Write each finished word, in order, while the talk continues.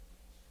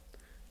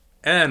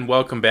And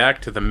welcome back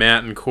to the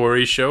Matt and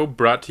Cory show,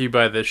 brought to you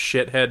by the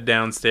shithead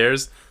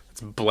downstairs. It's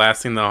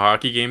blasting the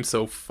hockey game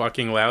so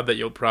fucking loud that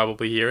you'll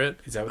probably hear it.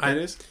 Is that what that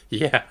is?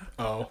 Yeah.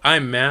 Oh.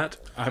 I'm Matt.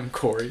 I'm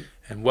Cory.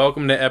 And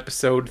welcome to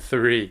episode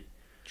 3.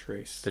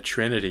 Trace. The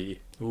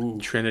Trinity. Ooh.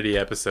 Trinity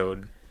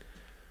episode.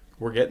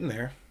 We're getting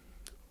there.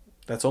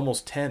 That's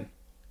almost 10.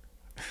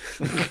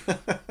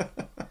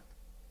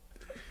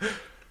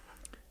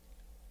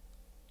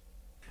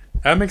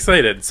 I'm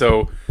excited.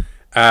 So,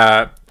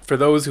 for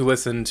those who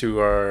listened to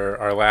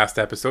our last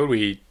episode,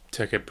 we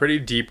took a pretty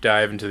deep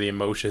dive into the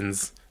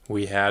emotions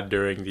we had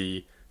during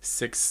the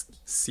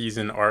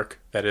 6-season arc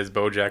that is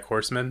BoJack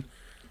Horseman.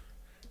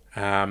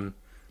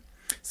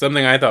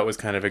 Something I thought was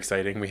kind of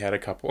exciting. We had a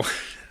couple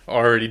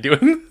already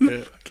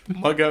doing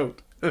mug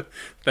out.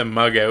 The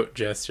mug out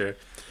gesture.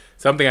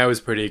 Something I was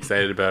pretty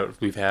excited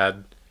about. We've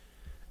had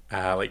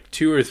like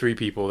 2 or 3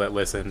 people that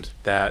listened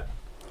that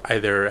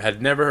either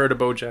had never heard of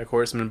BoJack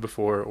Horseman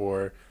before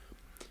or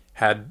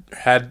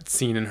had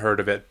seen and heard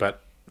of it,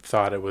 but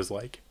thought it was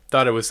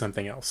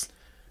something else.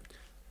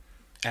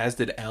 As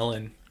did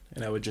Alan,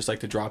 and I would just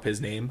like to drop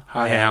his name.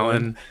 Hi,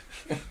 Alan.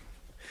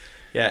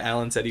 Yeah,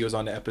 Alan said he was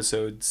on to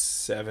episode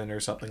 7 or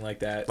something like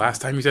that.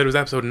 Last time you said it was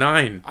episode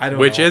 9. I don't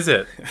Which know. is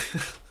it?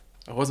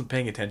 I wasn't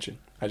paying attention.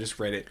 I just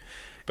read it.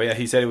 But yeah,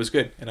 he said it was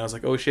good, and I was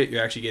like, oh shit,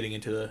 you're actually getting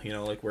into the,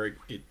 like where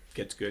it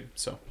gets good.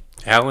 So,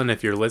 Alan,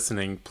 if you're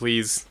listening,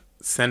 please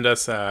send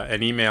us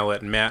an email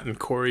at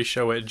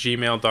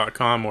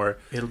mattandcoryshow@gmail.com, or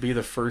it'll be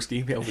the first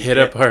email we hit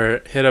get.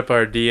 up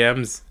our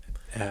DMs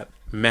at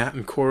Matt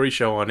and Cory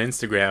Show on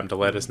Instagram to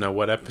let us know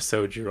what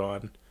episode you're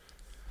on.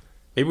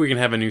 Maybe we can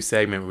have a new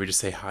segment where we just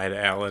say hi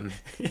to Alan.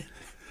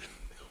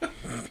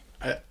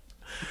 It'll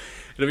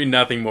be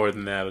nothing more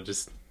than that. It'll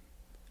just,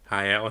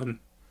 hi, Alan.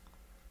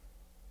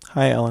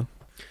 Hi, Alan.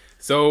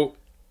 So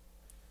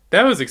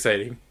that was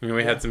exciting.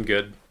 We had some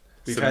good,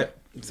 We've some had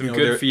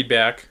good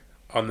feedback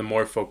on the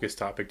more focused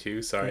topic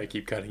too. Sorry, I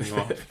keep cutting you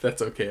off.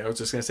 That's okay. I was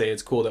just gonna say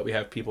it's cool that we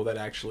have people that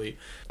actually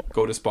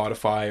go to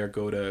Spotify or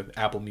go to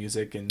Apple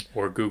Music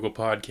or Google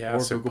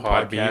Podcasts or Google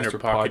Podbean Podcasts or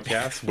Pocket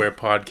Casts, where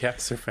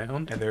podcasts are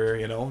found, and they're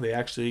they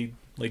actually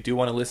do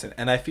want to listen.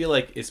 And I feel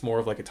like it's more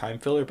of like a time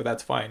filler, but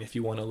that's fine if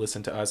you want to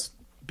listen to us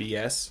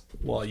BS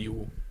while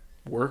you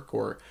work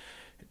or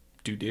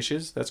do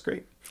dishes. That's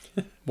great.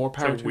 More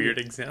power. That's a weird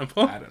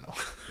example. I don't know.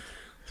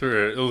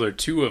 Those are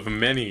 2 of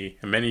many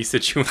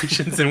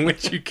situations in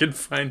which you can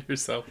find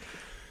yourself.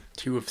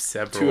 2 of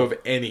several. 2 of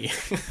any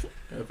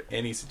of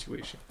any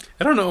situation.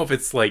 I don't know if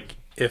it's like,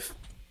 if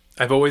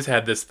I've always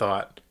had this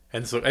thought,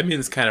 and so I mean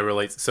this kind of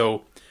relates.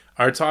 So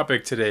our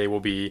topic today will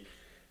be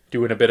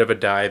doing a bit of a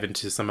dive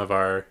into some of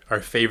our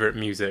favorite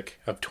music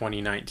of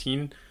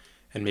 2019,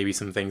 and maybe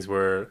some things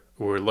we're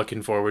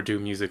looking forward to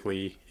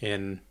musically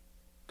in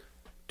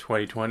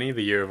 2020,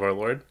 the year of our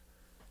Lord.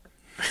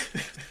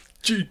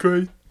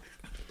 GK.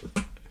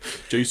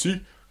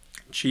 JC.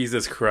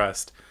 Jesus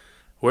Christ.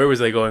 Where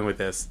was I going with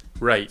this?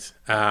 Right.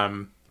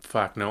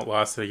 Fuck, no,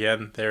 lost it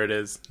again. There it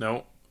is.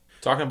 No.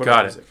 Talking about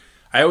Got music. it.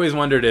 I always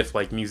wondered if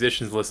like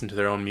musicians listen to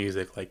their own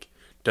music. Like,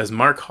 does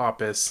Mark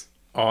Hoppus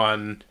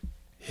on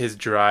his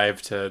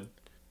drive to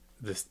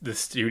the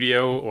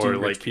studio or do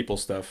like rich people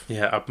stuff?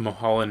 Yeah, up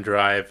Mulholland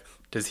Drive.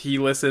 Does he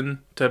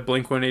listen to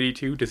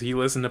Blink-182? Does he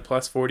listen to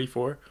Plus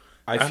 44?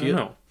 I don't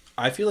know.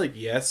 I feel like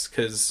yes,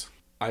 because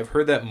I've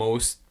heard that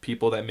most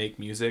people that make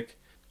music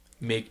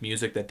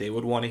that they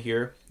would want to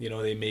hear.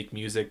 They make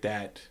music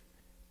that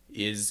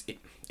is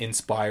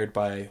inspired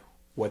by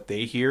what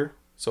they hear.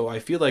 So I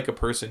feel like a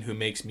person who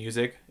makes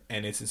music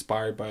and it's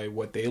inspired by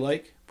what they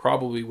like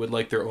probably would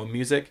like their own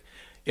music.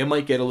 It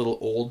might get a little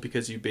old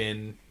because you've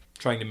been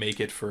trying to make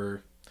it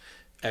for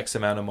X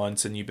amount of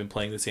months and you've been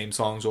playing the same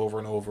songs over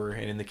and over.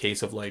 And in the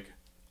case of like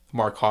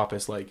Mark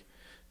Hoppus, like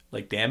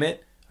damn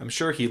it, I'm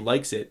sure he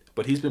likes it,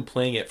 but he's been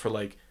playing it for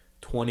like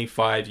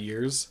 25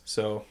 years.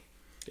 So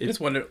I just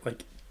wonder,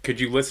 like, could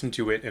you listen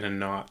to it in a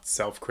not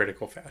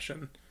self-critical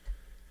fashion?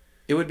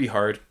 It would be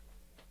hard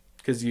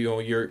because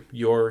you're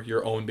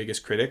your own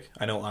biggest critic.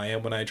 I know I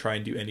am when I try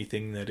and do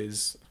anything that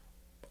is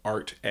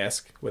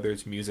art-esque, whether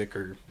it's music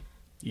or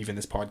even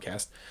this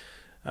podcast.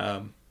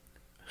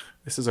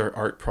 This is our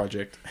art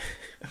project.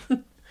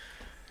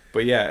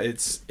 But yeah,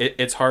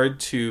 it's hard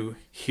to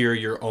hear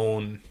your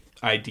own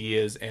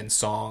ideas and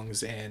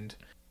songs and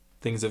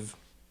things of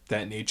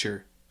that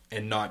nature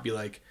and not be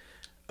like,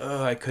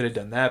 oh, I could have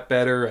done that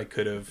better. I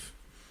could have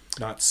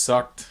not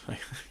sucked.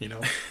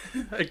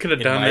 I could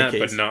have done that,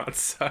 but not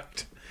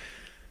sucked.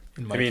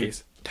 In my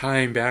case.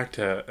 Tying back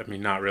to,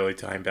 not really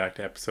tying back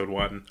to episode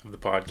 1 of the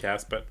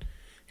podcast, but,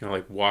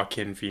 like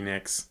Joaquin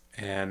Phoenix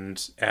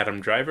and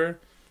Adam Driver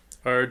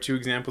are 2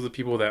 examples of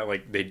people that,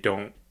 like, they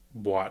don't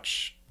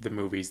watch the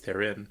movies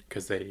they're in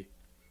because they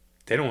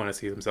don't want to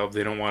see themselves.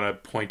 They don't want to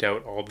point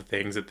out all the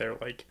things that they're,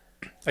 like,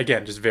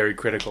 again, just very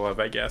critical of,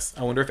 I guess.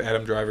 I wonder if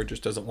Adam Driver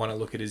just doesn't want to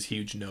look at his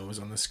huge nose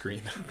on the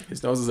screen.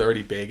 His nose is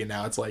already big, and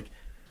now it's like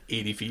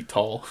 80 feet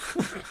tall.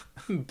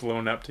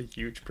 Blown up to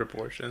huge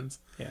proportions.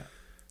 Yeah.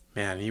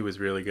 Man, he was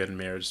really good in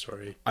Marriage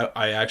Story.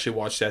 I actually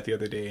watched that the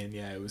other day, and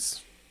yeah,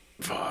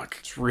 Fuck.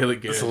 It's really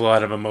good. There's a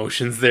lot of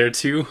emotions there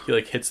too. He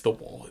like hits the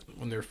wall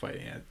when they're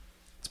fighting. Yeah.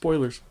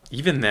 Spoilers.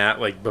 Even that,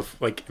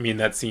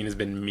 that scene has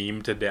been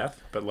memed to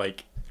death, but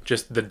like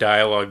just the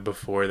dialogue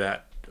before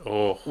that.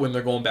 Oh, when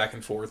they're going back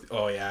and forth.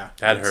 Oh yeah,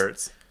 that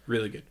hurts.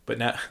 Really good. But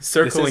now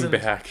circling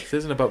back, this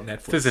isn't about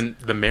Netflix. This isn't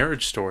the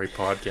Marriage Story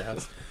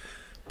podcast.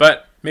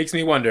 But makes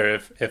me wonder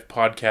if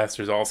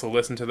podcasters also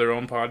listen to their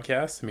own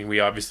podcasts. I mean, we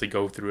obviously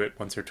go through it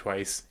once or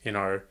twice in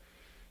our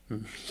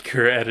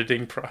meager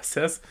editing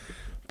process,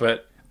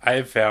 but I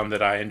have found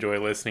that I enjoy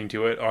listening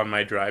to it on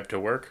my drive to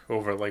work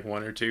over like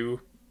one or two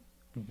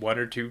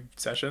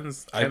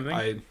sessions.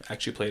 I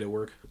actually played at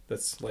work.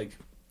 That's like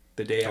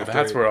the day after.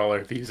 That's where all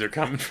our views are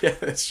coming from. Yeah,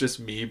 it's just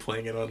me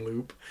playing it on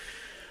loop.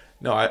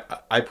 No,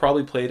 I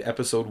probably played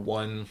episode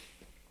 1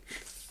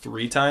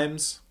 3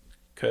 times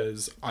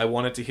because I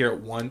wanted to hear it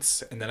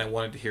once and then I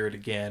wanted to hear it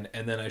again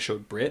and then I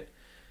showed Britt.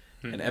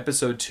 And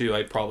episode 2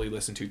 I probably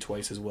listened to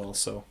twice as well.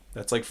 So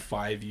that's like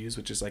 5 views,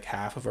 which is like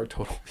half of our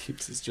total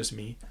views. It's just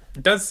me.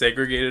 It does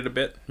segregate it a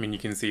bit. I mean, you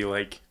can see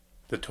like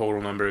the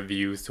total number of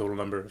views, total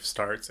number of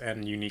starts,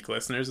 and unique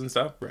listeners and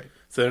stuff. Right.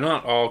 So they're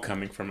not all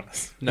coming from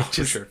us. No,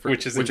 for sure.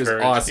 Which is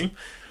awesome.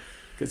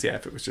 Because, yeah,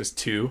 if it was just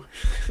 2,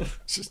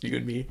 it's just you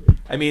and me.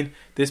 I mean,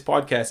 this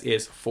podcast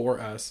is for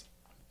us,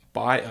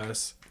 by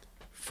us,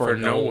 for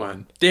no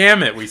one.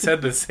 Damn it, we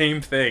said the same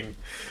thing.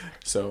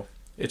 So,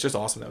 it's just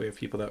awesome that we have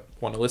people that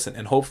want to listen.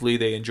 And hopefully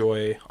they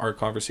enjoy our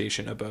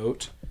conversation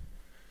about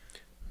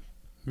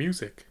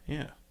music.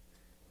 Yeah.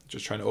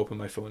 Just trying to open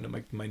my phone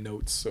to my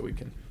notes so we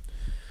can...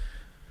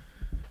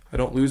 I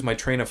don't lose my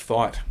train of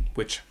thought,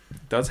 which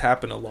does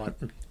happen a lot,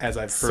 as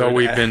I've heard. So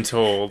we've been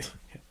told.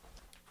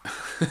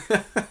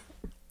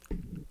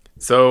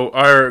 So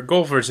our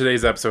goal for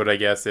today's episode, I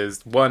guess,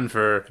 is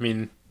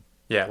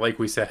like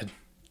we said,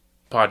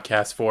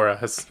 podcast for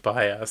us,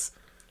 by us.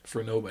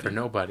 For nobody. For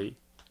nobody.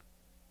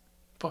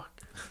 Fuck.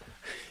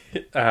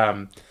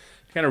 Kind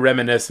of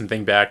reminisce and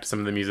think back to some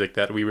of the music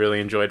that we really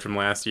enjoyed from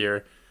last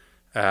year.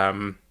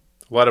 A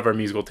lot of our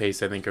musical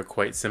tastes, I think, are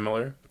quite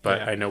similar, but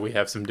yeah. I know we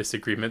have some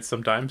disagreements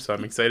sometimes, so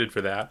I'm excited for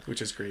that.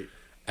 Which is great.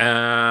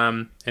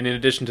 And in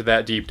addition to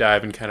that deep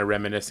dive and kind of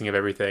reminiscing of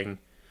everything,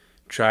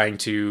 trying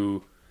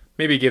to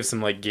maybe give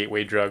some like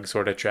gateway drug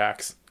sort of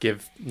tracks.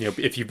 If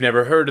you've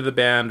never heard of the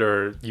band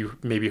or you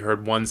maybe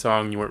heard one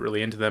song, you weren't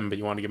really into them, but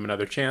you want to give them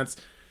another chance,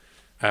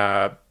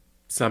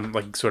 some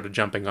like sort of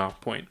jumping off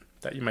point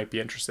that you might be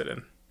interested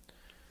in.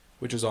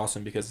 Which is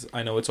awesome because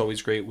I know it's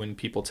always great when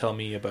people tell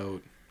me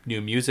about new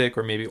music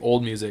or maybe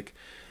old music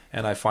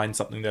and I find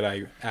something that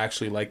I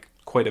actually like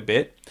quite a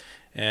bit.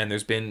 And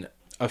there's been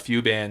a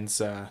few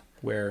bands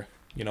where,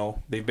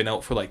 they've been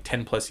out for like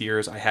 10 plus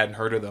years. I hadn't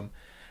heard of them.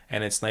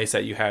 And it's nice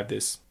that you have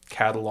this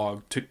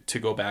catalog to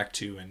go back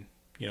to and,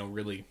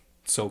 really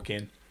soak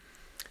in.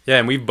 Yeah,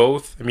 and we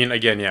both,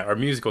 our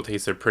musical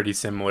tastes are pretty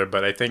similar,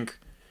 but I think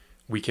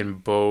we can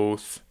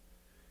both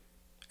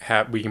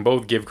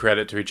give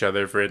credit to each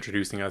other for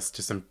introducing us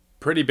to some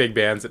pretty big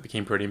bands that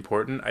became pretty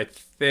important. I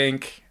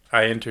think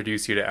I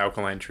introduced you to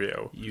Alkaline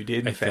Trio. You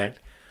did, in fact.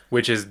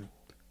 Which is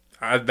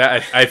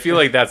I feel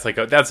like that's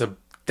a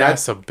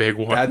big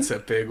one. That's a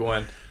big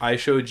one. I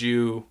showed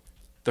you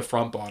the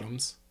Front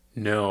Bottoms.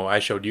 No, I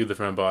showed you the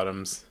Front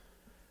Bottoms.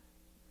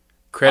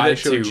 Credit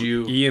to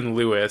you Ian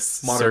Lewis,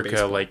 circa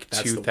baseball. Like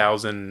that's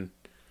 2000.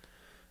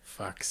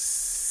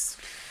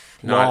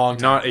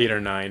 Not 8 or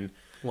 9.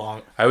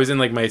 Long. I was in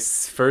like my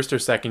first or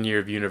second year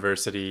of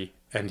university,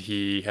 and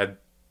he had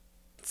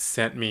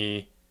sent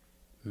me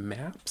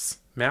Maps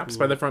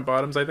by the Front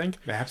Bottoms, I think.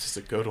 Maps is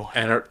a good one.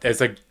 And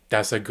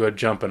that's a good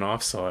jumping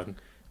off song.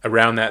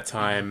 Around that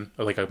time,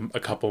 like a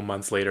couple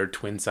months later,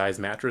 Twin Size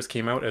Mattress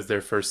came out as their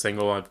first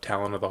single of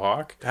Talon of the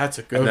Hawk. That's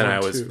a good one. And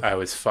then I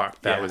was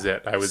fucked. That was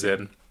it. I was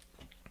in.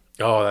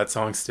 Oh, that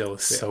song still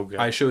is so good.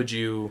 I showed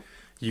you.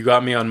 You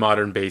got me on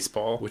Modern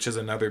Baseball, which is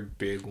another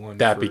big one.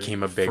 That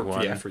became a big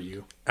one. Yeah, for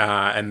you.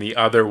 And the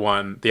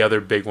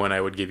other big one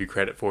I would give you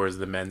credit for is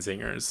the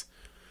Menzingers.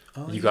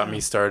 Oh, you got me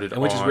started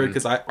on... Which is weird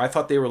because I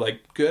thought they were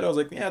like good. I was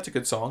like, yeah, it's a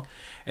good song.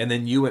 And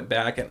then you went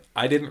back and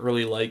I didn't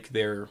really like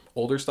their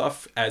older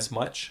stuff as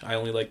much. I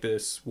only liked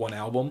this one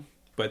album.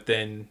 But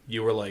then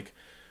you were like,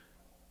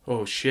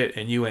 oh shit.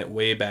 And you went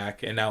way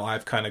back. And now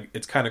it's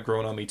kind of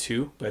grown on me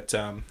too. But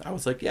I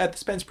was like, yeah,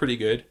 this band's pretty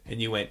good. And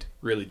you went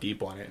really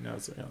deep on it. And I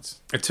was like,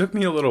 It took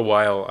me a little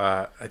while.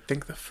 I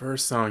think the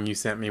first song you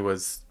sent me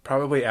was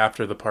probably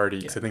After the Party.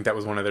 Because I think that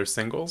was one of their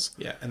singles.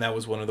 Yeah, and that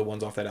was one of the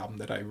ones off that album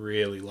that I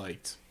really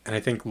liked. And I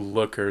think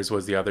Lookers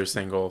was the other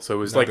single. So it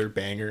was another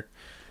banger.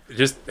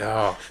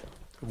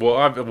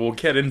 We'll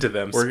get into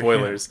them.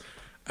 Spoilers.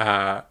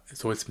 So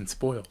it's been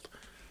spoiled.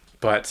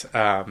 But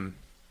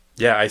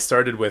I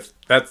started with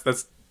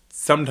that's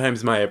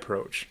sometimes my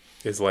approach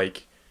is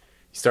like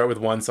you start with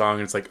one song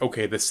and it's like,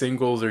 okay, the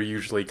singles are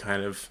usually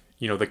kind of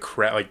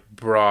the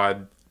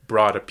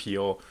broad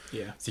appeal.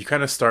 Yeah. So you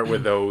kind of start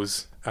with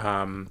those,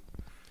 and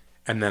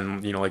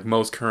then like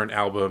most current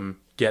album,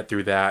 get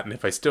through that, and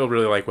if I still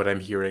really like what I'm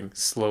hearing,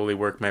 slowly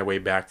work my way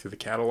back through the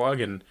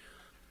catalog and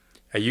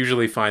I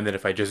usually find that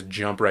if I just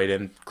jump right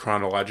in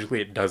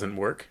chronologically, it doesn't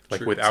work. Like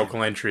True. with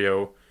Alkaline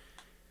Trio,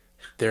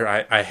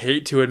 I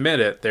hate to admit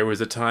it, there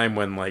was a time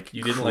when like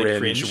You didn't cringe, like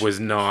Cringe? was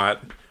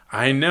not.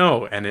 I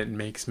know, and it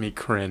makes me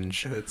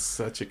cringe. It's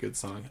such a good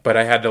song. But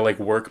I had to like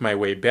work my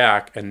way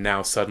back, and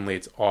now suddenly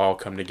it's all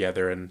come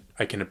together, and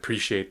I can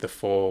appreciate the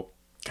full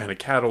kind of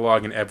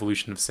catalog and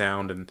evolution of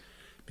sound, and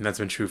that's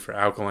been true for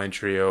Alkaline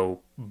Trio,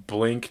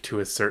 Blink to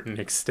a certain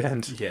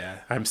extent.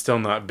 Yeah. I'm still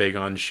not big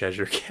on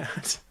Cheshire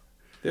Cat.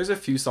 There's a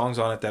few songs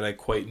on it that I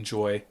quite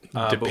enjoy.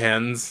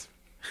 Depends.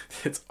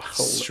 It's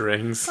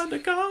Strings. on the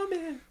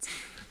comments.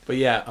 But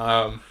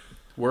yeah,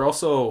 we're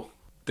also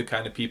the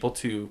kind of people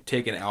to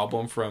take an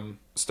album from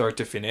start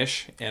to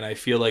finish, and I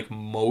feel like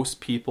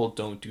most people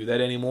don't do that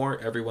anymore.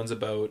 Everyone's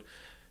about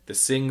the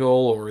single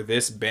or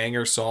this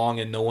banger song,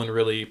 and no one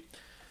really,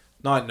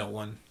 not no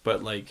one,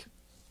 but like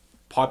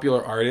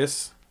popular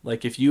artists.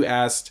 Like if you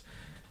asked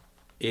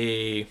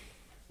a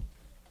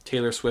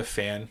Taylor Swift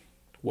fan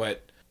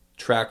what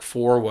track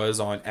 4 was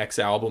on X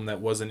album that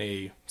wasn't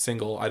a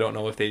single, I don't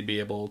know if they'd be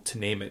able to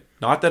name it.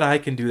 Not that I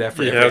can do that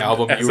for every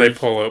album. As I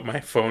pull out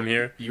my phone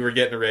here. You were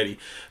getting ready.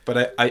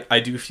 But I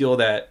do feel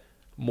that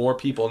more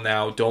people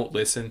now don't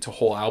listen to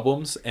whole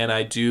albums, and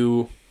I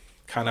do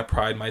kind of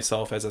pride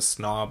myself as a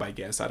snob, I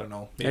guess. I don't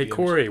know. Maybe hey,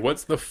 Cory,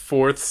 what's the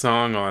 4th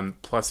song on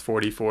Plus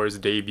 44's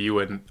debut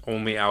and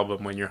only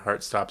album, When Your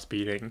Heart Stops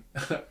Beating?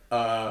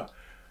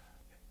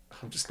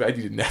 I'm just glad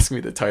you didn't ask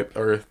me the type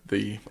or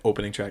the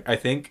opening track. I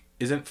think,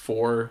 isn't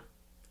 4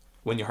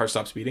 When Your Heart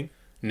Stops Beating?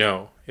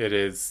 No, it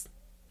is.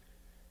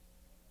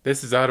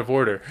 This is out of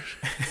order.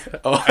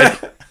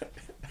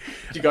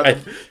 You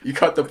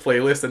got the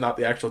playlist and not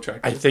the actual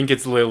track. I think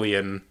it's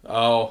Lillian.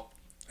 Oh.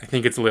 I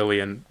think it's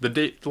Lillian. The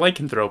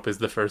Lycanthrope is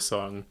the first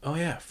song. Oh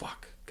yeah,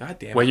 fuck. God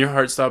damn it. When Your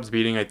Heart Stops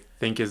Beating, I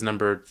think is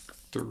number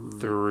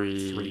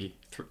 3.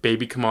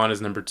 Baby Come On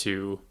is number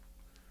 2.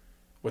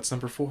 What's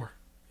number 4?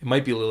 It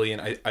might be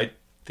Lillian. I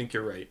think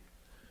you're right.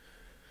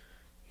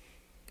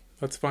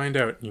 Let's find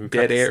out. You can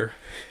Dead air.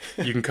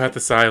 You can cut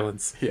the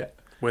silence. Yeah.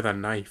 With a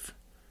knife.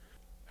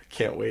 I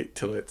can't wait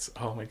till it's...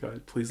 Oh my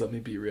god, please let me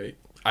be right.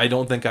 I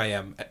don't think I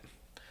am.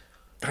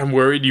 I'm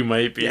worried you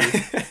might be. I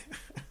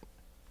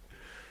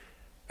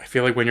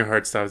feel like When Your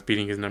Heart Stops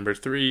Beating is number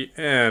 3.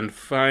 And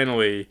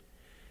finally,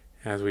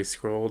 as we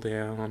scroll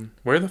down...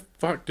 Where the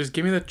fuck? Just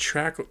give me the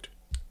track.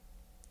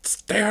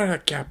 Stay out of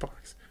that cat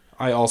box.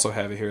 I also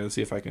have it here. Let's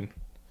see if I can...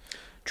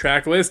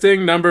 Track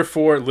listing, number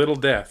 4, Little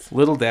Death.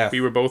 Little Death.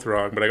 We were both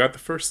wrong, but I got the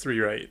first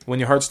 3 right. When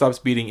Your Heart Stops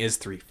Beating is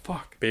 3.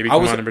 Fuck. Baby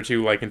Come On, number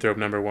 2, Lycanthrope,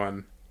 number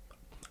 1.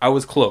 I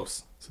was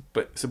close.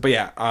 But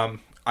yeah,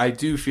 I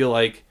do feel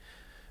like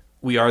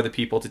we are the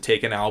people to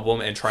take an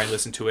album and try and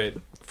listen to it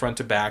front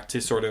to back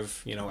to sort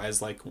of,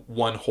 as like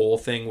one whole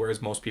thing,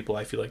 whereas most people,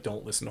 I feel like,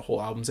 don't listen to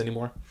whole albums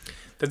anymore.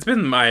 That's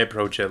been my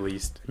approach, at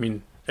least. I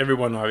mean,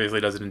 everyone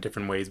obviously does it in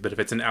different ways, but if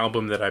it's an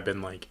album that I've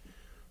been like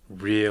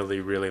really,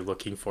 really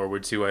looking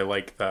forward to, I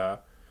like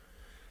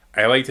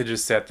to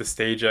just set the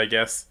stage, I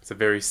guess. It's a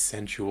very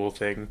sensual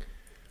thing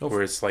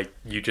where it's like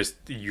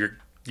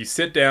you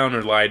sit down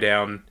or lie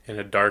down in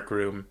a dark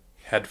room,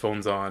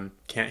 headphones on,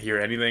 can't hear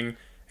anything,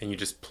 and you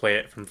just play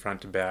it from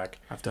front to back.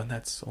 I've done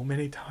that so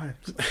many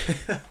times.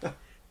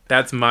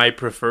 That's my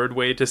preferred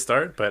way to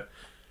start, but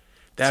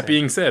that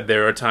being said,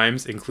 there are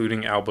times,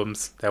 including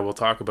albums that we'll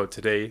talk about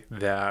today,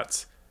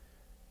 that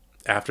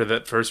after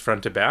that first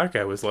front to back,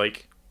 I was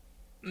like,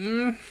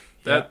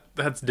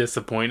 that's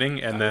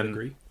disappointing. And then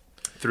agree.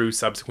 Through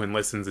subsequent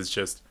listens, it's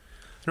just,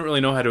 I don't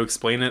really know how to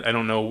explain it. I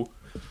don't know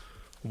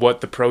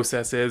what the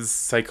process is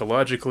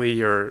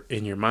psychologically or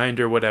in your mind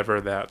or whatever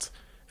that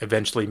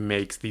eventually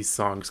makes these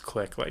songs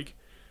click. Like,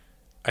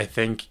 I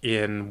think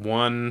in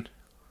one,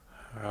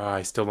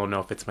 I still don't know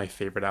if it's my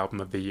favorite album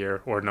of the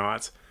year or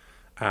not.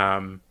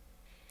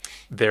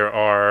 There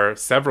are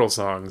several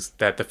songs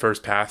that the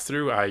first pass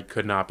through, I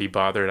could not be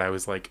bothered. I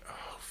was like,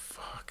 oh,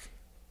 fuck.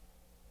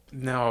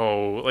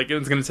 No. Like,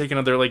 it's going to take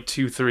another,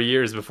 2-3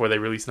 years before they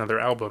release another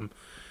album.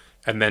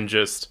 And then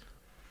just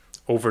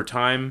over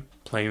time,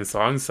 playing the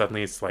songs,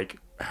 suddenly it's like,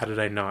 how did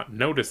I not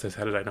notice this?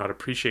 How did I not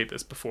appreciate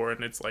this before?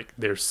 And it's like,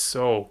 they're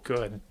so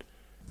good.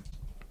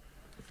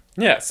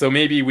 Yeah, so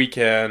maybe we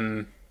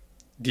can...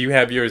 Do you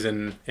have yours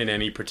in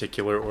any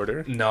particular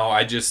order? No,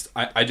 I just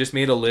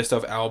made a list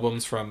of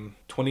albums from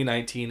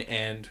 2019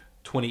 and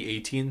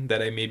 2018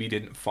 that I maybe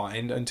didn't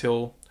find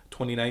until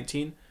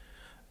 2019.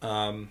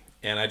 And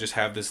I just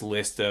have this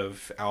list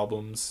of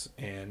albums,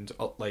 and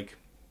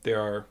there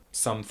are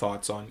some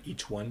thoughts on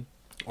each one.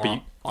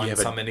 On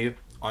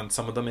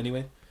some of them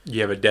anyway.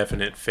 You have a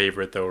definite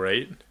favorite though,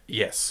 right?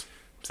 Yes.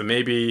 So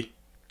maybe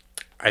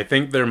I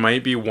think there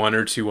might be one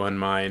or two on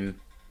mine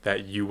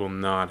that you will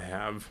not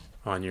have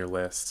on your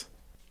list.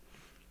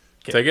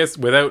 Okay. So I guess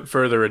without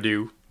further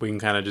ado, we can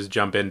kind of just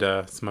jump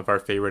into some of our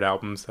favorite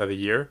albums of the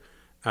year.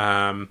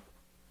 In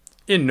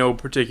no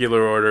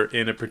particular order,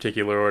 in a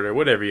particular order,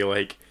 whatever you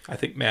like. I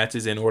think Matt's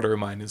is in order,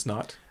 mine is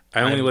not.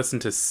 I only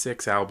listened to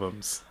 6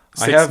 albums.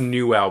 6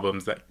 new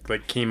albums that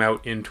came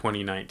out in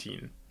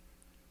 2019.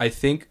 I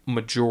think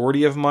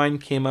majority of mine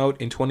came out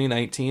in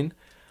 2019.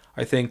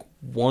 I think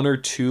 1 or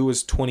 2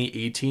 was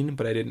 2018,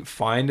 but I didn't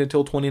find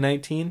until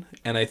 2019.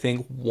 And I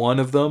think one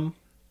of them,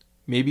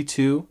 maybe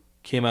 2,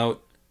 came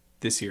out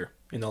this year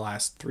in the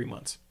last 3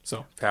 months.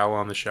 So foul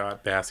on the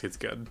shot, basket's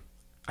good.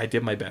 I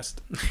did my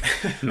best.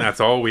 And that's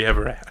all we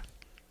ever had.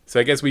 So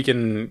I guess we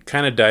can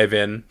kind of dive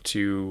in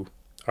to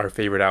our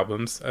favorite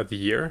albums of the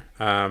year.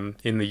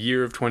 In the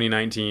year of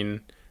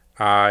 2019,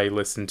 I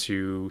listened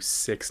to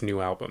 6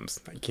 new albums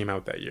that came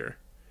out that year.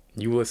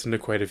 You listened to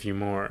quite a few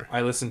more.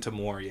 I listened to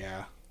more,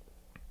 yeah.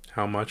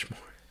 How much more?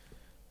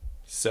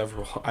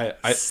 Several.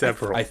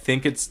 Several. I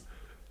think it's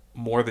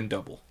more than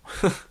double.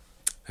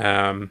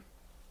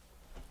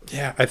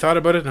 Yeah, I thought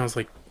about it and I was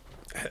like,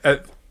 I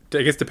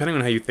guess depending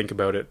on how you think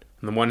about it,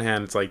 on the one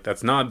hand, it's like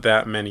that's not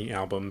that many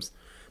albums,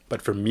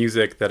 but for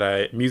music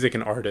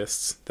and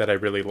artists that I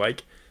really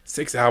like,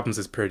 6 albums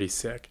is pretty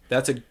sick.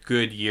 That's a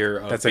good year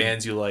of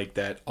bands you like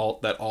that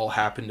all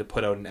happened to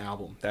put out an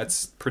album.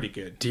 That's pretty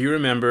good. Do you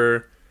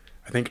remember,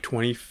 I think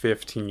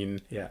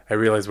 2015, yeah. I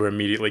realized we're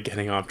immediately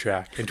getting off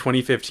track. In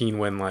 2015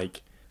 when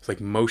it was like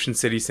Motion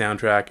City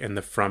Soundtrack and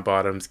the Front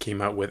Bottoms came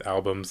out with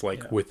albums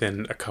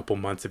within a couple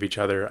months of each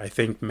other. I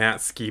think Matt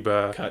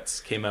Skiba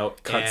Cuts came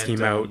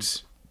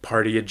out.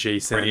 Party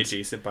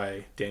Adjacent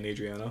by Dan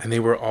Adriano. And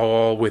they were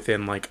all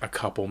within like a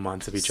couple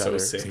months of each other.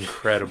 Sick. It's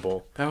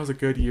incredible. That was a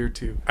good year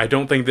too. I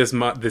don't think this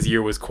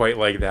year was quite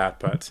like that,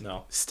 but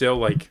no.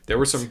 Still there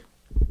were some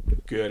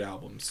good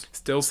albums.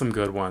 Still some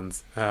good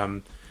ones.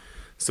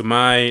 So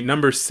my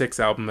number 6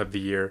 album of the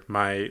year,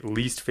 my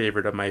least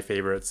favorite of my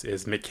favorites,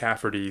 is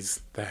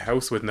McCafferty's The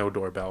House with No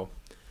Doorbell.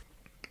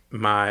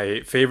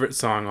 My favorite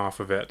song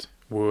off of it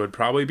would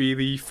probably be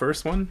the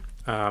first one,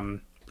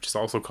 which is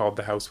also called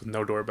The House with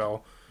No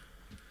Doorbell.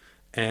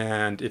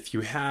 And if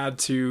you had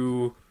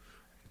to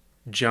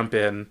jump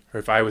in,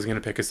 or if I was going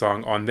to pick a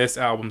song on this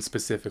album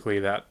specifically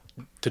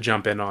to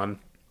jump in on,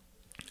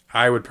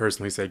 I would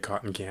personally say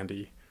Cotton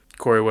Candy.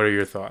 Cory, what are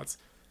your thoughts?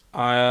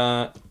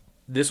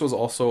 This was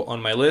also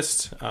on my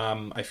list.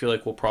 I feel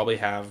like we'll probably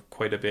have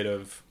quite a bit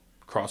of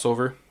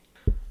crossover.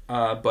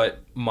 But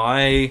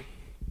my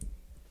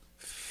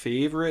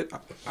favorite,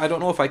 I don't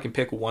know if I can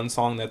pick one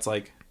song that's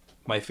like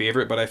my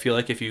favorite, but I feel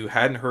like if you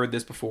hadn't heard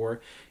this before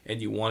and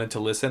you wanted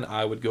to listen,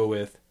 I would go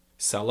with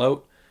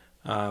Sellout.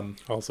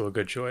 Also a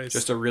good choice.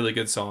 Just a really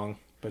good song.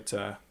 But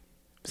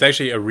it's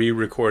actually a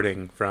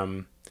re-recording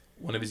from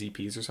one of his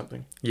EPs or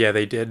something. Yeah,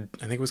 they did.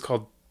 I think it was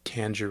called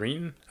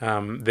Tangerine.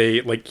 I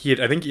think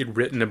he had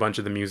written a bunch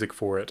of the music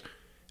for it,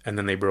 and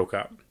then they broke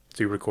up. So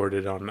he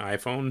recorded it on an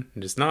iPhone,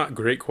 and it's not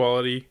great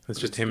quality.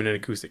 It's just him and an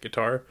acoustic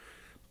guitar.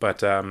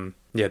 But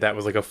yeah, that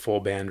was like a full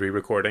band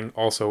re-recording.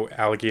 Also,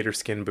 Alligator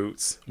Skin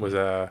Boots was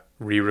a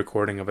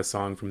re-recording of a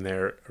song from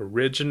their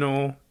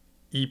original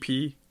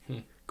EP,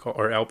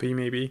 or LP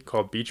maybe,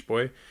 called Beach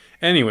Boy.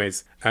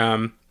 Anyways,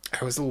 I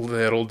was a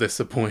little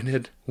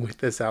disappointed with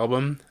this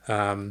album.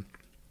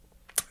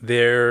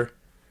 They're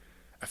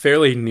a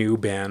fairly new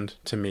band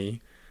to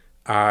me.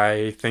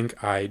 I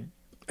think I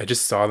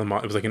just saw them.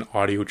 It was like an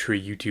Audio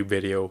Tree YouTube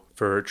video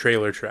for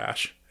Trailer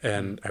Trash,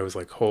 and I was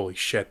like, "Holy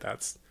shit,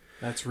 that's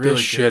really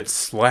this shit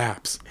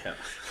slaps." Yeah.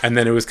 And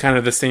then it was kind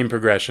of the same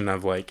progression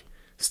of like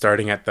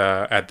starting at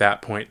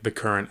that point the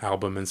current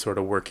album and sort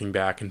of working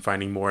back and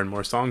finding more and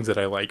more songs that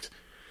I liked.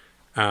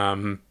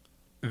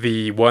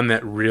 The one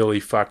that really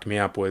fucked me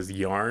up was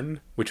Yarn,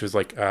 which was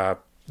like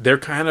they're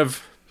kind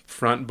of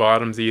front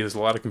bottomsy. There's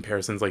a lot of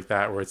comparisons like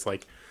that where it's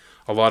like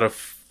a lot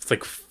of it's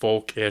like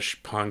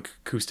folk-ish punk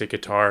acoustic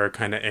guitar,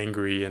 kind of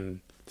angry and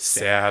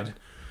sad.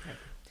 Yeah.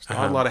 There's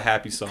not a lot of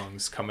happy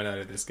songs coming out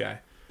of this guy,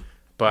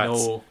 but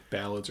no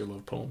ballads or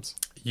love poems.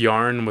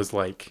 Yarn was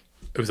like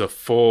it was a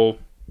full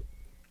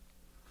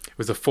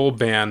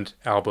band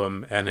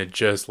album, and it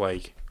just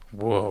like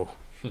whoa,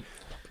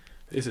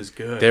 this is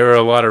good. There were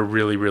a lot of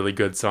really really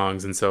good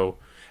songs, and so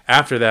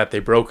after that they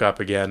broke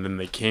up again, and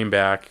they came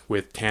back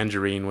with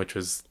Tangerine, which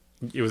was.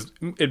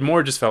 It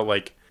more just felt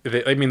like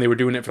they were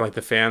doing it for like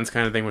the fans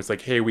kind of thing, where it's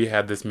like, hey, we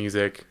had this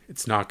music,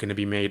 it's not going to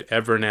be made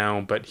ever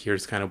now, but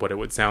here's kind of what it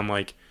would sound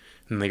like.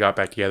 And they got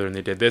back together and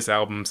they did this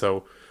album.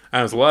 So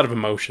it was a lot of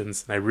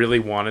emotions, and I really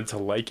wanted to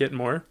like it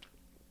more,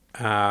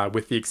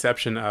 with the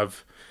exception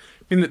of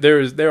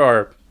there are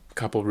a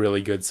couple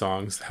really good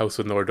songs. House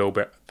with No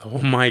Door. Oh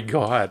my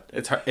god,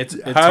 it's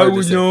hard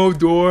with no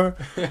door.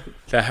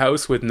 The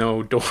House with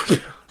No Door.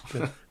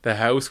 The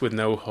House with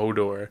No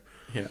Hodor.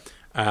 Yeah.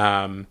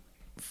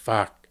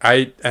 Fuck.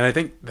 I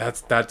think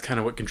that's kind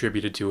of what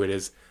contributed to it,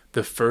 is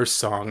the first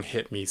song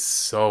hit me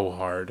so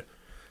hard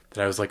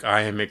that I was like,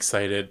 I am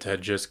excited to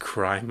just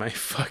cry my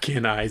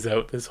fucking eyes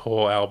out this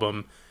whole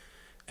album.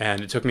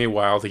 And it took me a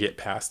while to get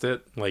past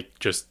it, like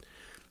just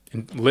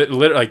like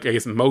I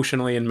guess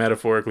emotionally and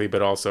metaphorically,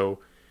 but also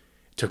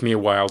it took me a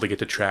while to get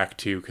to track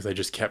 2 because I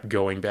just kept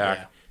going back.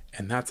 Yeah.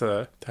 And that's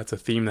a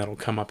theme that'll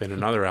come up in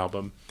another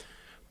album.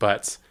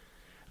 But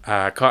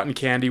Cotton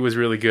Candy was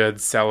really good.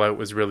 Sellout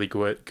was really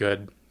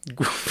good.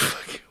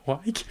 Why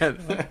can't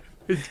I?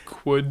 It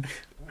could.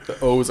 The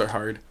O's are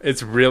hard.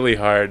 It's really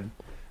hard.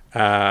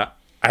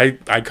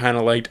 I kind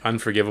of liked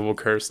Unforgivable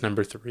Curse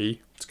number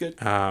 3. It's good.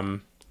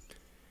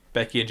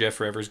 Becky and Jeff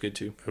Forever is good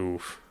too.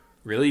 Oof.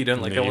 Really? You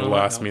didn't like that one? You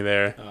lost me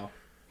there.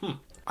 Oh.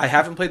 I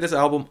haven't played this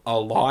album a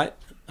lot.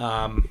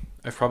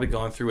 I've probably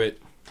gone through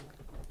it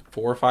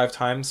 4 or 5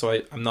 times, so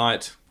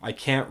I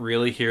can't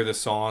really hear the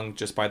song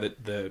just by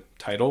the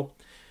title.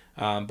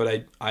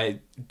 But I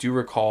do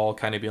recall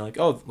kind of being like,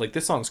 oh, like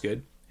this song's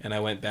good. And I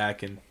went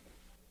back, and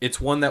it's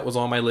one that was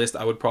on my list.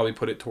 I would probably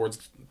put it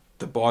towards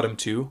the bottom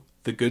 2.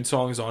 The good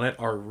songs on it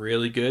are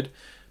really good,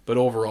 but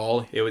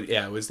overall it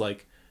was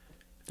like,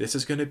 this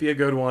is going to be a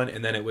good one,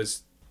 and then it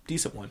was a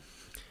decent one.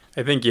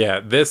 I think,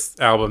 this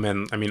album,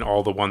 and I mean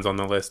all the ones on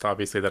the list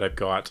obviously that I've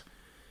got,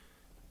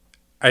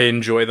 I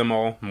enjoy them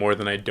all more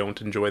than I don't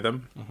enjoy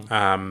them.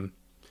 Mm-hmm.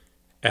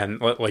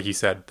 And like you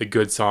said, the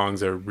good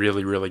songs are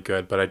really, really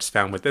good, but I just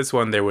found with this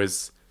one there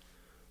was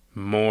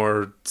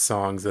more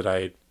songs that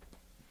I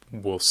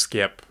will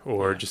skip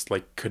or just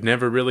like could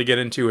never really get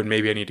into, and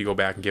maybe I need to go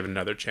back and give it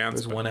another chance.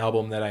 There's one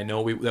album that I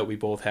know that we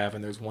both have,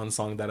 and there's one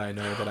song that I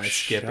know that I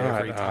skip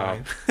every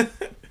time.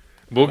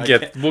 We'll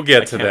get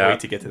to that. Wait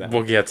to get to that.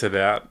 We'll get to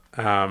that.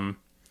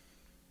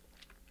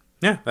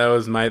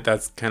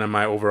 That's kind of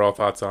my overall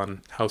thoughts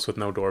on House with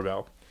No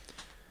Doorbell.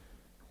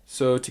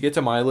 So to get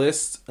to my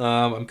list,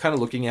 I'm kind of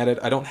looking at it.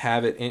 I don't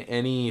have it in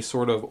any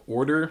sort of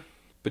order,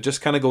 but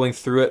just kind of going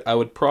through it, I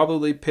would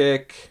probably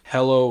pick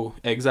Hello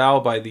Exile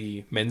by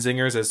the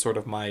Menzingers as sort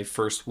of my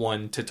first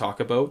one to talk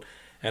about.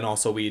 And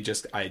also I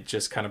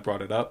just kind of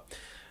brought it up.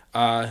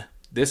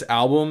 This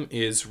album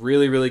is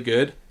really, really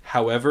good.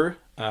 However,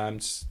 I'm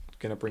just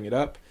going to bring it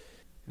up.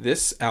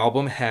 This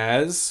album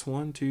has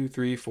 1, 2,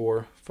 3,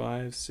 4,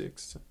 5,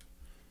 6.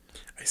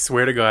 I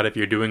swear to God, if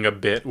you're doing a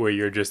bit where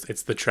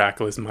it's the track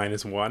list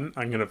 -1,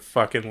 I'm going to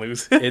fucking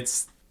lose it.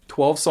 It's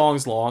 12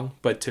 songs long,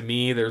 but to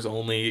me, there's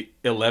only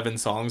 11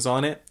 songs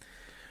on it.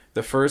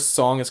 The first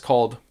song is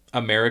called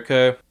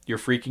America, You're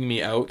Freaking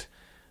Me Out.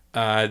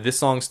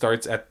 This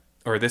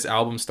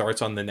album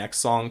starts on the next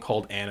song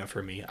called Anna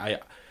for me.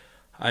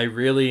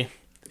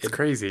 It's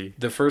crazy.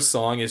 The first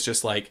song is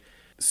just like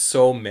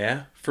so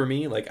meh for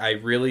me. Like I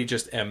really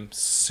just am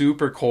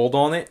super cold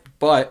on it,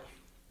 but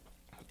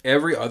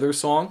every other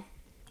song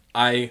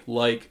I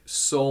like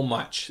so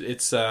much.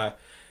 It's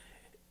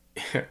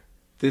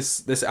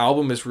this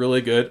album is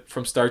really good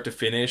from start to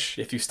finish.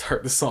 If you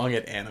start the song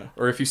at Anna,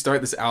 or if you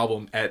start this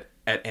album at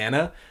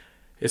Anna,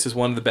 this is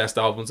one of the best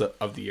albums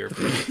of the year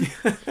for me.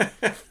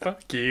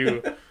 Fuck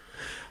you.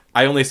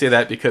 I only say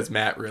that because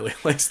Matt really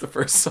likes the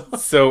first song.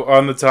 So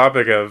on the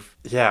topic of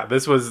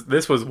this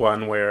was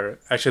one where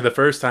actually the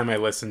first time I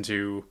listened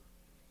to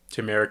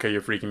America,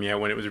 You're Freaking Me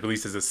Out, when it was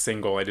released as a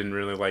single, I didn't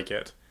really like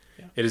it.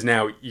 Yeah. It is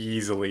now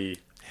easily,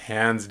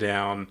 hands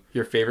down,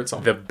 your favorite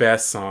song, the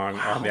best song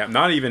on the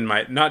album.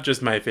 Not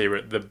just my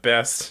favorite, the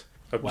best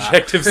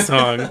objective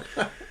song.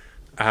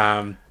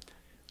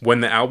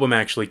 When the album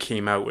actually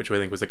came out, which I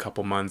think was a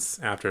couple months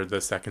after the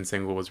second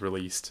single was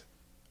released,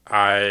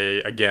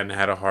 I again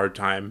had a hard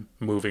time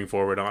moving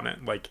forward on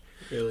it. Like,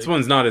 really? This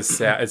one's not as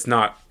sad. It's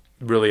not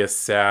really a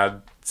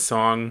sad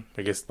song,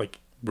 I guess, like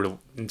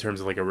in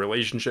terms of like a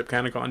relationship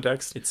kind of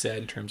context. It's sad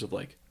in terms of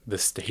like the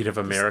state of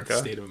America. The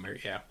state of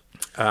America, yeah.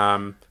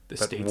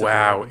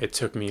 It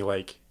took me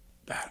like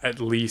at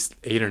least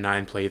 8 or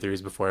 9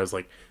 playthroughs before I was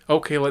like,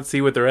 okay, let's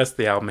see what the rest of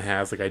the album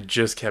has. Like, I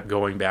just kept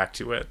going back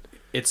to it.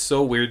 It's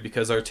so weird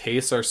because our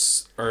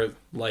tastes are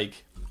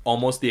like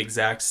almost the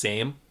exact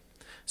same.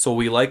 So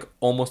we like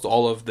almost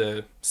all of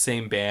the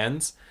same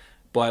bands,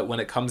 but when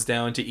it comes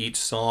down to each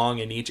song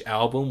and each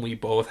album, we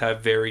both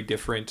have very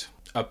different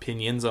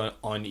opinions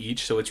on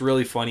each. So it's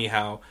really funny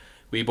how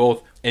we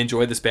both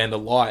enjoy this band a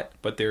lot,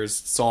 but there's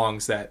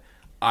songs that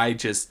I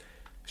just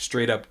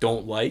straight up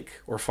don't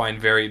like or find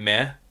very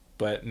meh,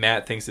 but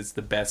Matt thinks it's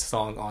the best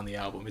song on the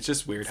album. It's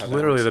just weird how it's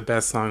literally the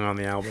best song on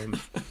the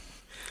album.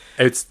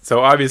 It's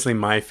so obviously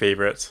my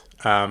favorite.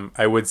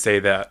 I would say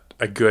that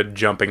a good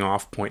jumping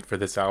off point for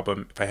this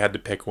album, if I had to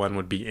pick one,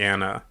 would be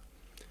Anna.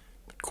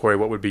 Cory,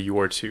 what would be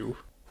your 2?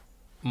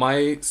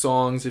 My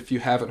songs, if you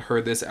haven't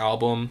heard this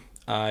album,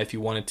 if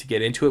you wanted to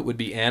get into it, would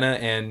be Anna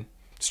and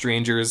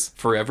Strangers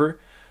Forever.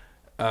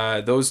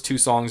 Those 2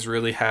 songs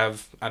really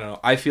have, I don't know,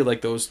 I feel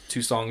like those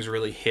 2 songs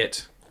really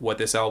hit what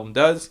this album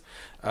does.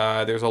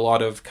 There's a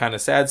lot of kind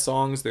of sad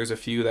songs. There's a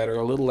few that are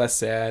a little less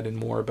sad and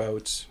more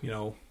about,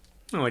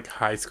 like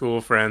high school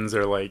friends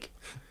or like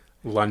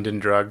London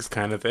drugs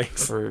kind of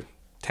things. Or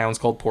towns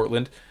called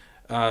Portland.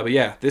 But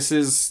yeah, this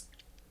is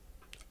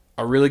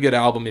a really good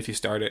album if you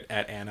start it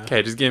at Anna.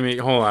 Okay, just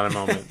hold on a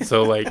moment.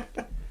 So like,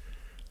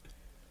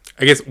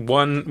 I guess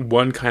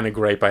one kind of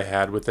gripe I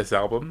had with this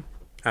album.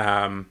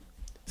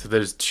 So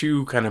there's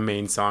 2 kind of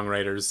main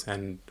songwriters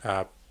and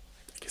I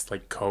guess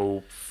like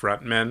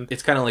co-frontmen.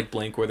 It's kind of like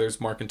Blink where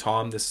there's Mark and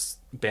Tom. This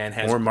band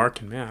has... Or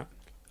Mark and Matt.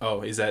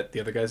 Oh, is that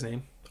the other guy's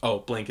name? Oh,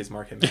 Blink is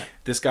Mark and Matt.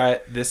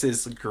 This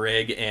is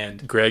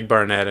Greg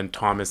Barnett and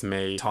Thomas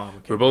May. Okay.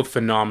 We're both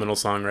phenomenal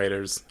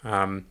songwriters.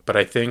 But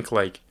I think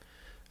like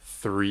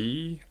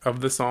 3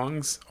 of the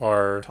songs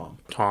are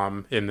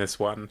Tom in this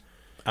one.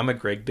 I'm a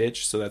Greg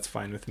bitch, so that's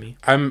fine with me.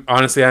 I'm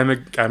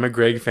a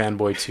Greg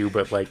fanboy too,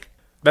 but like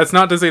that's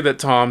not to say that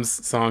Tom's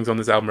songs on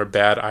this album are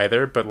bad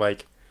either, but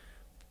like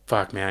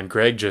fuck man,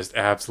 Greg just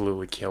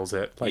absolutely kills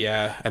it. Like,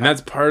 yeah. And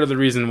that's part of the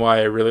reason why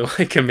I really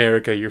like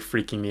America, You're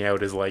Freaking Me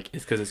Out is like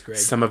it's because it's Greg.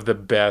 Some of the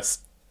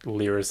best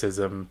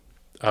lyricism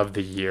of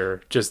the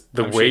year. Just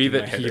the way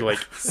that he like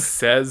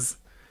says,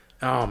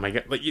 oh my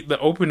god, like the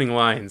opening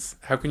lines,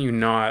 how can you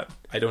not?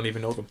 I don't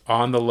even know them.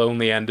 On the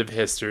lonely end of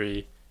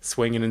history,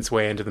 swinging and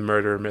swaying to the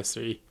murder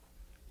mystery.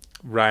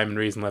 Rhyme and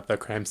reason left the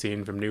crime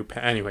scene from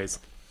anyways,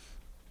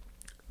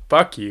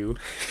 fuck you.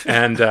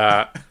 And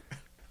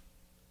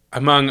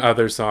among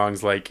other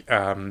songs, like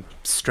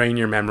Strain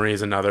Your Memory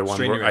is another one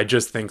where I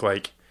just think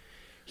like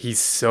he's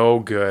so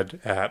good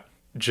at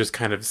just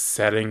kind of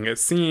setting a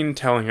scene,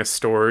 telling a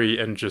story,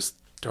 and just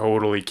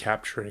totally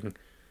capturing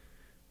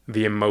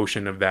the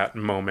emotion of that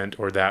moment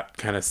or that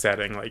kind of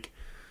setting. Like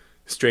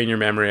Strain Your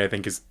Memory, I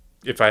think is,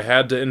 if I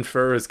had to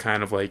infer, is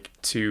kind of like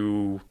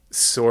to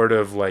sort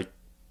of like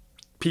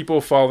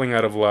people falling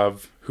out of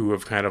love who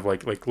have kind of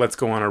like let's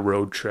go on a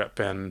road trip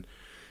and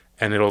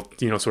it'll,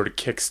 you know, sort of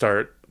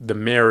kickstart the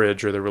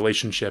marriage or the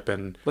relationship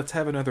and let's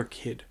have another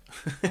kid.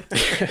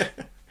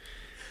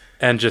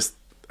 And just,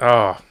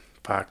 oh,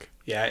 fuck.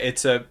 Yeah,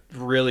 it's a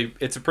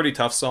pretty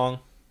tough song,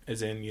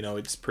 as in, you know,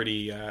 it's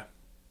pretty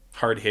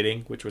hard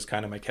hitting, which was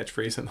kind of my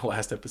catchphrase in the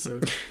last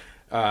episode.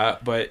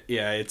 But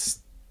yeah, it's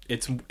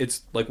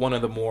like one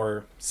of the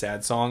more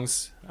sad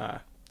songs.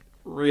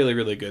 Really,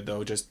 really good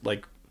though. Just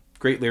like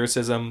great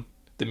lyricism.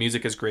 The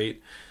music is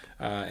great.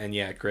 And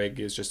yeah, Greg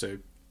is just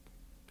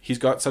he's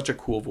got such a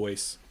cool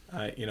voice.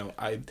 You know,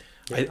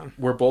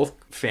 we're both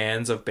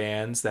fans of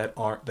bands that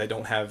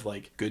don't have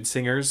like good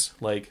singers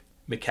like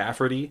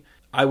McCafferty.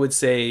 I would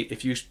say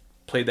if you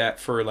played that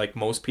for like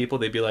most people,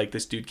 they'd be like,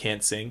 this dude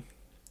can't sing.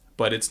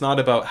 But it's not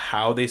about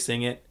how they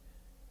sing it.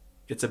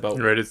 It's about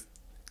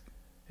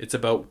it's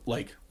about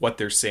like what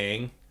they're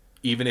saying,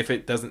 even if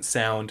it doesn't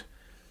sound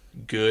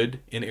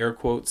good in air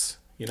quotes,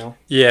 you know?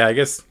 Yeah, I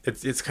guess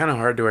it's kind of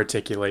hard to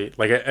articulate.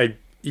 Like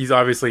he's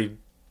obviously,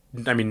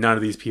 I mean, none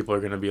of these people are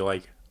going to be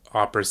like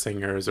opera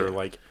singers or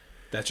like,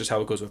 that's just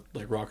how it goes with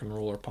like rock and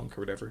roll or punk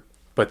or whatever.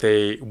 But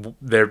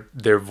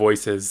their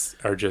voices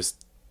are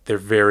just, they're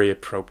very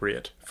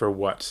appropriate for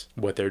what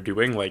they're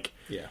doing. Like,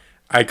 yeah,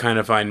 I kind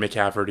of find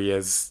McCafferty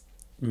as,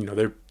 you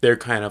know, they're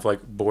kind of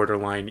like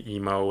borderline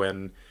emo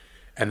and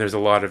there's a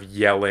lot of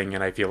yelling,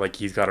 and I feel like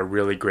he's got a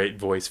really great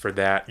voice for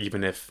that,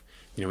 even if,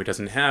 you know, he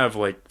doesn't have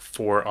like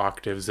 4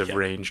 octaves of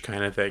range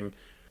kind of thing.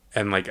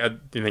 And like I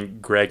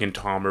think Greg and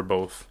Tom are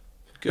both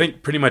good. I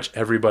think pretty much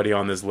everybody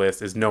on this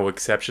list is no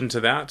exception to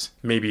that.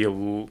 Maybe a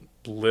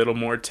little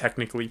more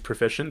technically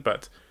proficient,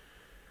 but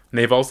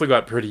they've also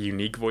got pretty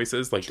unique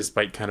voices, like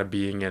despite kind of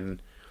being in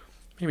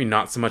maybe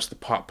not so much the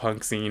pop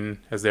punk scene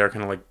as they are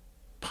kind of like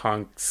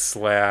punk /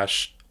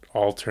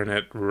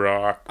 alternate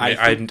rock.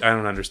 I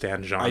don't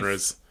understand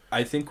genres.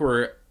 I think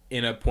we're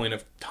in a point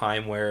of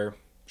time where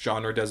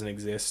genre doesn't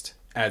exist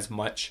as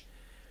much.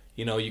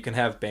 You know, you can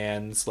have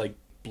bands like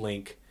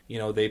Blink, you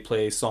know, they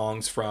play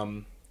songs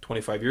from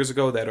 25 years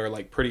ago that are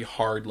like pretty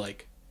hard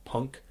like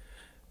punk,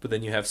 but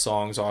then you have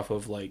songs off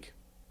of like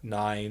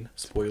 9,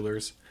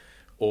 spoilers,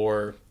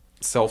 or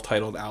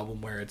self-titled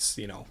album where it's,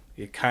 you know,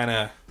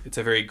 it's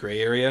a very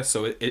gray area,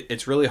 so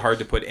it's really hard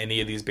to put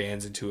any of these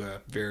bands into a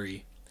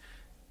very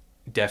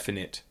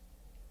definite,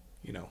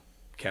 you know,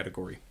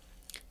 category.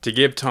 To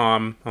give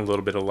Tom a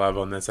little bit of love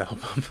on this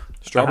album,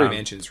 Strawberry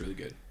Mansion is really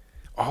good.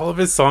 All of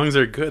his songs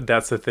are good,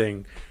 that's the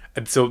thing.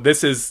 And so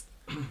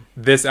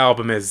this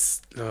album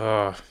is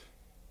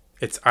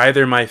it's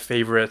either my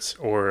favorite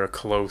or a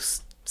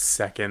close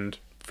second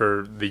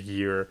for the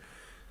year.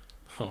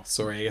 Oh,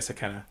 sorry, I guess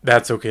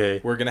that's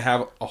okay. We're gonna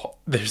have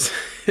there's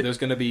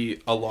gonna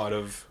be a lot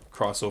of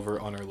crossover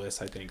on our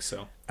list, I think.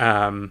 So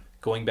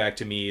going back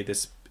to me,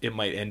 it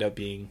might end up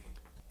being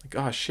like,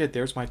 oh shit,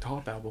 there's my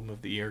top album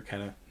of the year,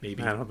 kind of,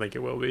 maybe. I don't think it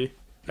will be.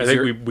 I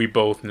think we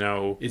both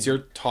know. Is your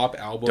top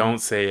album? Don't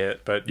say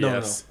it, but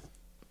yes.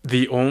 No.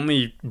 The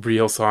only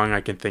real song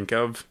I can think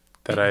of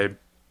that I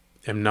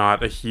am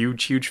not a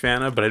huge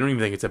fan of, but I don't even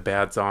think it's a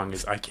bad song,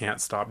 is I Can't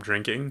Stop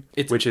Drinking,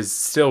 which is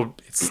still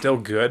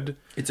good.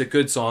 It's a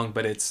good song,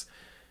 but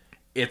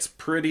it's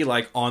pretty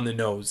like on the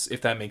nose,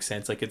 if that makes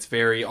sense. Like, it's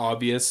very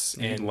obvious.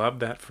 And you love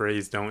that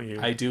phrase, don't you?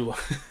 I do.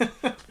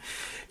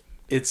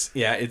 It's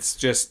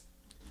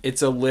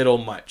a little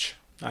much.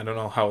 I don't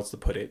know how else to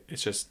put it.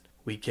 It's just,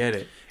 we get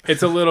it.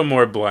 It's a little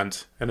more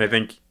blunt, and I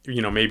think,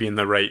 you know, maybe in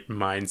the right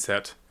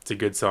mindset, it's a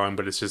good song,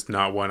 but it's just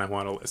not one I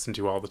want to listen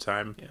to all the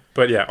time. Yeah.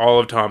 But yeah, all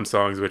of Tom's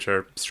songs, which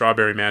are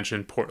Strawberry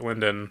Mansion,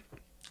 Portland, and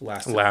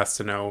Last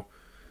to Know.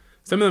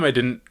 Some of them I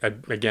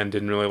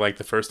didn't really like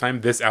the first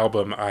time. This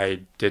album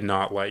I did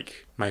not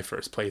like my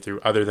first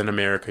playthrough, other than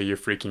America, You're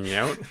Freaking Me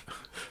Out.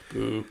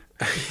 Boo.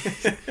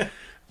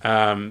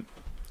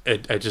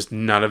 I just,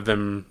 none of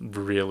them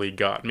really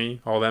got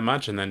me all that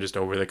much, and then just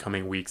over the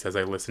coming weeks as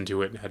I listened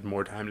to it and had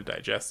more time to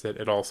digest it,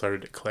 it all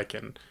started to click,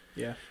 and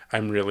yeah,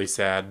 I'm really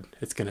sad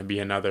it's going to be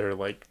another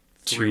like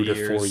 2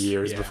 to 4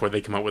 years yeah. before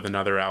they come out with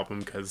another album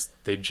because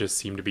they just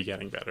seem to be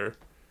getting better.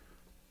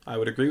 I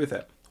would agree with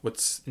that.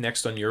 What's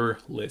next on your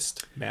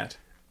list, Matt?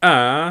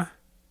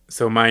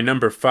 So my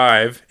number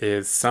 5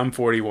 is Sum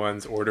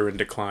 41's Order and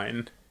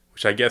Decline,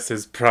 which I guess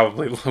is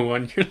probably low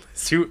on your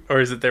list, or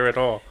is it there at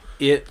all?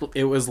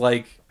 It was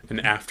like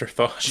an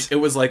afterthought. It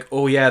was like,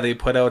 oh yeah, they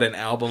put out an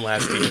album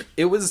last year.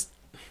 It was,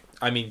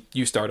 I mean,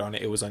 you start on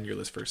it. It was on your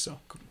list first, so.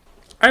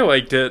 I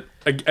liked it.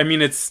 I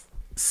mean, it's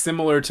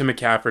similar to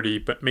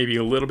McCafferty, but maybe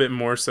a little bit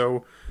more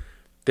so.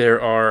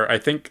 There are, I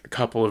think, a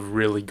couple of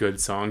really good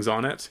songs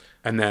on it,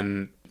 and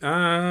then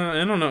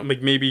I don't know,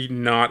 like maybe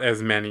not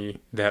as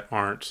many that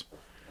aren't.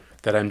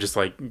 That I'm just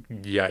like,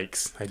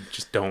 yikes! I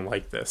just don't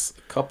like this.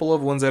 A couple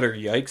of ones that are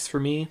yikes for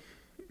me.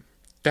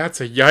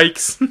 That's a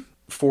yikes.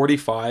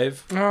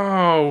 45.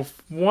 Oh,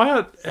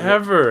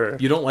 whatever.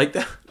 You don't like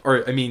that?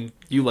 Or, I mean,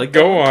 you like that?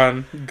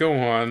 Go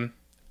on.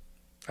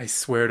 I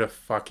swear to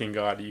fucking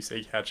God, you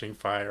say Catching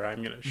Fire,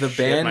 I'm gonna the shit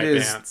band my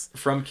is pants.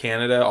 From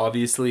Canada,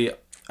 obviously.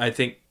 I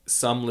think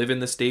some live in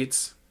the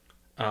States.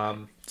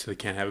 So they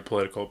can't have a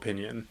political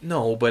opinion.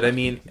 No, but I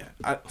mean...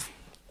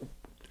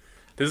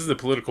 This is a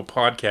political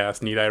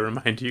podcast, need I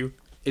remind you?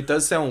 It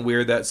does sound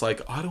weird that it's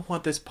like, I don't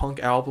want this punk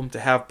album to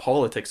have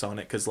politics on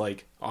it, because,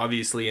 like,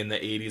 obviously in the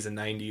 80s and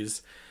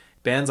 90s,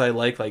 bands I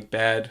like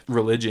Bad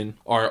Religion,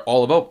 are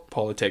all about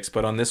politics,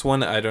 but on this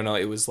one, I don't know,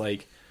 it was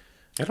like...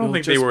 I don't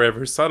think they were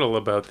ever subtle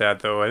about that,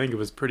 though. I think it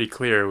was pretty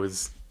clear.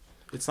 It's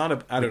not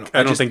a... I don't know.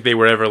 I don't think they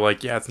were ever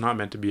like, yeah, it's not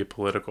meant to be a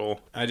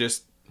political...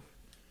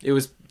 It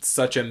was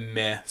such a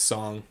meh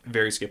song,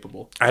 very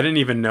skippable. I didn't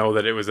even know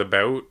that it was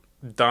about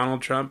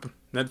Donald Trump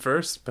at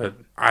first, but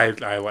I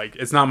like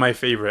it. It's not my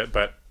favorite,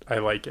 but I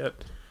like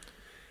it.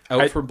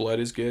 Out for Blood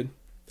is good.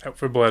 Out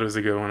for Blood was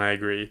a good one, I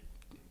agree.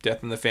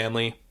 Death in the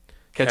Family.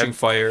 Catching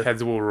Fire.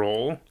 Heads Will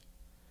Roll.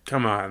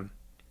 Come on.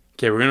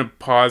 Okay, we're going to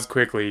pause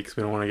quickly because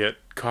we don't want to get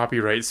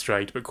copyright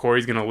striked, but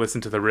Cory's going to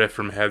listen to the riff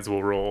from Heads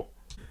Will Roll.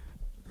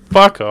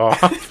 Fuck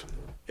off.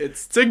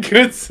 It's a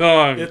good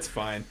song. It's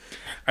fine.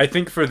 I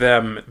think for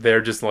them,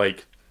 they're just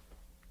like...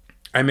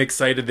 I'm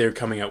excited they're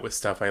coming out with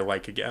stuff I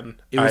like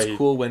again. It was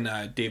cool when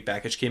Dave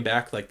Backich came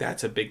back. Like,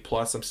 that's a big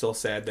plus. I'm still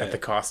sad that... At the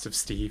cost of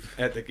Steve.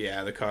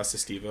 The cost of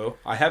Steve-O.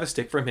 I have a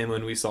stick from him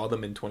when we saw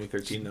them in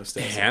 2013, though.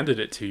 He handed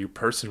it to you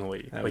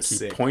personally. Like, he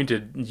sick.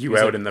 pointed you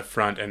out in the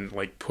front and,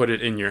 like, put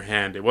it in your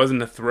hand. It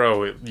wasn't a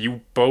throw.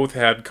 You both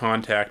had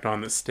contact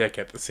on the stick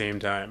at the same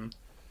time.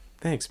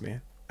 Thanks,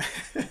 man.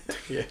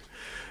 Yeah.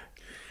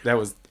 That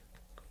was...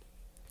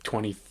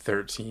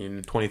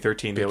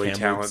 2013 Billy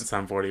Talent,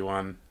 Sum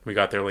 41. We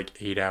got there like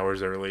 8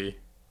 hours early. I'm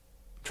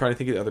trying to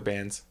think of the other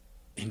bands.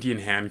 Indian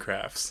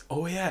Handcrafts.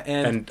 Oh yeah,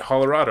 and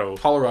Colorado,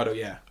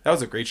 yeah, that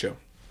was a great show.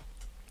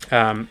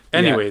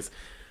 Anyways,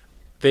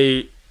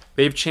 they've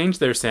changed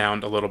their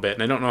sound a little bit,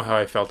 and I don't know how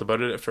I felt about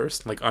it at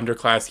first. Like,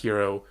 Underclass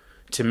Hero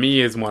to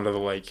me is one of the,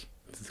 like,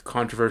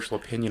 controversial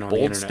opinion on the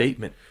internet. Bold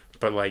statement,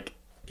 but like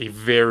a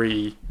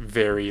very,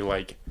 very,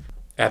 like,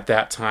 at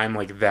that time,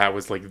 like, that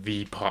was like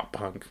the pop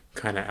punk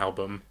kind of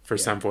album for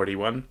Sum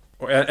 41,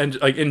 and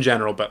like in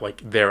general, but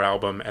like their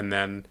album. And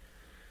then,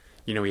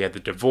 you know, he had the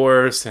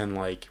divorce and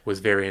like was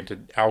very into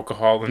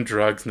alcohol and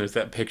drugs. And there's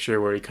that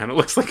picture where he kind of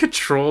looks like a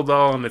troll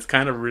doll, and it's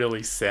kind of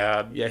really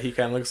sad. Yeah, he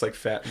kind of looks like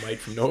Fat Mike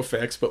from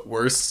NoFX, but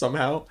worse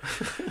somehow.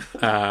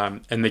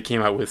 And they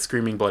came out with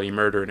Screaming Bloody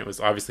Murder, and it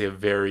was obviously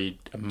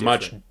a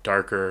much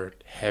darker,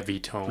 heavy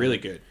tone. Really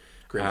good.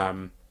 Great.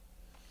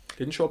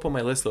 Didn't show up on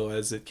my list, though,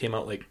 as it came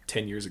out like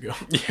 10 years ago.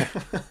 Yeah.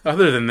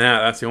 Other than that,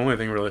 that's the only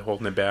thing really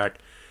holding it back.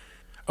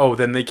 Oh,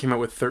 then they came out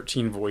with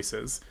 13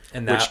 Voices,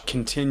 which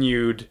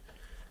continued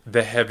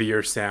the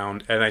heavier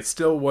sound. And I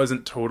still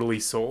wasn't totally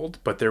sold,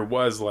 but there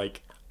was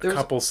like a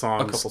couple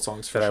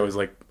songs that I was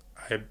like,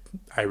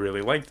 I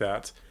really like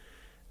that.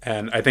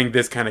 And I think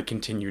this kind of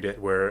continued it,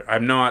 where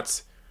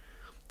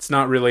it's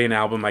not really an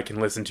album I can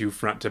listen to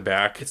front to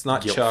back. It's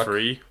not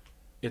guilt-free.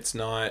 It's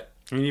not...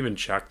 I mean, even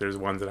Chuck, there's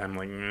ones that I'm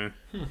like,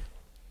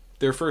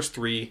 Their first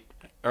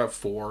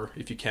 4,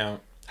 if you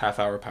count Half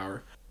Hour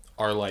Power,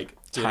 are like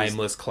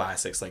timeless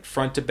classics. Like,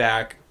 front to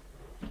back,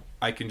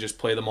 I can just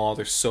play them all.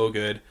 They're so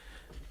good.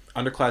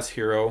 Underclass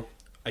Hero,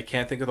 I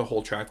can't think of the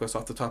whole track list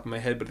off the top of my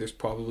head, but there's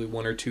probably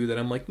 1 or 2 that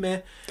I'm like,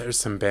 meh. There's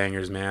some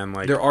bangers, man.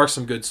 Like, there are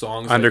some good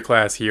songs.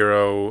 Underclass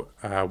Hero,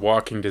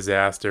 Walking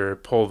Disaster,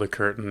 Pull the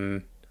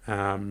Curtain,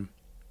 among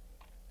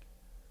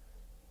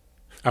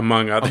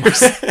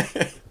others.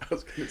 I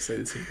was going to say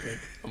the same thing,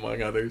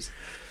 among others.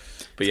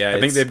 But yeah,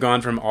 I think they've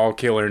gone from all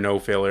killer, no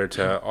filler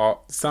to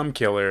some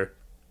killer,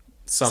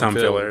 some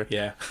filler.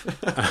 Yeah.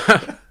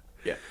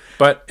 Yeah.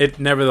 But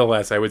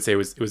nevertheless, I would say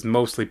it was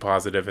mostly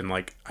positive, and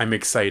like, I'm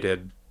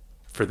excited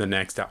for the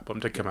next album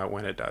to come out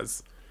when it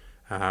does.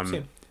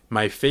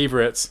 My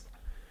favorites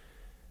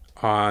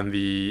on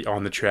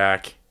the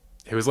track,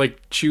 it was like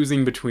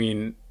choosing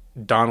between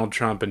Donald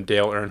Trump and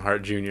Dale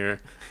Earnhardt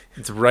Jr.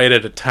 It's right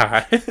at a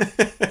tie.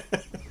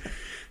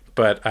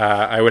 But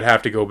I would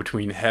have to go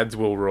between Heads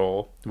Will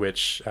Roll,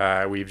 which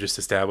we've just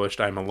established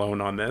I'm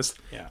alone on this,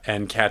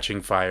 and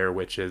Catching Fire,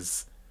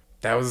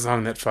 that was a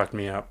song that fucked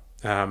me up.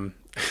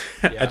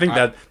 I think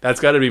that's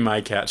got to be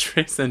my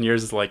catchphrase. And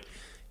yours is like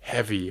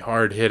heavy,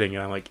 hard hitting,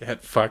 and I'm like,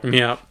 it fucked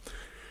me up.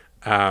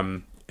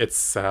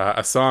 It's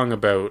a song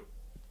about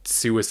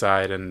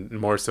suicide, and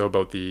more so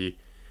about the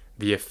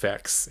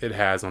effects it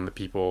has on the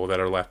people that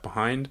are left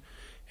behind.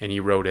 And he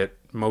wrote it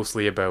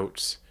mostly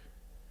about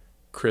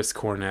Chris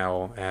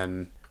Cornell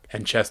and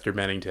Chester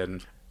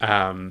Bennington.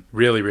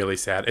 Really, really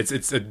sad.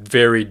 It's a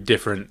very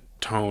different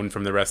tone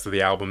from the rest of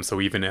the album.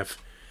 So even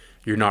if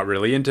you're not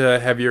really into a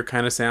heavier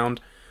kind of sound,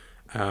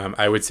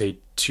 I would say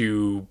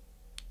two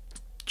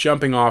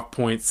jumping off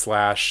points /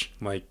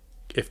 like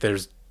if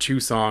there's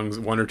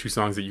one or two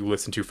songs that you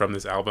listen to from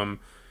this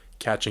album,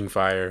 Catching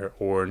Fire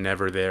or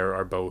Never There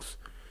are both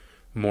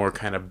more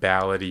kind of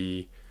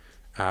ballady,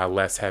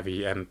 less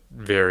heavy, and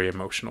very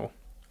emotional.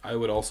 I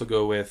would also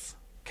go with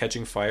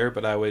Catching Fire,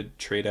 but I would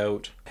trade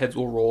out Heads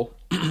Will Roll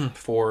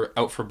for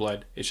Out for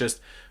Blood. It's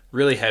just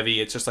really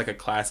heavy. It's just like a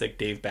classic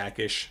Dave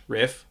Backish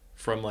riff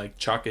from like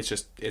Chuck.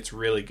 It's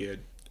really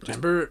good.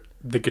 Remember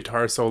the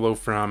guitar solo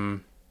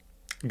from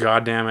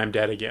Goddamn I'm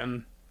Dead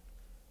Again?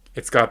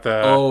 It's got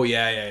the... Oh,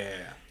 yeah.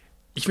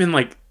 Even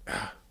like...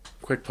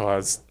 quick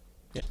pause.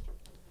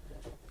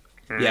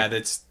 Yeah,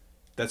 that's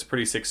a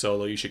pretty sick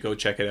solo. You should go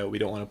check it out. We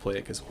don't want to play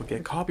it because we'll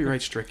get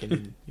copyright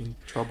stricken in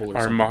trouble or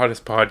Our something.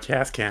 modest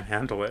podcast can't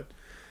handle it.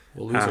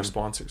 We'll lose our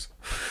sponsors.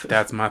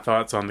 That's my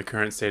thoughts on the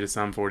current state of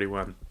Psalm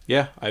 41.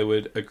 Yeah, I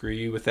would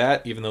agree with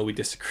that, even though we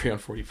disagree on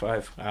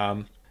 45.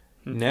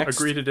 Next,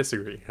 Agree to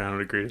disagree. I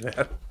don't agree to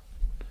that.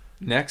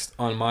 Next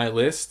on my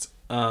list,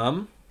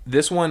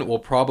 this one will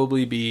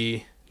probably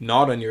be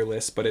not on your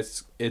list, but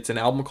it's an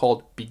album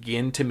called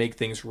Begin to Make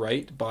Things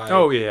Right by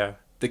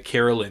the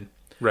Carolyn.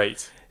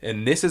 Right.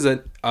 And this is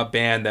a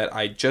band that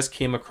I just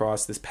came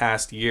across this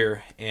past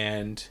year,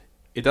 and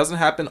it doesn't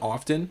happen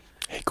often.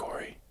 Hey,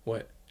 Cory.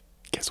 What?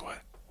 Guess what?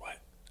 What?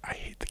 I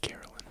hate the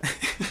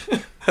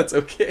Carolyn. That's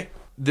okay.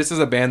 This is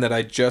a band that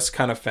I just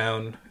kind of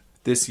found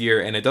this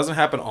year, and it doesn't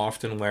happen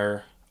often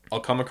where I'll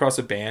come across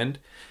a band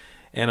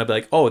and I'll be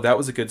like, oh, that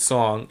was a good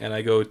song, and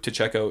I go to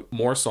check out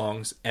more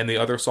songs, and the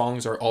other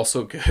songs are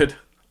also good.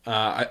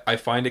 I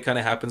find it kind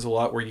of happens a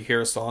lot where you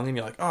hear a song and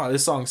you're like, oh,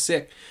 this song's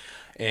sick,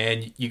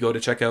 and you go to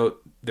check out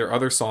their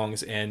other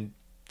songs and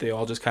they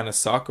all just kind of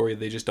suck, or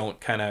they just don't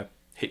kind of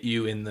hit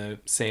you in the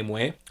same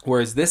way.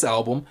 Whereas this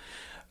album,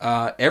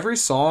 every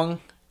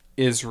song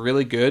is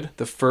really good.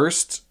 The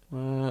first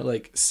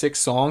like 6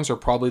 songs are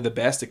probably the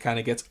best. It kind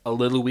of gets a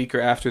little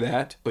weaker after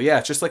that. But yeah,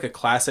 it's just like a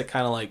classic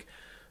kind of like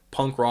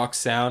punk rock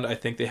sound. I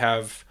think they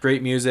have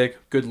great music,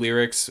 good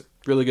lyrics,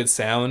 really good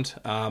sound.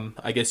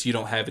 I guess you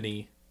don't have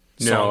any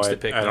songs to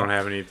pick. I don't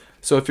have any.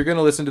 So if you're going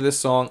to listen to this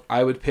song,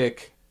 I would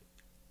pick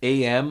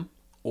AM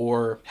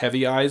or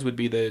Heavy Eyes would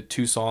be the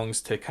 2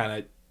 songs to kind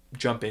of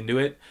jump into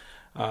it.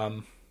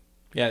 Yeah,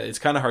 it's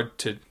kind of hard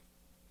to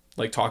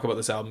like talk about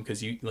this album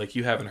because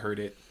you haven't heard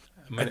it.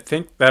 I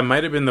think that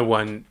might have been the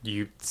one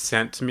you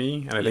sent to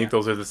me, and I think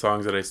those are the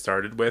songs that I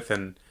started with.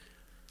 And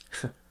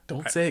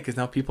don't say it because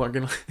now people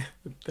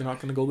they're not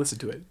gonna go listen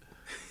to it.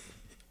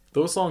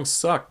 Those songs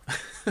suck.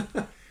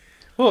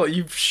 Well,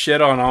 you've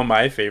shit on all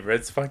my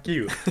favorites. Fuck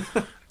you.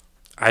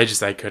 I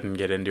couldn't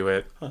get into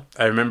it. Huh.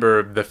 I remember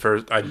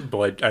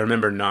I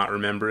remember not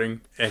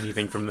remembering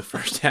anything from the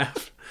first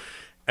half,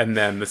 and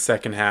then the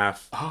second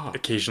half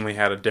occasionally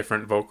had a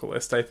different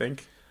vocalist. I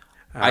think.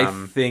 I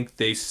think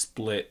they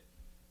split.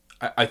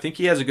 I think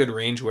he has a good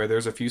range where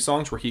there's a few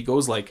songs where he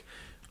goes like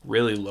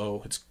really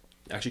low. It's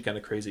actually kind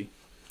of crazy.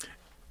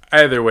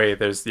 Either way,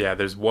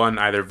 there's one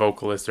either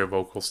vocalist or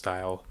vocal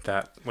style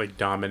that like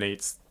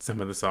dominates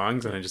some of the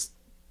songs, and I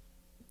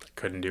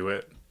couldn't do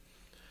it.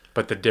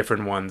 But the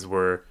different ones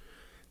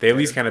they at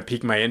least kind of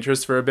piqued my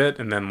interest for a bit,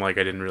 and then like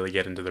I didn't really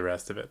get into the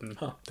rest of it, and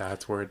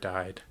that's where it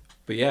died.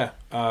 But yeah,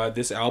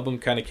 this album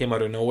kind of came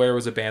out of nowhere. It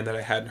was a band that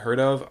I hadn't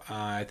heard of.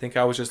 I think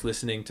I was just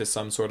listening to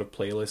some sort of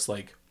playlist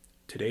like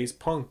Today's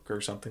Punk or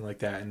something like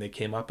that, and they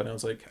came up and I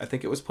was like, I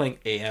think it was playing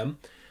AM,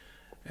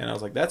 and I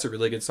was like, that's a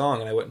really good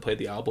song, and I went and played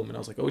the album and I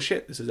was like, oh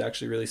shit, this is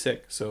actually really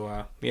sick.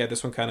 So yeah,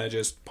 this one kind of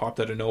just popped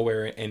out of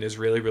nowhere and is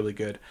really, really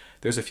good.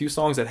 There's a few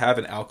songs that have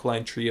an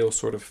Alkaline Trio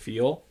sort of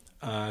feel.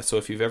 So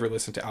if you've ever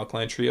listened to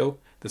Alkaline Trio,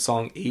 the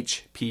song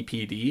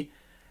HPPD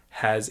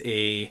has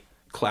a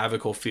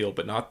clavicle feel,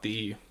 but not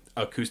the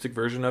acoustic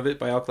version of it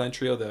by Alkaline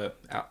Trio,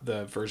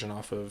 the version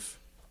off of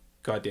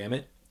God Damn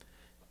It.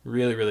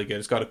 Really, really good.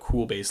 It's got a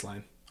cool bass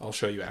line. I'll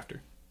show you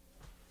after.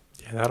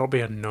 Yeah, that'll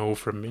be a no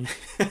from me.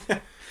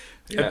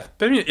 Yeah.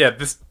 I mean, I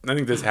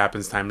think this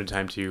happens time to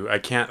time too. I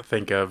can't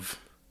think of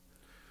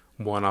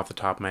one off the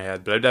top of my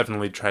head, but I've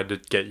definitely tried to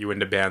get you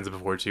into bands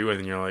before too, and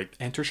then you're like,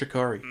 Enter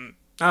Shikari.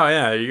 Oh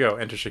yeah, there you go.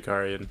 Enter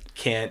Shikari. And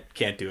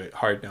can't do it.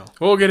 Hard no.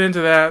 We'll get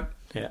into that.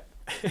 Yeah.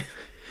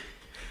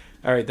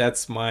 All right,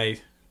 that's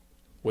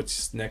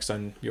what's next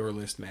on your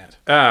list, Matt?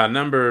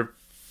 Number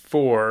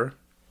 4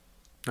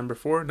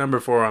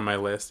 on my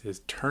list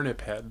is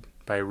Turnip Head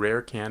by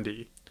Rare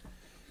Candy.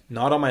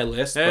 Not on my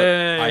list,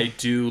 but I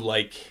do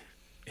like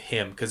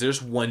him because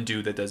there's one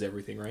dude that does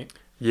everything, right?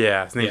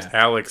 Yeah, his name's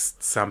Alex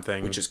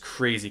something, which is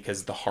crazy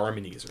because the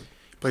harmonies are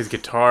Plays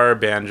guitar,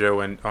 banjo,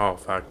 and oh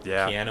fuck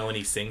yeah, piano, and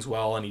he sings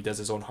well, and he does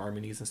his own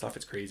harmonies and stuff.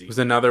 It's crazy. It was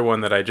another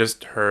one that I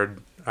just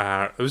heard.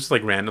 It was just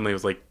like randomly. It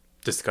was like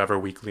Discover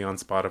Weekly on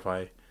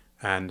Spotify,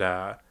 and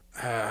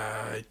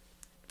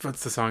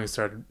what's the song it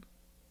started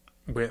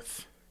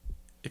with?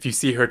 If you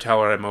see her,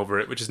 tell her I'm over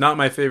it, which is not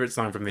my favorite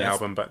song from the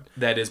album, but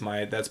that's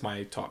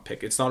my top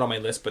pick. It's not on my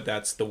list, but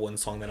that's the one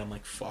song that I'm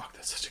like, fuck,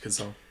 that's such a good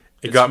song.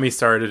 It got me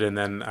started, and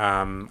then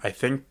I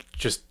think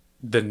just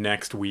the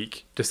next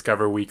week,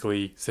 Discover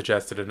Weekly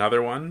suggested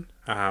another one.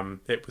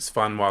 It was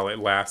fun while it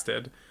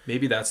lasted.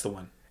 Maybe that's the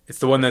one. It's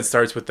the one that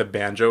starts with the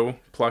banjo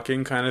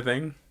plucking kind of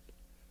thing.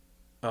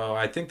 Oh,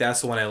 I think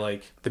that's the one I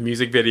like. The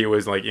music video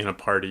is like in a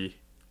party.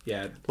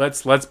 Yeah.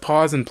 Let's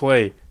pause and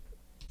play.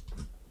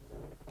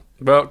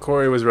 Well,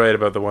 Cory was right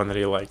about the one that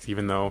he liked,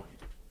 even though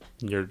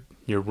you're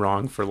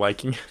wrong for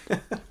liking it.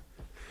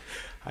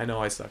 I know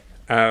I suck.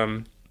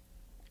 Yeah,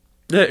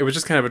 it was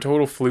just kind of a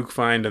total fluke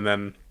find, and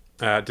then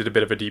did a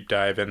bit of a deep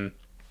dive, and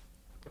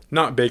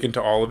not big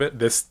into all of it.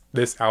 This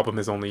album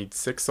is only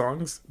 6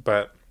 songs,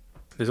 but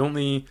there's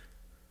only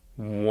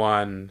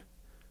one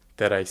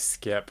that I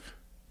skip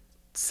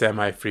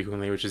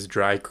semi-frequently, which is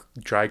dry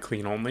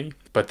clean only,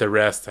 but the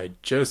rest I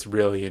just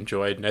really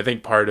enjoyed, and I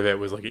think part of it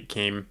was like it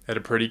came at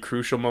a pretty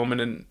crucial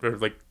moment or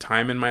like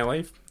time in my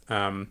life.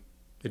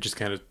 It just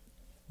kind of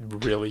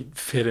really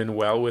fit in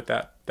well with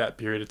that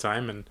period of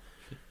time, and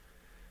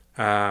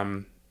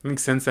I think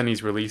since then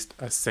he's released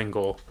a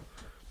single,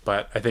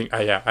 but I think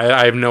I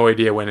have no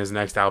idea when his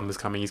next album is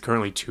coming. He's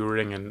currently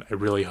touring, and I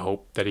really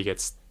hope that he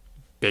gets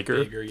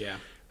bigger. Yeah.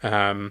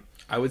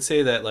 I would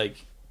say that,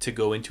 like, to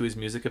go into his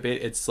music a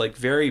bit, it's like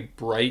very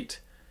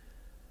bright.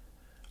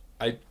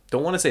 I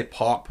don't want to say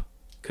pop,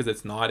 because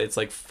it's not. It's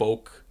like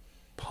folk,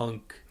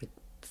 punk,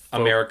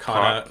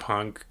 Americana, pop,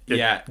 punk.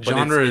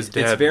 Genre is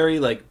dead. It's very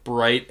like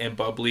bright and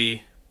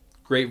bubbly,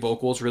 great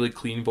vocals, really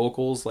clean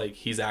vocals. Like,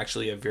 he's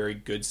actually a very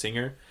good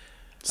singer.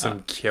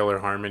 Some killer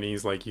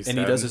harmonies, like you said, and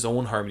he does his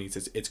own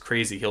harmonies. It's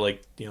crazy. He'll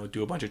like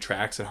do a bunch of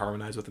tracks and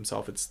harmonize with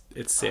himself. It's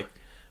sick,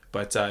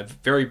 but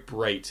very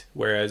bright.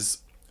 Whereas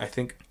I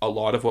think a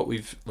lot of what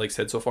we've like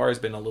said so far has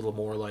been a little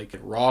more like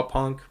raw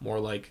punk, more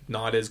like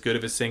not as good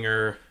of a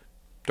singer,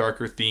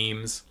 darker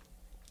themes.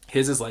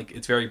 His is like,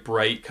 it's very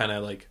bright, kind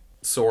of like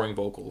soaring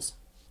vocals.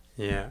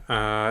 Yeah,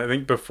 I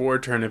think before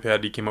Turnip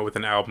Head, he came out with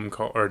an album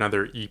or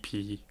another EP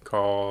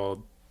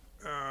called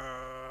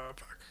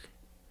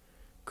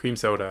Cream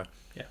Soda.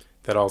 Yeah,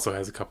 that also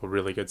has a couple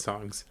really good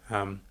songs.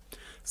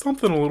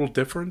 Something a little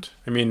different.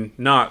 I mean,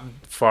 not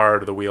far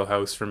to the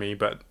wheelhouse for me,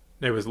 but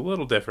it was a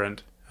little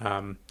different.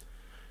 And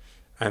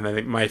I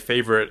think my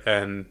favorite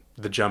and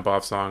the jump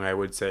off song, I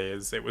would say,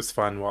 is It Was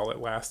Fun While It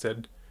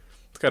Lasted.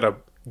 It's got a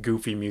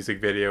goofy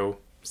music video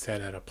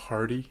set at a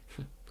party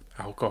with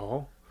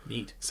alcohol.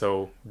 Neat.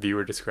 So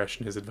viewer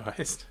discretion is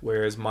advised.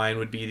 Whereas mine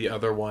would be the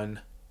other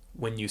one,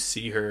 When You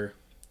See Her,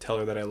 Tell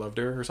Her That I Loved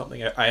Her or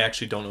something. I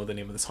actually don't know the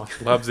name of the song.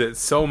 Loves it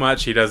so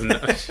much he doesn't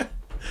know.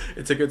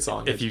 It's a good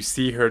song. If you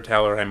see her,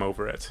 tell her I'm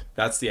over it.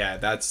 That's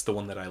the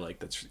one that I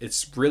like.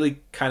 It's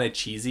really kind of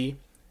cheesy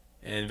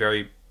and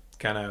very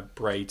kind of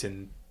bright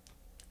and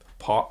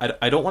pop.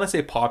 I don't want to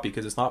say poppy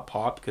because it's not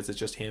pop, because it's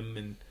just him.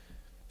 And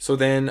so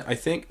then I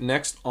think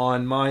next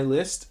on my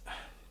list,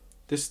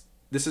 this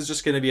is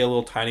just going to be a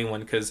little tiny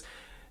one because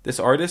this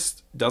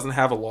artist doesn't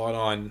have a lot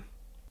on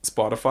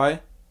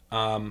Spotify,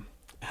 and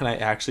I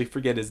actually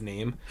forget his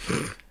name.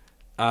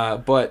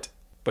 But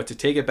to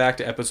take it back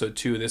to episode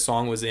 2, this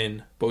song was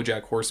in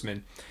BoJack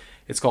Horseman.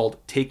 It's called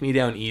 "Take Me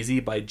Down Easy"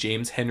 by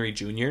James Henry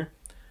Jr.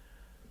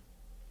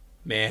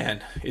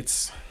 Man,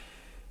 it's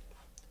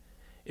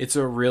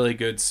a really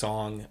good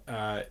song.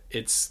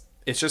 It's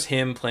just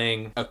him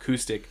playing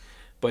acoustic,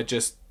 but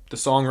just the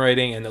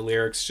songwriting and the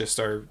lyrics just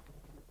are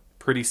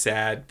pretty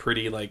sad,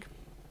 pretty like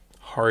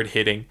hard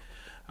hitting.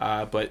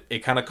 But it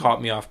kind of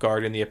caught me off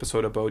guard in the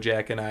episode of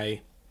BoJack, and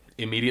I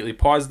immediately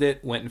paused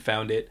it, went and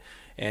found it,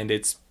 and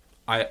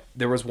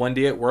there was one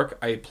day at work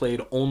I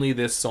played only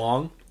this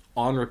song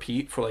on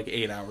repeat for like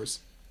 8 hours.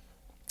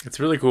 It's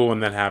really cool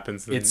when that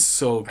happens. It's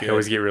so good. I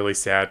always get really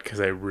sad because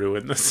I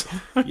ruined the song.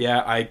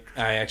 Yeah, I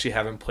actually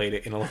haven't played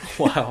it in a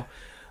little while.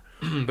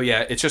 But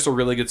yeah, it's just a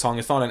really good song.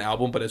 It's not an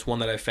album, but it's one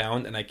that I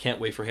found, and I can't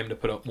wait for him to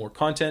put out more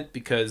content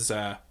because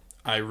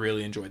I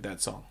really enjoyed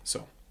that song.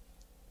 So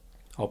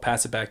I'll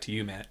pass it back to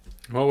you, Matt.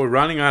 Well, we're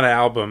running out of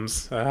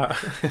albums.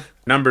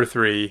 Number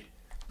 3,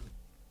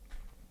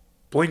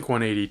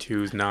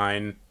 Blink-182's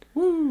 9.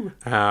 Woo!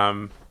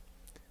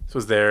 This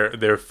was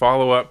their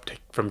follow-up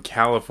from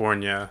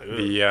California,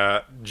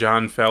 the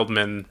John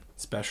Feldman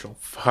special.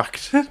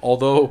 Fucked.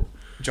 Although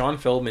John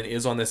Feldman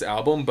is on this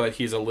album, but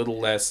he's a little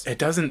less... It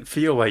doesn't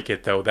feel like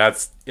it, though.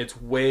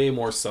 It's way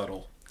more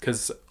subtle.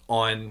 Because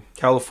on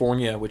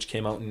California, which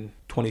came out in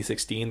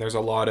 2016, there's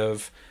a lot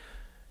of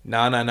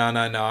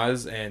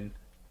na-na-na-na-nas and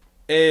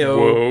ayo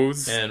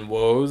woes. And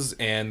woes.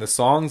 And the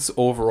songs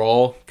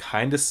overall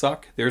kind of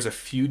suck. There's a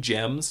few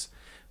gems,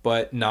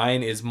 but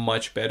 9 is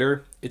much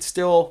better. It's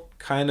still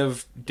kind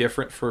of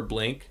different for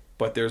Blink,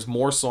 but there's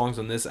more songs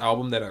on this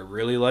album that I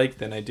really like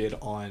than I did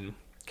on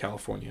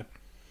California.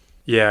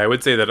 Yeah, I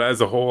would say that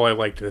as a whole, I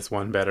liked this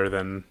one better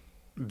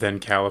than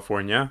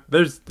California.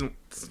 There's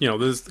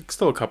there's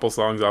still a couple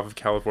songs off of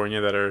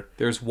California that are.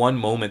 There's one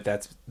moment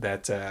that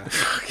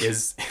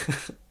is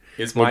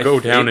will go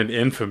down in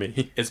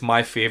infamy. It's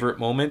my favorite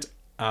moment.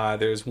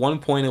 There's one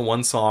point in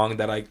one song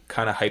that I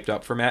kind of hyped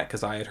up for Matt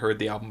because I had heard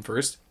the album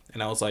first,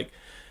 and I was like,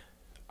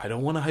 I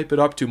don't want to hype it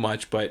up too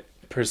much, but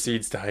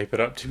proceeds to hype it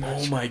up too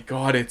much. Oh my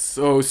god, it's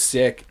so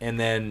sick! And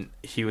then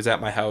he was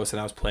at my house, and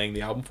I was playing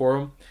the album for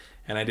him,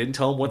 and I didn't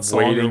tell him what song.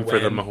 Waiting for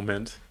the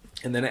moment.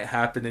 And then it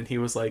happened, and he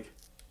was like,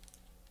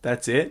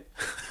 "That's it."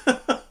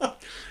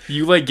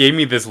 You like gave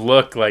me this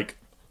look like,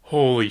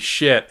 "Holy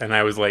shit!" And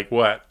I was like,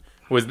 "What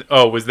was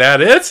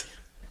that it?"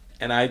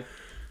 And I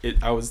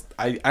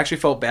actually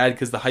felt bad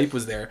because the hype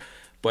was there,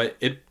 but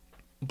it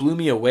blew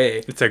me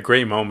away. It's a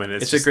great moment.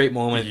 It's a great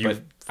moment,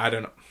 but I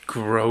don't know.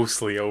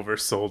 Grossly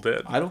oversold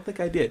it. I don't think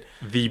I did.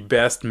 The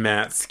best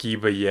Matt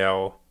Skiba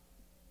yell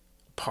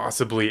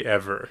possibly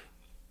ever.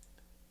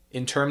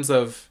 In terms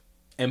of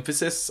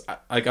emphasis,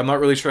 like I'm not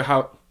really sure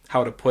how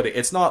to put it.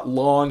 It's not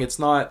long. It's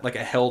not like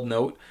a held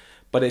note,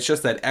 but it's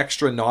just that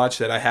extra notch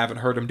that I haven't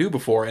heard him do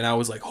before. And I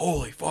was like,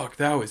 holy fuck,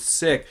 that was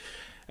sick.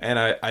 And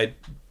I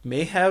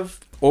may have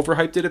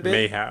overhyped it a bit.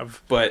 May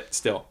have. But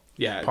still,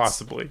 yeah.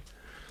 Possibly.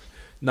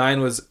 9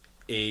 was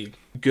a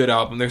good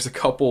album. There's a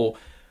couple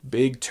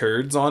big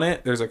turds on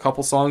it. There's a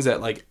couple songs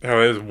that like... Oh,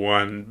 there's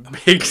one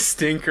big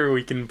stinker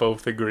we can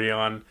both agree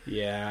on.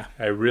 Yeah.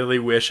 I really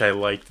wish I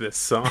liked this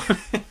song.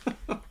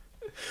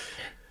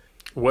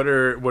 What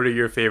are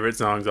your favorite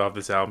songs off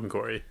this album,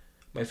 Cory?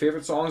 My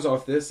favorite songs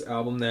off this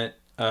album that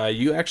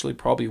you actually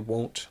probably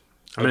won't.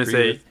 I'm going to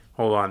say,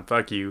 hold on,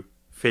 fuck you.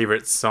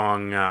 Favorite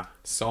song.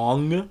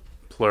 Song?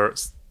 Plural.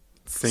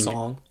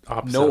 Song.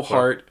 No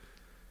Heart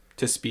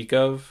to Speak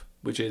Of,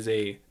 which is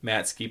a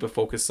Matt Skiba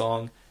focused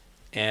song.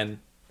 And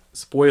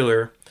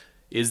spoiler,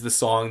 is the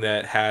song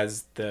that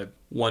has the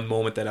one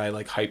moment that I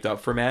like hyped up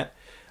for Matt.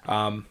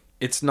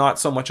 It's not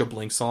so much a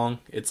Blink song.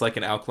 It's like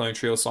an Alkaline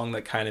Trio song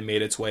that kind of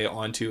made its way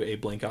onto a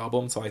Blink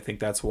album. So I think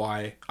that's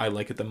why I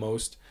like it the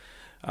most.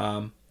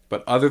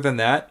 But other than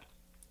that,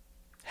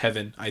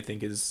 Heaven, I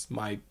think, is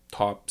my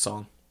top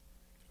song.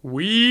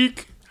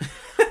 Weak.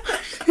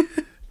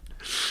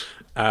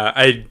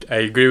 I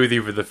agree with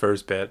you for the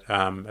first bit.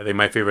 I think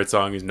my favorite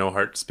song is No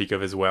Heart to Speak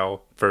Of as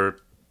well, for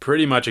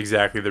pretty much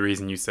exactly the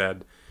reason you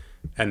said.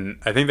 And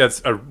I think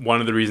that's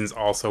one of the reasons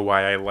also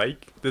why I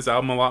like this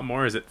album a lot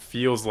more, is it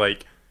feels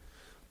like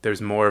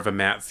there's more of a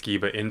Matt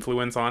Skiba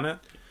influence on it.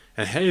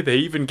 And hey, they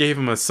even gave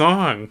him a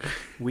song.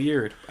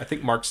 Weird. I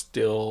think Mark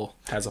still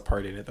has a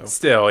part in it, though.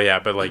 Still, yeah,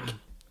 but like,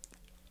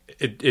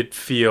 it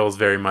feels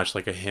very much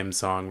like a hymn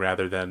song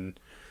rather than,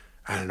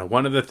 I don't know,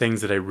 one of the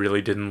things that I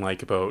really didn't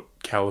like about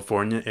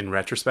California in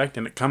retrospect,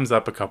 and it comes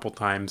up a couple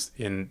times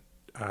in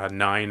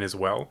 9 as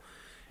well,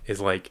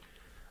 is like,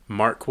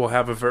 Mark will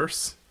have a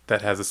verse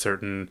that has a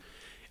certain,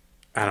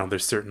 I don't know,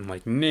 there's certain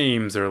like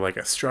names or like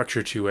a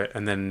structure to it,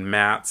 and then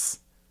Matt's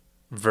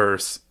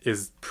verse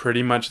is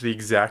pretty much the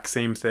exact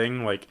same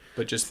thing, like,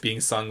 but just being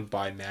sung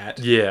by Matt.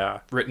 Yeah,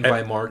 written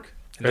by Mark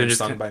and then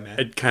sung by Matt.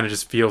 It kind of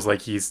just feels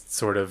like he's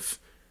sort of,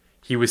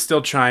 he was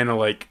still trying to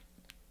like,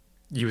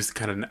 he was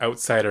kind of an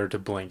outsider to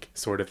Blink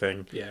sort of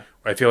thing. Yeah,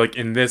 I feel like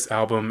in this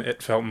album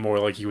it felt more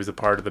like he was a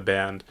part of the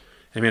band.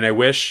 I mean, I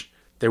wish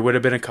there would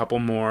have been a couple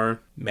more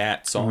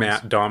Matt songs,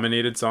 Matt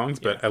dominated songs,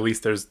 but at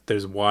least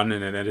there's one,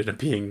 and it ended up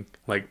being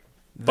like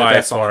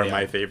by far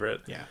my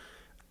favorite. Yeah,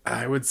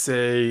 I would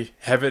say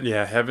Heaven.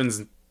 Yeah,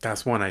 Heaven's,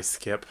 that's one I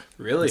skip.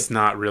 Really? It's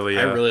not really.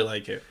 I really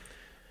like it.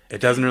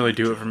 It doesn't really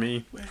do it for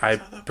me. I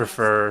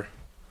prefer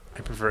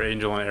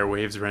Angel and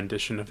Airwaves'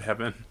 rendition of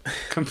Heaven.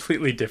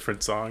 Completely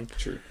different song.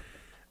 True.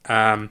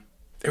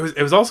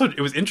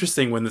 It was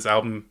interesting when this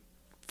album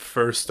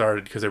first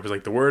started, because there was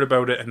like the word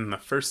about it, and the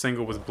first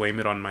single was Blame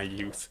It On My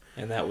Youth,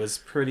 and that was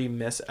pretty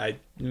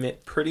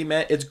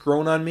it's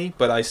grown on me,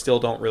 but I still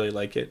don't really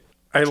like it.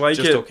 I like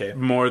it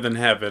more than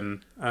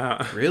Heaven.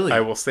 Really? I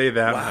will say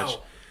that much.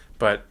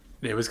 But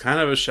it was kind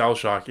of a shell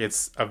shock.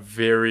 It's a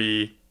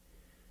very,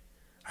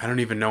 I don't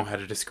even know how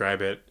to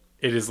describe it.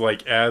 It is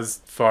like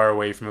as far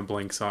away from a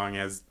Blink song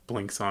as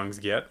Blink songs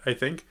get, I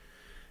think.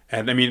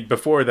 And I mean,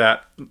 before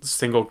that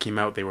single came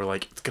out, they were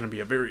like, it's going to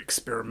be a very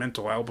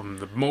experimental album,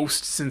 the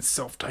most since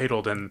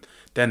Self-Titled. And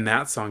then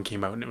that song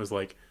came out, and it was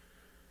like,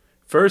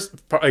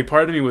 first, like,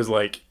 part of me was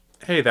like,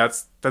 hey,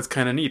 that's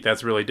kind of neat.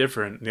 That's really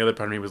different. And the other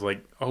part of me was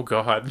like, oh,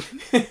 God.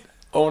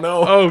 Oh,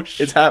 no. Oh,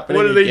 it's happening.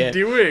 What are they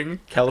doing?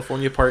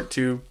 California Part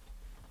 2.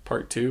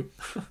 Part 2.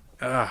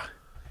 But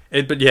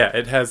yeah,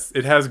 it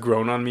has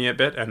grown on me a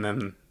bit. And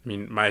then, I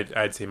mean,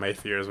 I'd say my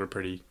fears were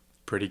pretty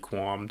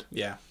qualmed.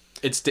 Yeah.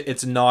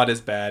 It's not as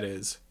bad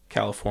as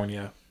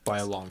California by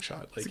a long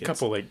shot. Like, it's a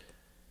couple like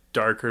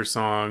darker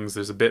songs.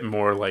 There's a bit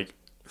more like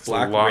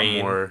Black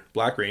Rain.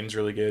 Black Rain's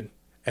really good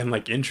and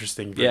like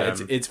interesting. For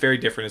them. It's very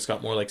different. It's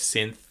got more like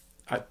synth.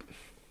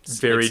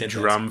 Very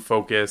drum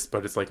focused,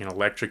 but it's like an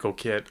electrical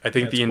kit. I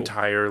think the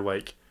entire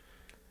like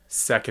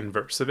second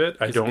verse of it.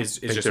 I don't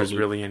think just there's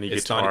really any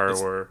guitar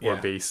or yeah.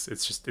 bass.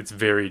 It's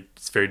very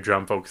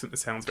drum focused and it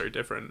sounds very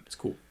different. It's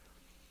cool.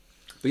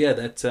 But yeah,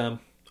 that's oh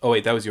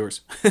wait, that was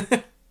yours.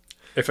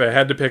 If I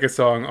had to pick a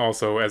song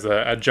also as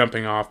a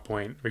jumping off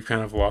point, we've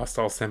kind of lost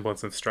all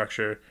semblance of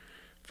structure.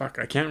 Fuck,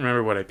 I can't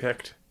remember what I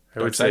picked.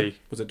 Was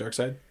it Dark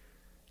Side?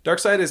 Dark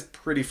Side is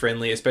pretty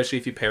friendly, especially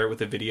if you pair it with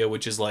a video,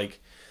 which is like...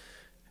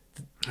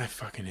 I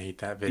fucking hate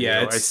that video.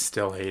 Yeah, I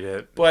still hate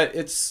it. But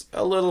it's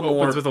a little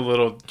more... Opens with a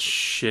little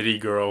shitty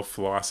girl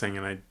flossing,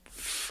 and I...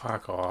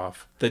 Fuck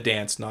off. The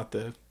dance, not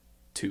the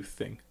tooth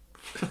thing.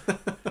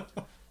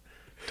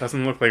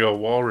 Doesn't look like a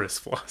walrus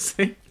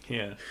flossing.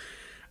 Yeah.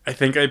 I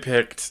think I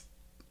picked...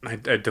 I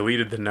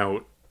deleted the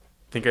note.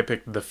 I think I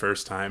picked The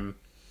First Time.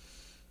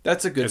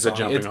 That's a good song.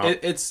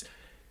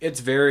 It's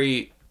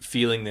very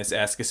Feeling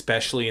This-esque,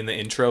 especially in the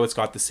intro. It's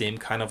got the same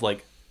kind of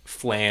like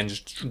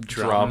flanged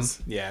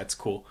drums. Yeah, it's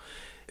cool.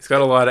 It's got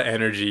a lot of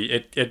energy.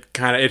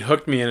 It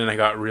hooked me in, and I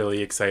got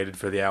really excited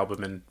for the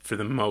album, and for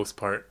the most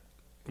part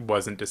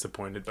wasn't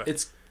disappointed. But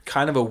it's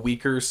kind of a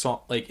weaker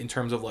song, like in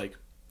terms of like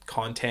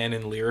content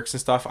and lyrics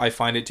and stuff. I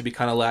find it to be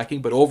kind of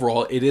lacking, but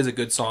overall it is a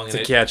good song. It's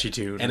a catchy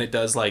tune, and it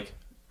does like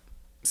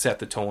set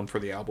the tone for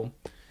the album.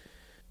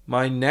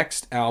 My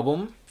next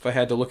album, if I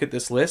had to look at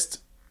this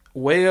list,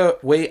 way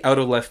out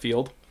of left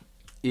field,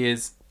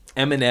 is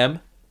Eminem,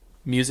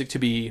 Music to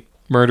Be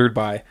Murdered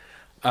By.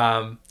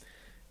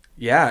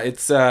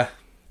 It's I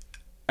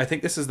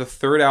think this is the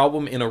third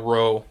album in a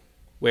row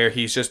where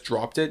he's just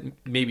dropped it,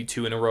 maybe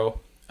two in a row,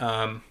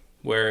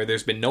 where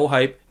there's been no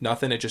hype,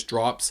 nothing, it just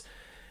drops,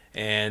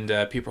 and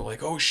people are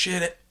like, oh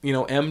shit,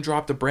 M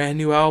dropped a brand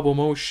new album,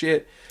 oh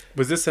shit.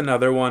 Was this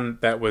another one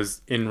that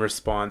was in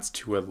response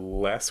to a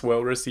less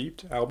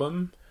well-received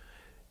album?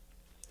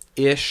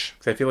 Ish.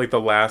 Because I feel like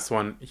the last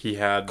one he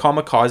had...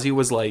 Kamikaze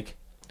was like,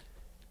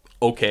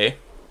 okay.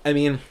 I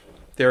mean,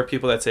 there are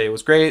people that say it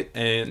was great,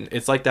 and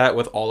it's like that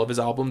with all of his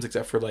albums,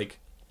 except for like...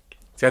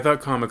 See, I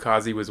thought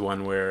Kamikaze was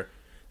one where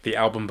the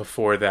album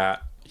before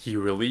that he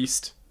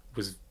released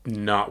was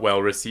not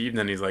well-received, and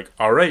then he's like,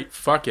 alright,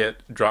 fuck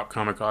it, drop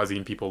Kamikaze,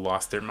 and people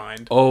lost their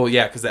mind. Oh,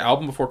 yeah, because the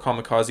album before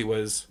Kamikaze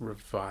was...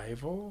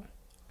 Revival?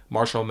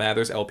 Marshall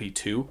Mathers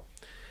LP2,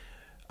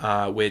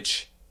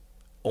 which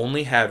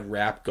only had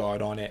Rap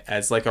God on it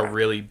as like a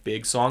really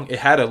big song. It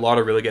had a lot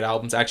of really good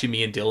albums. Actually,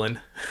 me and Dylan.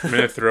 I'm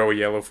going to throw a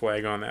yellow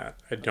flag on that.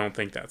 I don't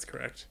think that's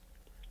correct.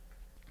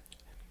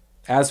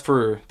 As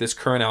for this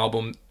current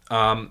album,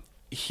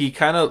 he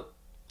kind of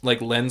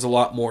like lends a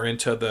lot more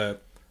into the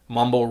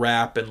mumble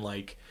rap and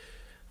like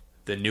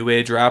the new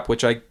age rap,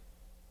 which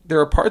there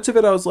are parts of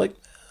it I was like,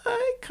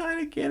 I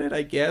kind of get it,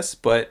 I guess,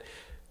 but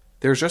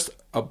there's just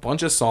a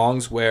bunch of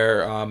songs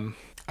where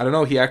I don't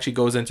know, he actually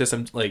goes into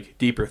some like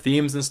deeper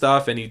themes and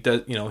stuff, and he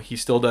does, he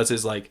still does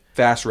his like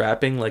fast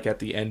rapping, like at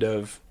the end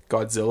of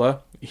Godzilla.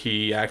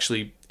 He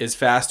actually is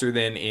faster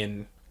than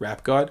in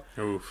Rap God.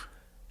 Oof.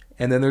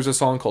 And then there's a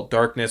song called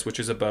Darkness, which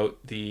is about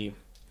the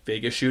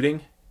Vegas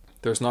shooting.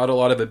 There's not a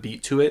lot of a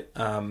beat to it.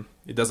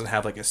 It doesn't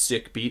have like a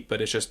sick beat,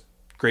 but it's just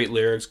great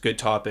lyrics, good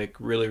topic,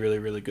 really, really,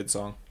 really good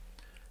song.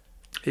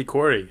 Hey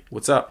Cory,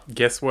 what's up?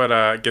 Guess what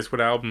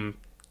album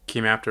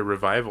came after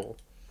Revival?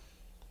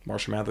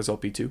 Marshall Mathers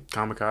LP2.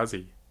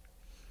 Kamikaze.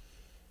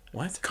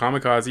 What?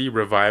 Kamikaze,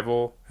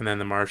 Revival, and then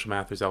the Marshall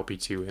Mathers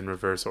LP2 in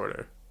reverse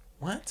order.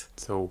 What?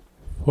 So,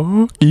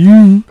 fuck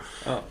you.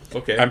 Oh,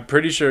 okay. I'm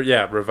pretty sure,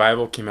 yeah,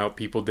 Revival came out,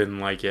 people didn't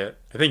like it.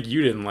 I think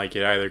you didn't like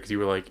it either, because you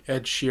were like,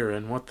 Ed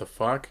Sheeran, what the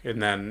fuck?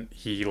 And then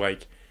he,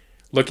 like,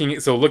 looking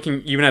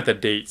even at the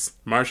dates,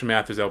 Marshall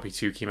Mathers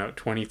LP2 came out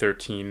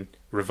 2013,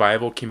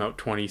 Revival came out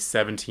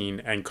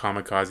 2017, and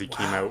Kamikaze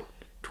came out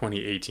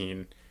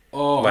 2018.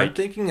 Oh, I'm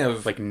thinking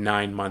of... like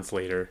 9 months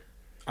later.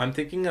 I'm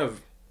thinking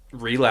of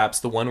Relapse,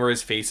 the one where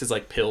his face is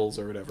like pills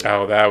or whatever.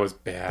 Oh, that was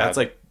bad. That's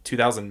like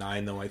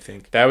 2009 though, I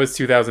think. That was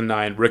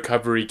 2009.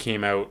 Recovery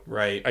came out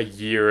right a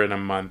year and a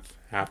month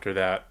after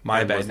that.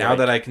 My bad. Now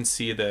that I can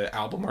see the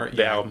album art.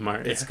 The album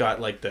art. It's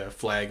got like the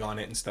flag on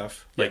it and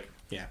stuff. Like,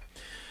 yeah.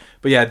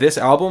 But yeah, this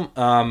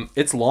album,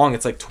 it's long.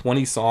 It's like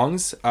 20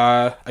 songs.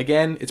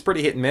 Again, it's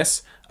pretty hit and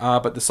miss.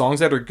 But the songs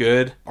that are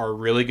good are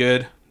really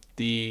good.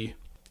 The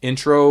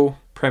intro...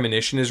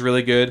 Premonition is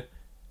really good.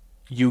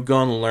 You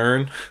Gon'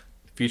 Learn,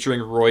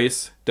 featuring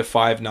Royce, the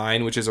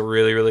 5'9", which is a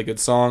really, really good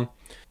song.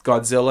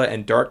 Godzilla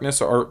and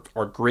Darkness are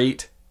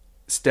great.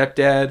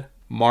 Stepdad,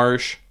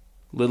 Marsh,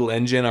 Little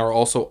Engine are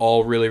also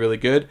all really, really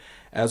good,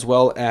 as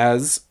well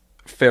as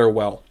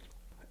Farewell.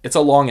 It's a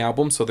long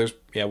album, so there's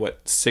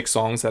 6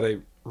 songs that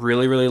I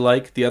really, really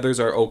like. The others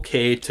are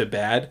okay to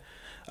bad.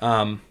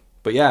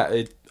 But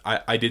yeah,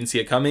 I didn't see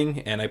it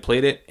coming, and I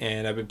played it,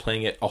 and I've been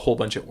playing it a whole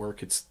bunch at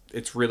work.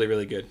 It's really,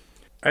 really good.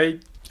 I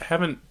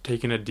haven't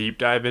taken a deep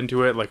dive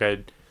into it. Like,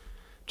 I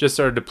just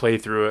started to play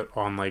through it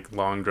on, like,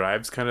 long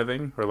drives kind of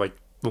thing. Or, like,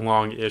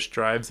 long-ish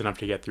drives, enough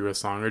to get through a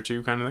song or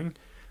two kind of thing.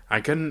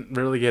 I couldn't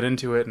really get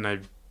into it,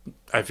 and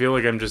I feel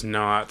like I'm just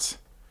not...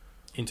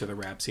 into the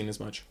rap scene as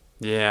much.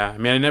 Yeah. I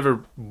mean, I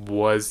never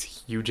was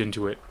huge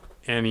into it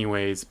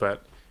anyways,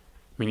 but,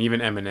 I mean, even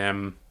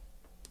Eminem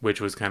which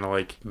was kind of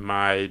like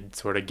my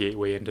sort of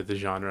gateway into the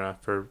genre,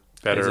 for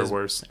better or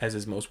worse. As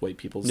is most white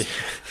people's.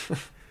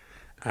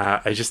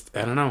 I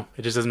don't know.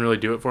 It just doesn't really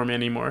do it for me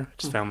anymore. I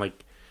just found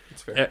like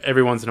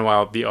every once in a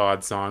while the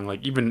odd song,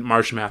 like even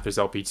Marshall Mathers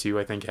LP2,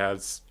 I think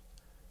has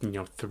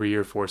 3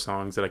 or 4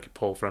 songs that I could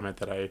pull from it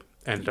that I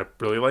ended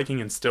up really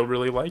liking and still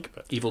really like.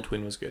 But Evil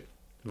Twin was good.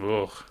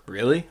 Ugh.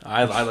 Really?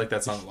 I like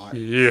that song a lot.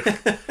 Yeah.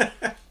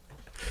 I'm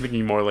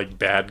thinking more like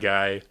Bad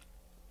Guy.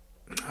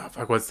 Oh,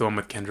 fuck, what's the one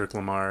with Kendrick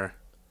Lamar?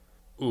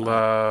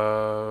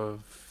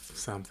 Love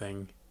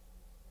something.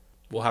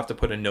 We'll have to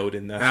put a note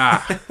in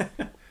that.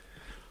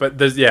 But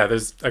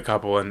there's a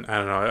couple, and I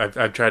don't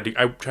know. I've tried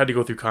to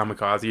go through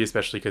Kamikaze,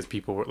 especially because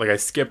people were like, I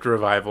skipped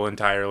Revival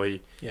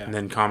entirely, and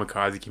then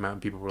Kamikaze came out,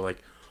 and people were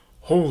like,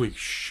 "Holy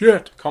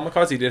shit!"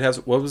 Kamikaze did have,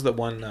 what was that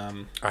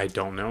one? I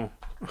don't know.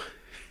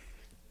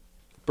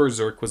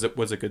 Berzerk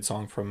was a good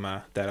song from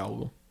that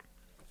album.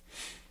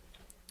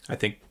 I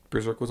think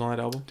Berzerk was on that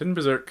album. Didn't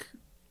Berzerk?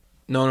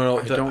 No.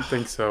 I don't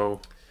think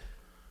so.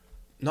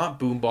 Not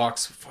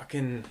Boombox.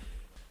 Fucking.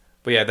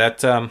 But yeah,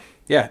 that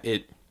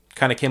it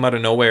kind of came out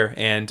of nowhere,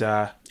 and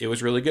it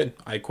was really good.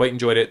 I quite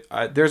enjoyed it.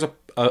 There's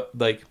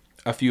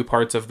a few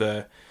parts of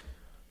the,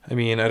 I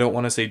mean, I don't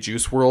want to say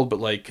Juice WRLD, but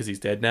like, because he's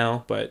dead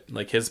now, but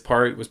like his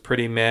part was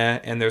pretty meh.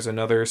 And there's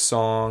another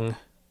song,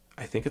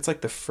 I think it's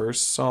like the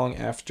first song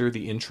after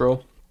the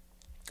intro.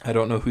 I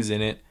don't know who's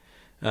in it.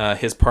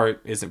 His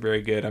part isn't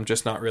very good. I'm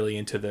just not really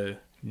into the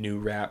new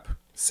rap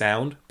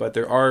sound, but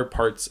there are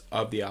parts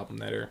of the album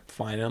that are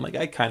fine. And I'm like,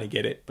 I kind of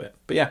get it, but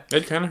yeah.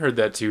 I'd kind of heard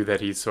that too, that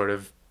he's sort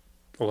of,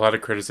 a lot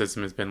of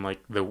criticism has been like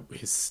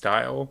his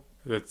style.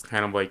 That's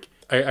kind of like,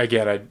 I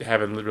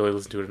haven't really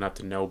listened to it enough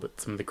to know,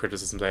 but some of the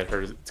criticisms I had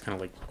heard is it's kind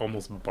of like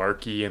almost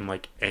barky and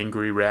like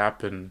angry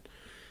rap, and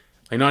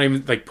like not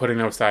even like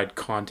putting outside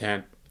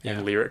content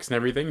and lyrics and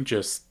everything,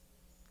 just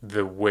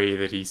the way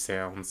that he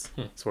sounds,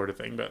 sort of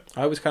thing. But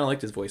I always kind of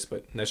liked his voice,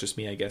 but that's just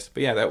me, I guess.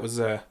 But yeah, that was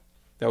an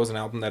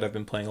album that I've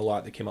been playing a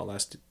lot that came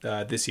out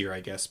this year,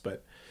 I guess.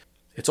 But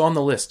it's on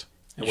the list.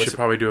 We should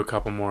probably do a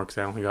couple more because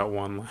I only got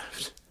one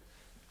left.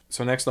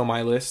 So next on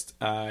my list,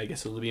 I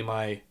guess it'll be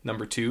my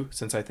number 2,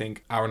 since I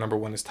think our number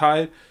 1 is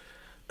tied,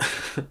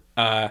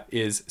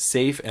 is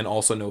Safe and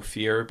Also No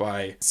Fear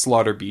by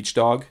Slaughter Beach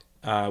Dog,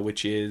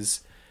 which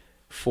is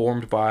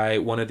formed by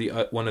one of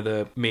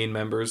the main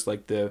members,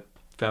 like the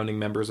founding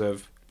members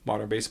of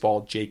Modern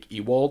Baseball, Jake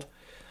Ewald.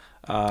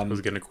 I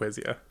was going to quiz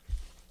you.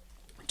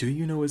 Do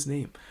you know his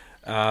name?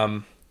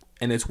 And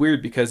it's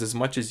weird because as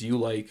much as you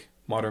like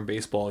Modern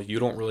Baseball, you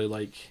don't really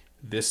like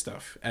this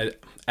stuff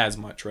as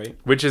much, right?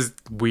 Which is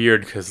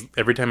weird because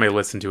every time I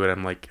listen to it,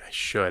 I'm like, I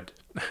should.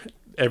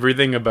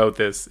 Everything about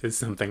this is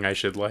something I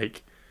should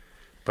like.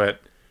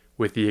 But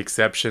with the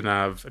exception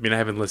of, I mean, I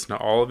haven't listened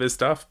to all of his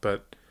stuff,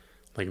 but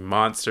like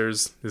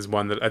Monsters is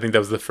one that I think that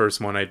was the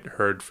first one I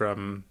heard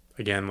from.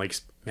 Again, like,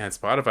 man,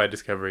 Spotify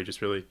Discovery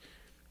just really,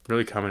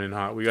 really coming in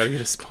hot. We got to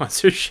get a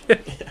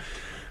sponsorship.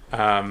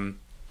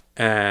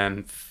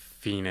 And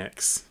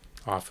Phoenix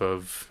off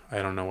of,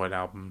 I don't know what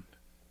album,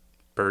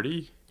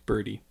 Birdie.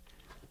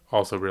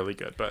 Also really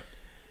good, but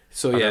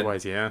so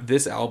otherwise, yeah.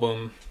 This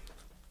album,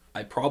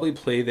 I probably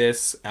play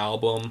this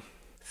album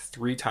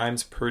 3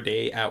 times per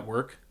day at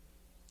work.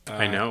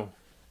 I know.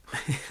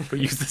 But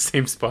use the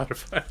same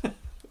Spotify.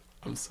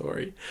 I'm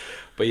sorry.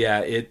 But yeah,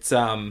 it's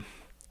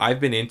I've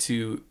been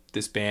into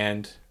this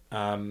band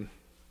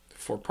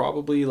for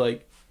probably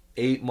like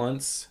 8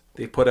 months.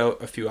 They put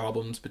out a few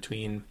albums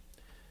between,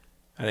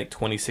 I think,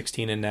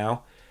 2016 and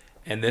now.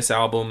 And this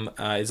album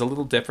is a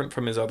little different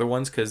from his other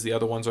ones because the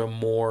other ones are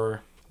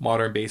more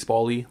modern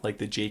baseball-y, like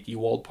the Jake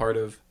Ewald part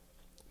of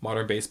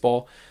Modern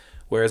Baseball.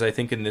 Whereas I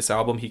think in this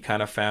album he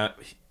kind of found,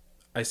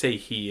 I say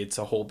he, it's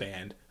a whole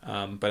band,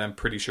 but I'm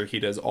pretty sure he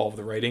does all of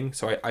the writing.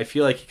 So I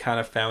feel like he kind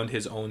of found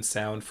his own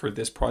sound for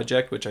this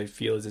project, which I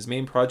feel is his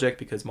main project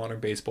because Modern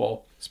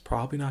Baseball is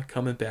probably not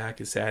coming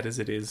back, as sad as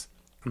it is.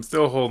 I'm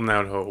still holding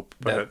out hope,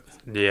 but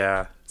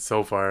yeah,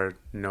 so far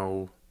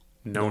no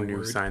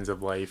new signs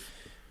of life.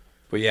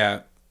 But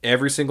yeah,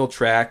 every single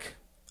track,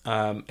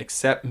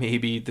 except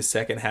maybe the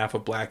second half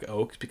of Black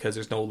Oak, because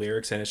there's no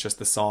lyrics and it's just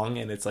the song,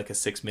 and it's like a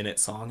 6-minute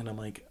song, and I'm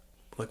like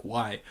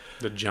why?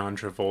 The John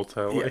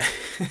Travolta.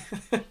 Yeah.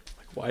 Like,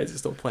 why is it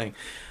still playing?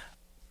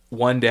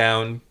 One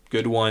Down,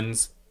 Good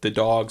Ones, The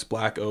Dogs,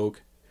 Black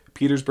Oak,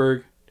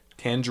 Petersburg,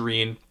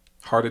 Tangerine,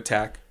 Heart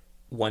Attack,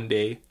 One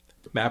Day,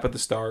 Map of the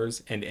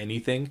Stars, and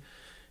Anything.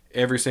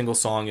 Every single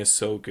song is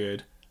so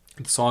good.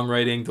 The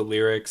songwriting, the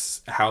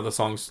lyrics, how the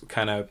songs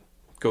kind of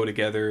go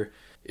together.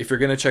 If you're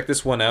going to check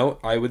this one out,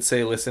 I would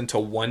say listen to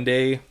One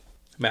Day,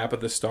 Map of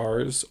the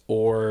Stars,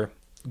 or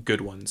Good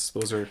Ones.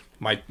 Those are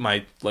my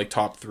like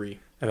top 3.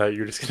 I thought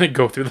you were just going to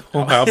go through the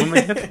whole album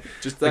again.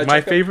 Just like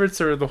my favorites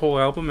are the whole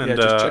album. And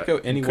just check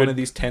out any one of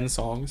these 10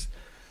 songs.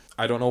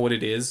 I don't know what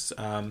it is.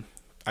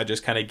 I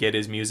just kind of get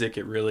his music.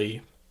 It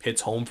really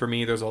hits home for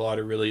me. There's a lot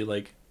of really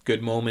like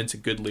good moments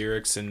and good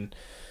lyrics, and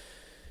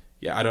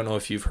yeah, I don't know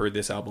if you've heard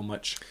this album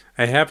much.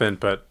 I haven't,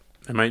 but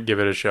I might give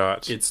it a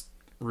shot. It's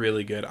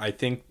really good. I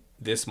think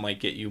this might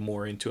get you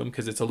more into him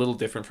because it's a little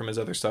different from his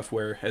other stuff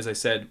where, as I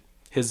said,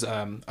 his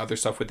other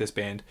stuff with this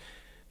band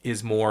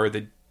is more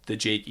the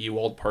Jake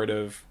Ewald part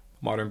of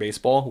modern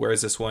baseball,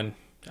 whereas this one,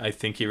 I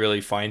think he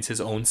really finds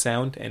his own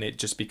sound and it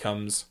just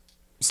becomes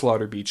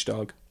Slaughter Beach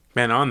Dog.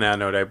 Man, on that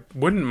note, I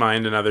wouldn't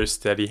mind another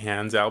Steady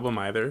Hands album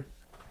either.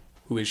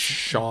 Who is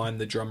Sean,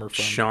 the drummer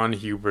from? Sean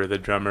Huber, the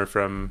drummer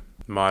from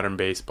Modern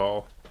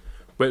Baseball.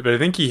 But I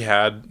think he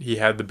had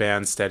the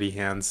band Steady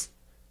Hands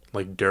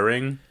like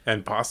during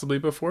and possibly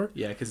before.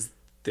 Yeah, because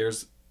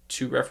there's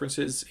 2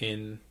 references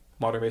in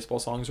Modern Baseball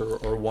songs,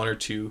 or 1 or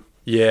 2.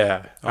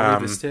 Yeah,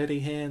 The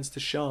Steady Hands to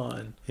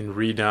Sean in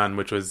Redone,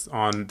 which was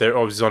on there.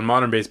 Oh, it was on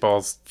Modern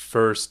Baseball's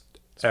first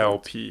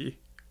LP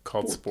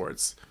called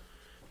Sports.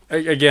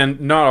 Again,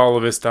 not all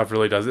of his stuff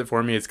really does it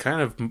for me. It's kind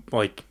of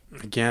like,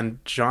 again,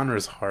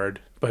 genre's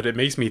hard, but it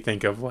makes me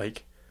think of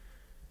like,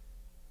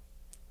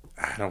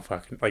 I don't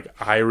fucking like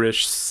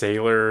Irish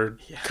sailor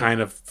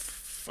kind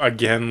of,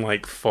 again,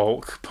 like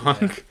folk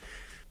punk.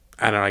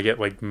 Yeah. I don't know. I get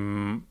like,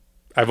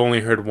 I've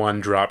only heard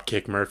one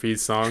Dropkick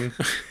Murphys song.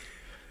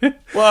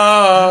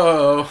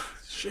 Whoa!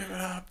 Shipping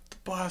up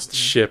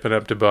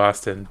to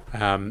Boston.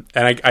 And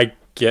I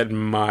get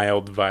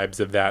mild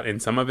vibes of that in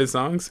some of his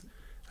songs.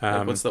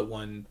 Like what's the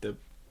one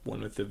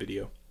with the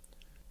video?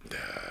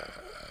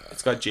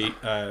 It's got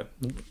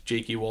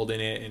Jake Ewald in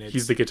it, and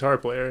he's the guitar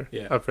player.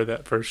 Yeah, for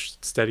that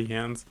first Steady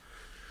Hands.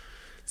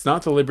 It's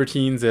not the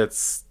Libertines.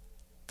 It's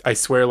I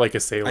Swear Like a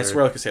Sailor.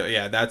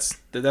 Yeah, that's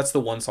the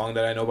one song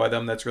that I know by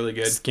them that's really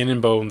good. Skin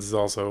and Bones is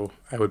also,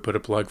 I would put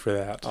a plug for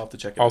that. I'll have to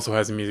check it also out.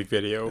 Has a music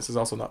video. This is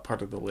also not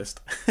part of the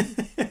list.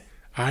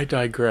 I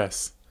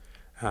digress.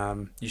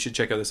 You should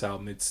check out this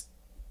album. It's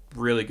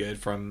really good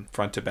from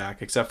front to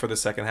back, except for the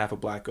second half of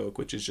Black Oak,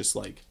 which is just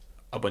like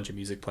a bunch of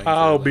music playing.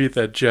 I'll be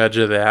the judge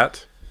of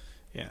that.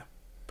 Yeah.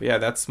 But yeah,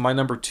 that's my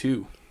number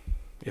 2,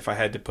 if I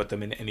had to put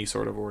them in any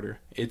sort of order.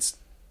 It's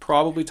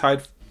probably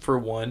tied for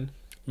 1.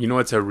 You know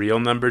what's a real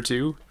number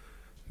 2?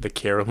 The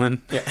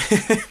Carolyn. Yeah.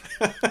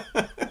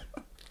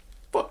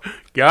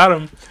 Got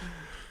him.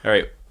 All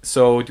right.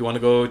 So do you want to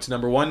go to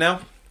number 1 now?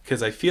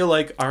 Because I feel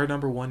like our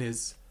number 1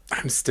 is...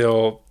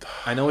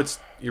 I know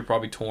you're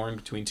probably torn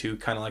between 2,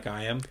 kind of like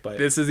I am, but...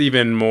 This is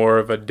even more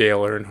of a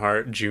Dale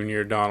Earnhardt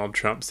Jr. Donald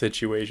Trump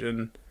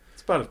situation.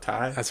 It's about a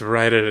tie. That's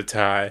right at a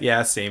tie.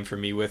 Yeah, same for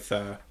me with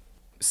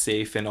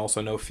Safe and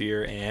also No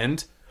Fear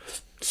and...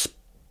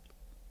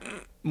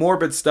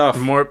 Morbid Stuff.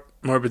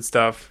 Morbid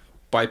Stuff.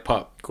 By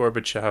Pup.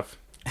 Gorbachev.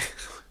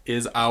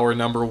 Is our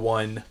number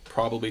 1,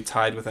 probably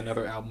tied with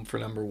another album for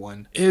number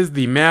 1. Is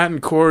the Matt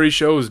and Cory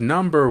Show's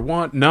number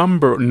one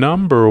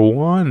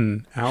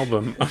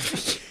album.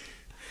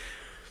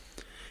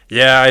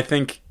 Yeah, I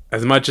think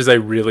as much as I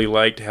really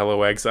liked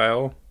Hello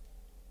Exile,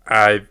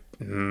 I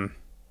think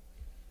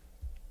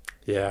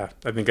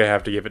I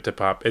have to give it to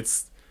Pup.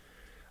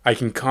 I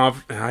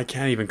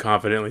can't even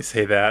confidently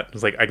say that.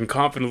 It's like I can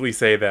confidently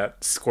say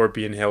that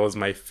Scorpion Hill is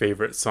my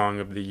favorite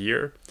song of the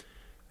year.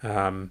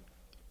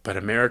 But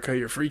America,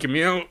 You're Freaking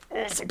Me Out,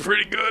 also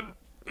pretty good.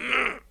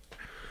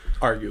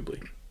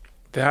 Arguably.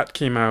 That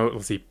came out,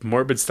 let's see,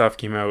 Morbid Stuff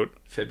came out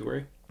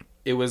February.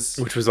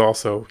 Which was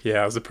also, it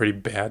was a pretty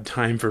bad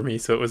time for me,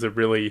 so it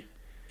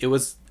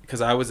was because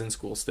I was in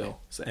school still,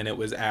 and it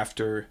was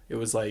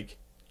like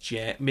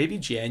maybe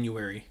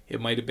January.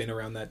 It might have been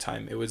around that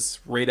time. It was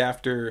right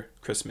after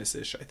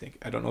Christmas-ish, I think.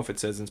 I don't know if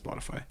it says in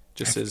Spotify.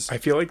 I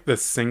feel like the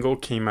single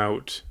came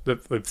out,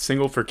 the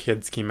single for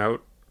Kids came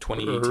out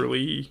 2018.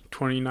 Early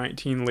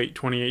 2019, late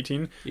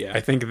 2018. Yeah. I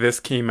think this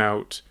came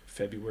out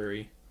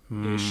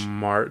February-ish.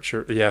 March,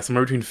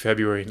 somewhere between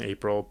February and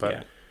April.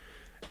 But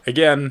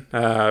again,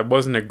 it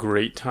wasn't a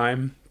great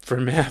time for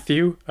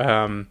Matthew.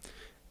 And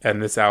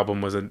this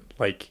album wasn't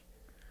like,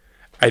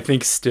 I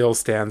think still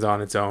stands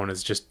on its own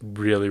as just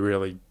really,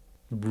 really,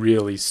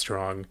 really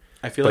strong.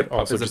 I feel like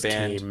Pup is a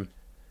band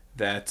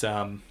that,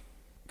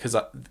 because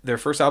their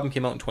first album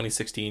came out in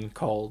 2016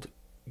 called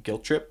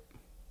Guilt Trip.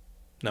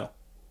 No.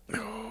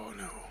 Oh,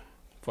 no.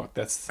 Fuck,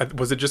 that's...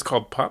 Was it just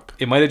called Pup?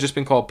 It might have just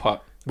been called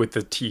Pup. With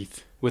the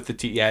teeth.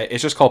 Yeah,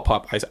 it's just called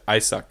Pup. I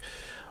suck.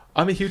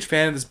 I'm a huge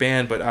fan of this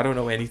band, but I don't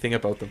know anything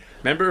about them.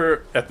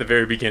 Remember at the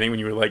very beginning when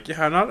you were like,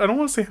 I don't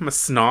want to say I'm a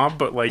snob,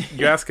 but like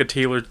you ask a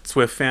Taylor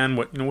Swift fan,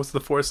 what's the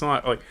fourth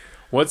song? Like,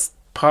 what's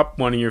Pup,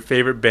 one of your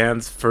favorite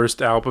band's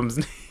first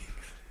albums?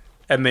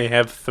 And they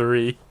have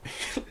 3.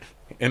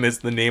 And it's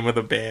the name of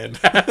the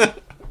band.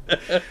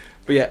 But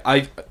yeah,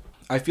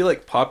 I feel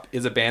like Pup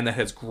is a band that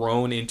has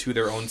grown into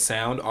their own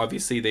sound.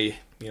 Obviously, they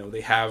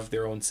have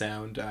their own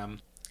sound.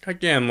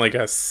 Again, like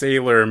a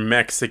sailor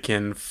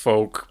Mexican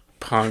folk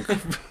punk.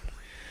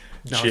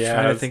 No, I was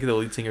trying to think of the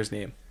lead singer's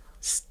name.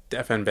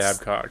 Stefan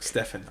Babcock.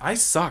 Stefan. I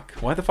suck.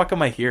 Why the fuck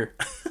am I here?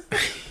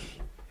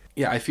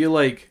 Yeah, I feel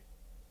like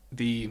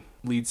the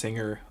lead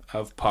singer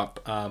of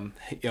Pup,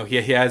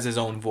 he has his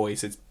own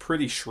voice. It's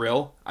pretty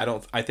shrill.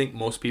 I think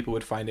most people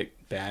would find it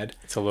bad.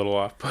 It's a little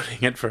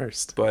off-putting at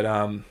first. But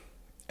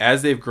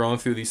as they've grown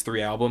through these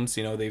 3 albums,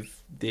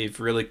 they've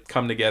really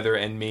come together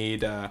and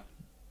made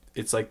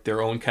it's like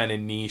their own kind of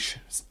niche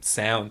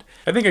sound.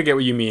 I think I get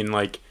what you mean.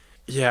 Like,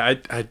 yeah,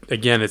 I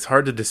again, it's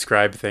hard to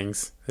describe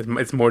things.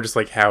 It's more just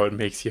like how it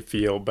makes you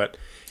feel. But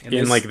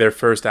in like their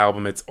first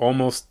album, it's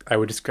almost, I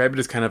would describe it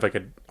as kind of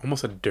like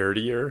almost a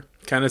dirtier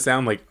kind of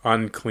sound, like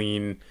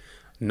unclean,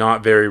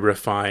 not very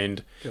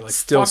refined. They're like,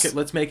 still, fuck it,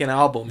 let's make an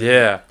album.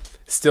 Yeah.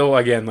 Still,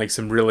 again, like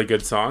some really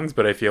good songs,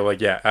 but I feel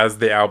like, yeah, as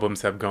the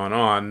albums have gone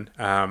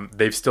on,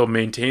 they've still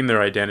maintained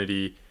their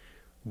identity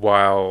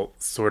while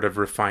sort of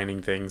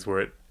refining things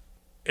where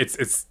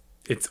it's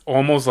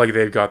almost like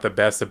they've got the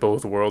best of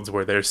both worlds,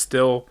 where they're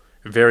still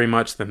very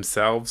much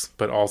themselves,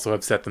 but also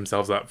have set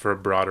themselves up for a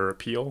broader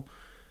appeal.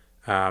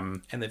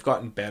 And they've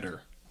gotten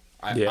better.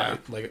 Yeah.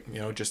 I like,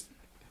 just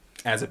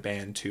as a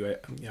band too.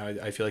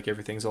 I feel like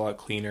everything's a lot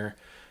cleaner.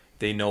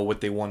 They know what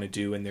they want to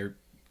do, and they're,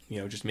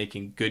 just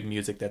making good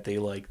music that they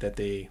like, that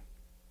they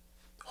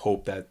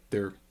hope that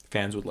their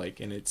fans would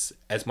like. And it's,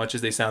 as much as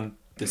they sound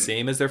the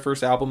same as their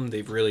first album,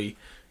 they've really,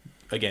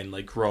 again,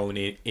 like grown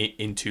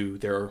into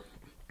their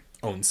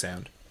own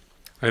sound.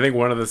 I think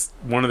one of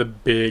the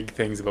big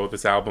things about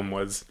this album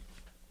was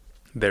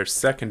their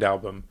second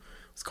album.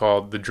 It's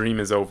called The Dream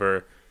Is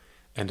Over,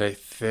 and I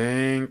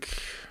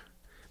think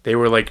they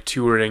were like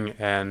touring,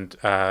 and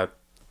I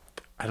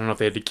don't know if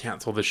they had to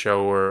cancel the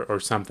show or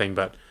something,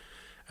 but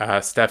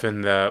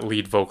Stefan, the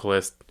lead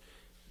vocalist,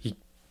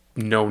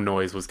 no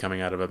noise was coming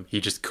out of him.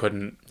 He just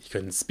couldn't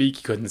speak,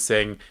 he couldn't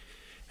sing,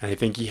 and I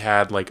think he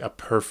had like a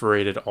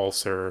perforated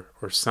ulcer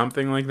or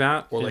something like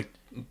that, or like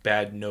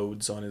bad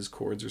nodes on his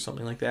chords or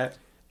something like that.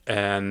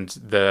 And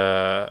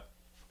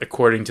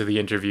according to the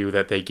interview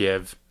that they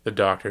give, the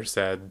doctor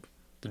said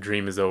the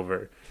dream is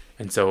over.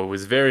 And so it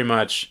was very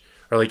much,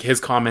 or like his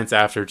comments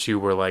after too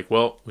were like,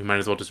 well, we might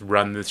as well just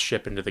run this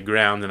ship into the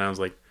ground. And I was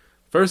like,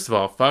 first of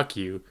all, fuck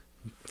you.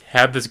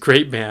 Have this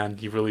great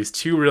band. You've released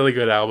 2 really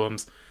good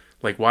albums.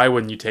 Like, why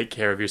wouldn't you take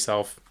care of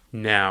yourself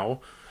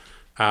now?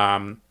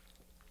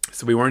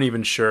 So we weren't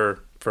even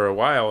sure for a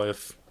while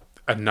if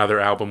another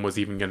album was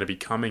even going to be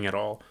coming at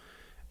all.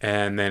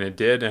 And then it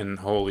did, and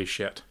holy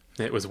shit,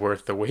 it was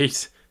worth the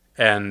wait.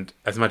 And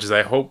as much as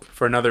I hope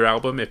for another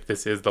album, if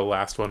this is the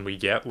last one we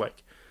get,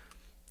 like,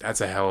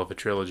 that's a hell of a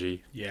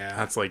trilogy. Yeah.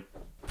 That's like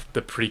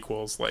the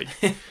prequels, like,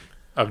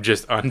 of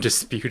just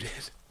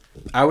Undisputed.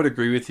 I would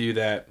agree with you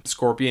that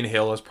Scorpion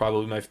Hill is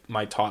probably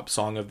my top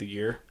song of the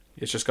year.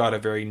 It's just got a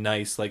very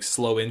nice, like,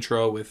 slow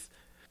intro with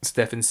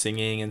Stefan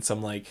singing and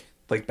some like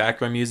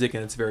background music,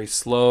 and it's very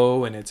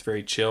slow and it's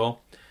very chill.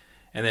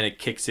 And then it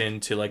kicks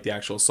into like the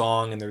actual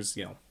song, and there's,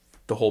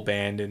 the whole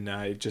band, and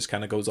it just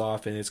kind of goes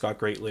off, and it's got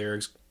great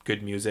lyrics,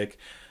 good music.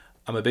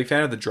 I'm a big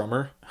fan of the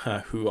drummer,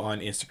 who on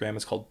Instagram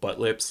is called Butt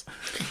Lips,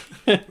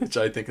 which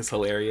I think is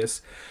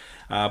hilarious.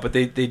 But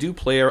they do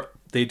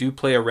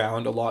play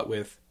around a lot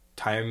with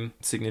time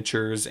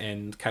signatures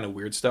and kind of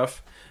weird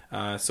stuff.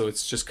 So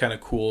it's just kind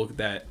of cool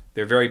that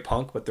they're very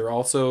punk, but they're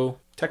also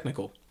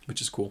technical,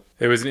 which is cool.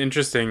 It was an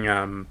interesting,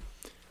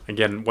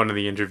 again, one of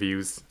the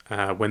interviews,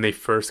 when they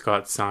first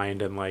got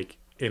signed and like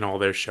in all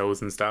their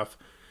shows and stuff,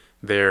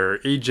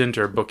 their agent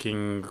or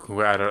booking,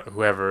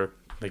 whoever,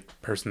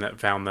 like person that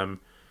found them,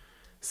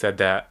 said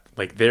that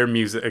like their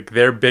music,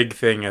 their big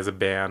thing as a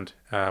band,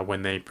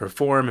 when they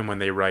perform and when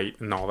they write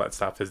and all that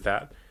stuff, is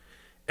that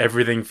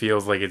everything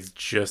feels like it's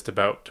just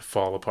about to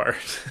fall apart.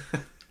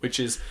 Which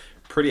is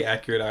pretty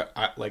accurate.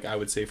 I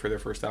would say for their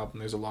first album,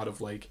 there's a lot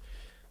of like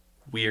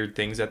weird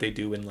things that they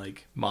do in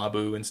like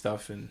Mabu and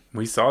stuff. And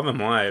we saw them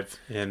live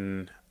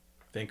in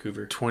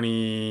Vancouver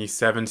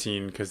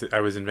 2017, because I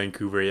was in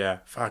Vancouver. Yeah,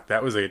 fuck,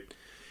 that was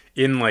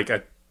in like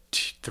a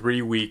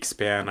 3-week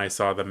span. I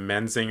saw the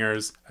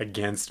Menzingers,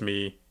 Against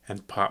Me,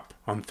 and Pup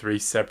on 3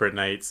 separate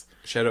nights.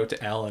 Shout out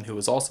to Alan, who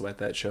was also at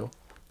that show.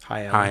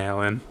 Hi, Alan. Hi,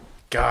 Alan.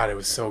 God, it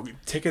was so good.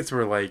 Tickets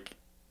were like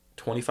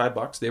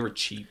 $25. They were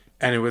cheap,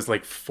 and it was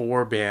like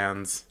 4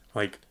 bands.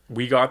 Like,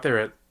 we got there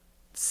at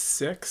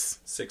 6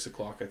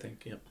 o'clock, I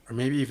think. Yeah, or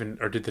maybe even,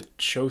 or did the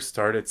show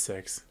start at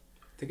 6?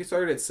 I think it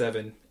started at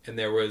 7, and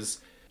there was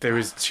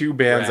 2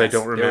 bands. Brass. I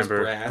don't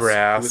remember.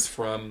 Brass. Who was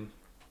from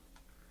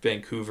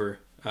Vancouver,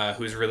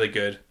 who's really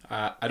good.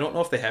 I don't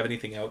know if they have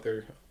anything out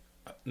there,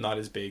 not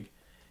as big.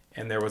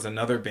 And there was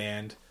another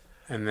band,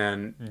 and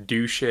then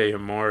Douche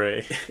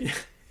Amore.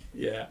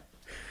 Yeah,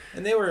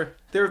 and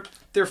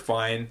they're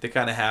fine. They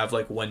kind of have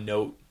like one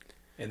note,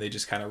 and they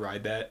just kind of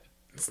ride that.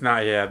 It's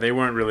not, yeah, they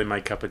weren't really my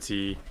cup of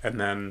tea. And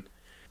then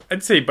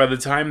I'd say by the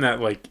time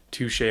that like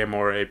Touche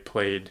Amore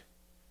played,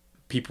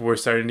 people were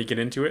starting to get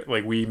into it.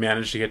 Like, we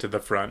managed to get to the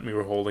front, we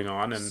were holding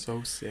on, and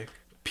so sick.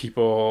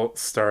 People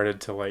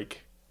started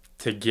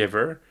to give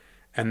her.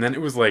 And then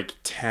it was like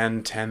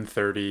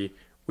 10:30.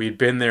 We'd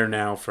been there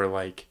now for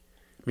like,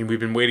 we've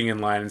been waiting in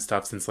line and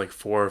stuff since like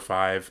 4 or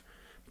 5,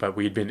 but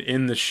we'd been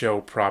in the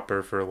show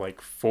proper for like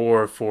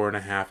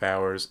 4.5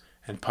 hours,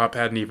 and Pup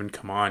hadn't even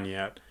come on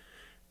yet.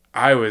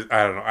 I don't know,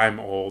 I'm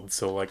old,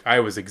 so like I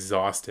was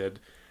exhausted.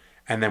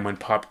 And then when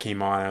Pup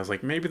came on, I was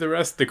like, maybe the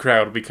rest of the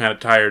crowd will be kind of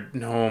tired.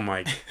 No,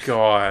 my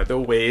God. The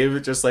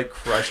wave just like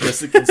crushed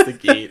us against the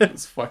gate. It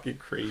was fucking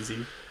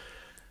crazy.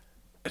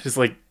 Just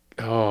like,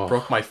 Oh,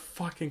 Broke my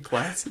fucking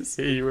glasses.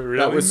 yeah, you were really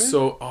That was mad?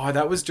 so... Oh,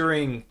 that was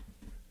during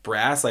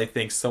Brass, I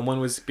think. Someone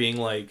was being,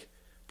 like,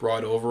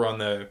 brought over on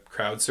the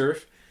crowd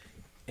surf.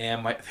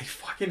 And they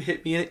fucking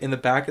hit me in the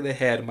back of the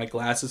head. And my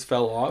glasses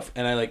fell off.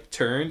 And I, like,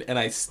 turned and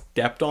I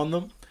stepped on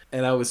them.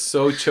 And I was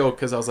so choked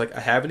because I was like, I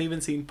haven't even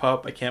seen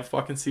Pup. I can't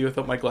fucking see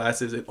without my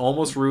glasses. It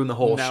almost ruined the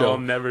whole Now show. I'll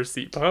never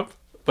see Pup.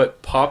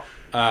 But Pup,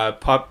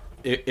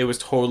 it was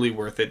totally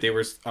worth it. It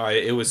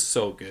was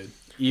so good.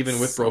 Even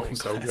with broken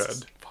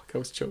glasses. Good. Fuck, I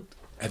was choked.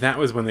 And that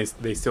was when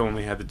they still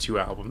only had the 2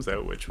 albums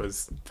out, which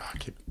was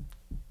fuck it.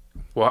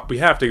 Well, we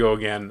have to go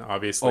again,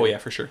 obviously. Oh, yeah,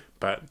 for sure.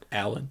 But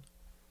Alan,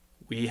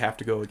 we have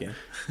to go again.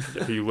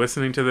 are you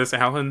listening to this,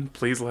 Alan?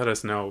 Please let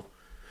us know.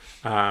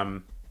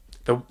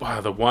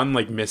 The one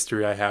like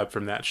mystery I have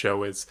from that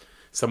show is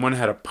someone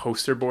had a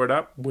poster board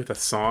up with a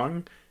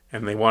song,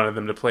 and they wanted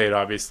them to play it,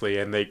 obviously,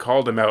 and they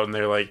called him out, and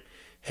they're like,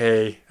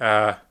 "Hey,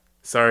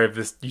 sorry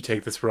if you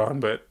take this wrong,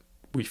 but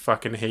we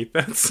fucking hate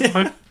that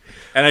song."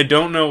 And I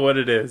don't know what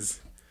it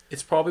is.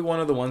 It's probably one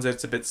of the ones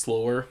that's a bit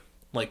slower,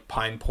 like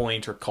Pine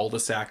Point or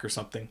Cul-de-sac or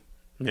something.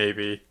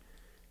 Maybe.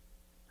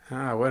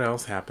 What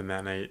else happened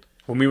that night?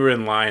 When we were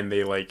in line,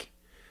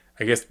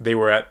 I guess they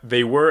were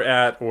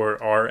at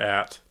or are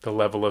at the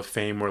level of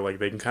fame where like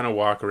they can kind of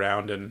walk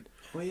around and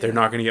they're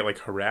not going to get like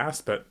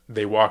harassed, but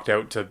they walked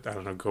out to, I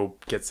don't know, go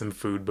get some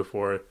food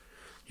before,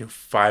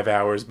 5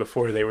 hours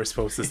before they were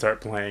supposed to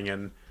start playing.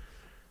 And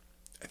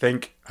I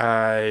think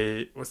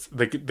what's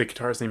the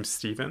guitarist's name?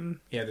 Steven?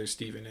 Yeah, there's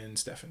Steven and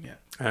Stefan, yeah.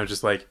 I was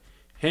just like,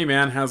 "Hey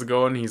man, how's it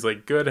going?" He's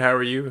like, "Good, how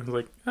are you?" I was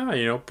like,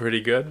 "Oh,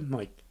 pretty good."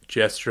 Like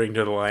gesturing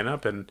to the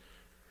lineup, and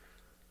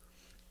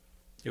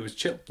it was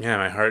chill. Yeah,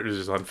 my heart was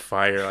just on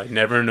fire. I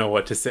never know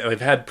what to say. I've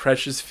had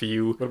precious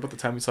few. What about the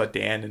time we saw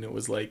Dan and it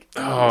was like, it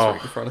was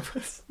right in front of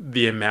us?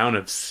 The amount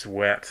of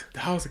sweat.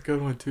 That was a good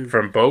one too.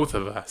 From both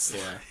of us.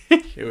 Yeah.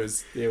 It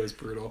was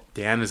brutal.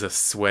 Dan is a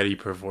sweaty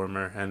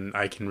performer, and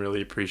I can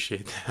really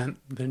appreciate that.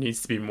 There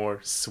needs to be more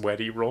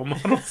sweaty role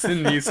models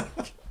in music.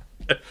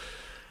 But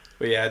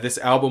yeah, this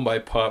album by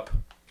Pup,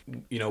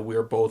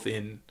 we're both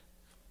in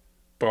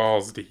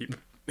balls deep.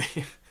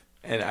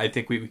 And I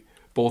think we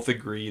both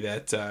agree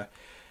that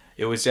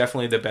it was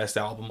definitely the best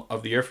album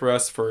of the year for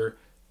us for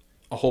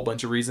a whole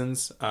bunch of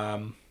reasons.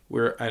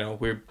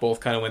 We both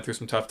kind of went through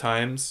some tough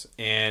times,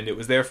 and it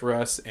was there for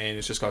us, and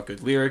it's just got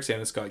good lyrics,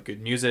 and it's got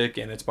good music,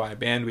 and it's by a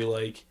band we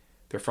like.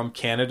 They're from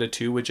Canada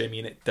too, which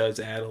it does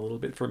add a little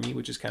bit for me,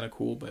 which is kind of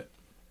cool. But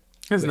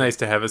it's nice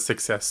to have a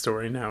success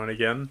story now and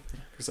again.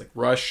 It's like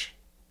Rush,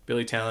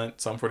 Billy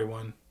Talent, Sum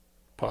 41,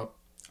 Pup.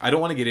 I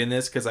don't want to get in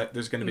this because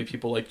there's going to be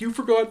people like, you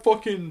forgot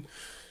fucking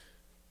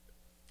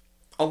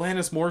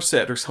Alanis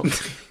Morissette or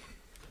something.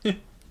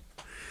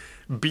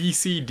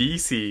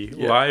 BCDC,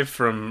 live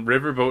from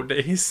Riverboat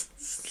Days.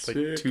 It's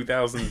like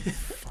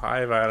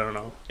 2005, I don't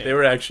know. Yeah. They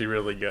were actually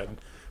really good.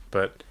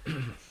 But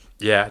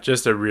yeah,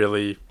 just a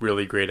really,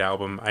 really great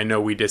album. I know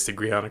we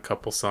disagree on a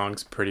couple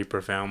songs pretty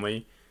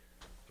profoundly.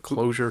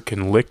 Closure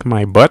can lick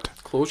my butt.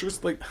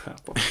 Closure's like,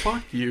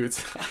 fuck you.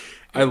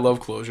 I love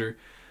Closure.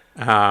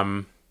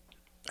 I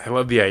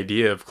love the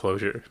idea of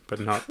Closure, but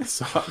not the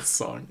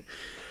song.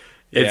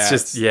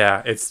 It's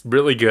it's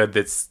really good.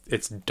 It's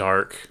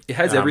dark. It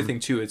has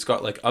everything too. It's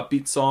got like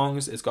upbeat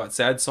songs. It's got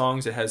sad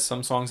songs. It has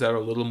some songs that are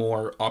a little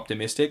more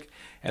optimistic,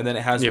 and then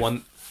it has one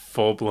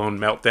full blown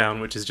meltdown,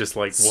 which is just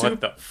like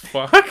what the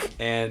fuck.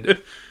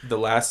 And the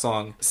last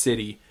song,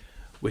 City,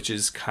 which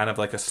is kind of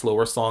like a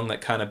slower song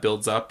that kind of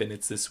builds up, and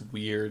it's this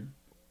weird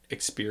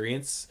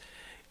experience.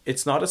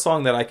 It's not a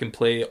song that I can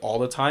play all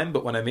the time,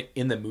 but when I'm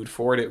in the mood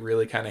for it, it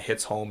really kind of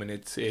hits home, and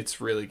it's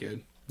really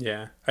good.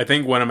 Yeah, I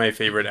think one of my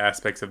favorite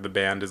aspects of the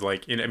band is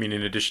like, in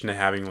addition to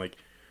having like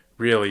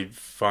really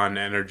fun,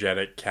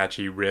 energetic,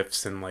 catchy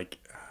riffs and like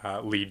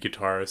lead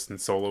guitarist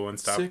and solo and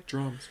stuff, sick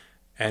drums,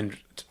 and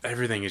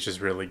everything is just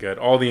really good.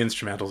 All the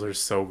instrumentals are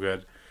so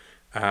good.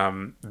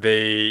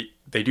 They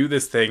do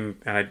this thing,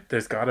 and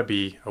there's got to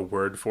be a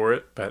word for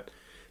it, but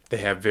they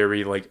have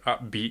very like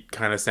upbeat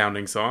kind of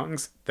sounding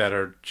songs that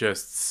are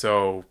just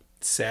so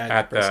sad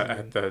at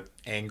the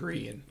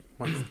angry and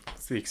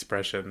what's the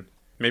expression?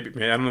 Maybe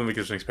I don't know if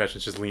there's an expression.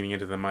 It's just leaning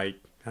into the mic.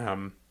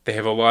 They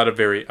have a lot of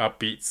very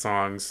upbeat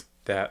songs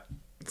that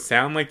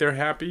sound like they're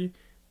happy,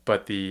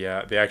 but the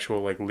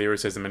actual like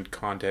lyricism and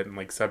content and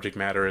like subject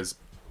matter is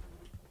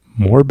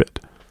morbid.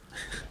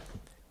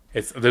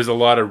 There's a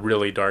lot of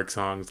really dark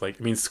songs. Like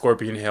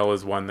Scorpion Hill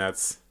is one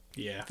that's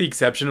the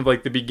exception of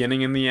like the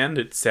beginning and the end.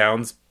 It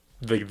sounds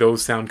like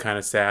those sound kind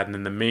of sad, and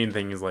then the main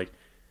thing is like,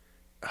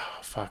 oh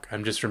fuck,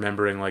 I'm just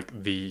remembering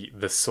like the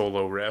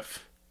solo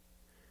riff.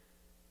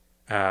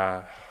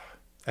 After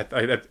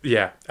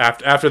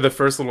the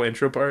first little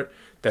intro part,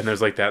 then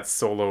there's like that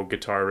solo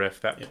guitar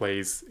riff that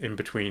plays in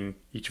between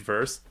each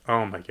verse.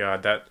 Oh my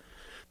god, that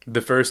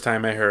the first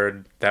time I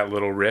heard that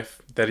little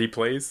riff that he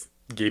plays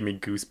gave me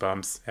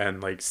goosebumps,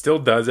 and like still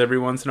does every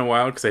once in a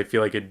while, because I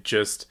feel like it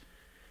just,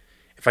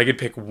 if I could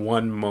pick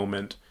one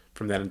moment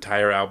from that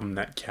entire album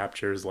that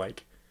captures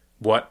like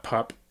what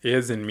Pup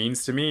is and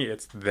means to me,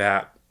 it's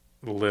that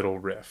little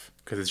riff,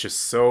 because it's just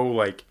so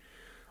like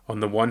on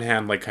the one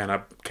hand, like kind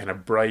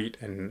of bright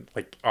and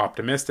like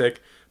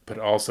optimistic, but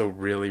also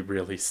really,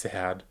 really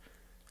sad.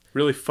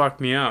 Really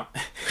fucked me up.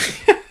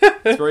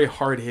 It's very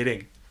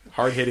hard-hitting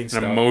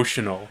stuff. And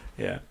emotional.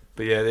 Yeah.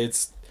 But yeah,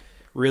 it's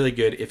really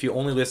good. If you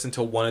only listen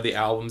to one of the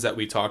albums that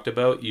we talked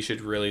about, you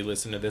should really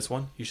listen to this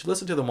one. You should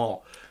listen to them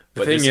all.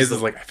 The thing is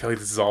like, I feel like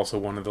this is also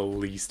one of the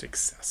least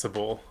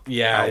accessible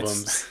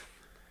albums.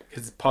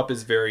 Because pop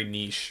is very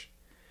niche.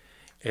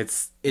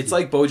 It's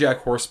like BoJack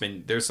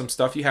Horseman. There's some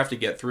stuff you have to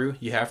get through.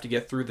 You have to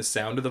get through the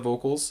sound of the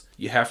vocals.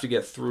 You have to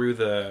get through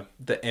the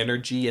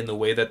energy and the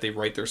way that they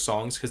write their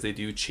songs, because they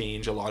do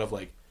change a lot of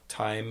like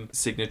time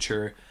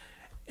signature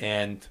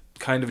and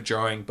kind of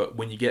jarring. But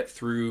when you get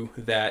through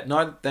that,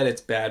 not that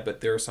it's bad,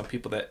 but there are some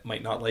people that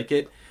might not like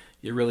it,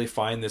 you really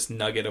find this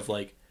nugget of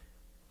like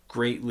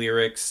great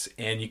lyrics,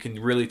 and you can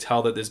really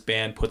tell that this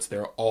band puts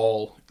their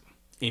all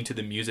into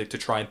the music to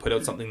try and put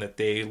out something that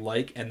they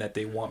like and that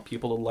they want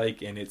people to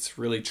like, and it's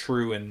really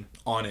true and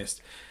honest.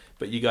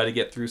 But you got to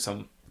get through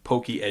some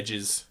pokey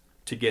edges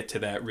to get to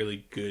that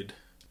really good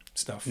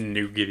stuff.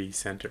 Nougaty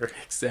center.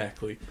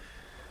 Exactly.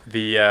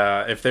 The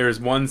if there's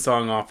one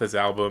song off this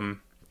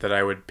album that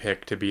I would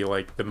pick to be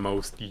like the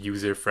most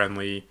user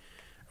friendly,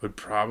 I would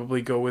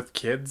probably go with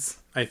Kids.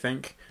 I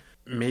think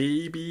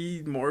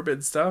maybe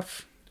Morbid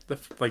Stuff,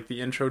 the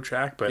intro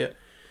track, but. Yeah.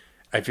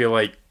 I feel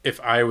like if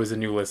I was a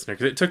new listener,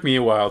 because it took me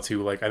a while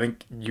to, like, I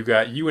think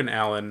you and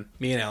Alan.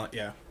 Me and Alan,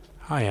 yeah.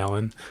 Hi,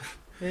 Alan.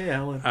 Hey,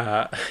 Alan.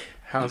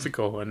 How's it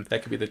going?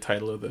 That could be the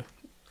title of the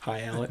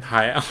Hi, Alan.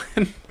 Hi,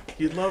 Alan.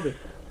 You'd love it.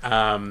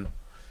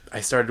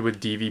 I started with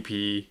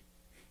DVP,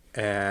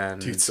 and...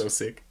 Dude, so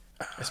sick.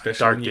 Especially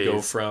Dark when you Days.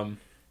 go from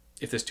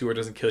If This Tour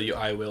Doesn't Kill You,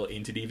 I Will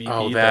into DVP.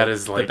 Oh, that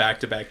is like... The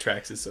back-to-back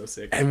tracks is so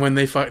sick. And when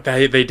they did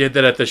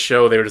that at the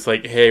show, they were just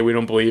like, hey, we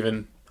don't believe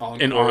in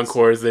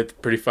encores. That's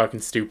pretty fucking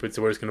stupid,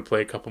 so we're just going to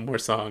play a couple more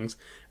songs.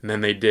 And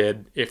then they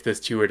did If This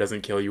Tour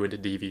Doesn't Kill You into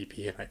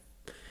DVP. And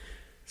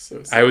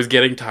I was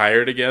getting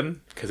tired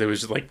again, because it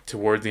was just like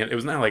towards the end. It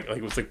was not like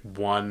it was like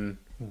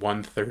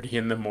 1:30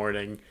 in the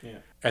morning. Yeah.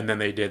 And then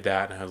they did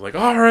that, and I was like,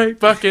 all right,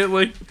 fuck it.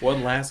 Like,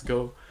 one last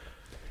go.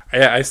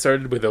 I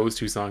started with those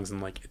two songs,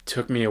 and like it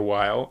took me a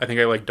while. I think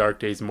I like Dark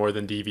Days more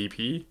than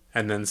DVP,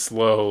 and then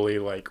slowly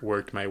like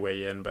worked my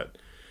way in. But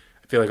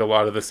I feel like a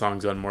lot of the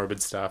songs on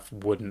Morbid Stuff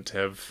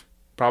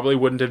probably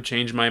wouldn't have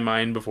changed my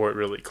mind before it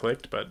really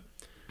clicked. But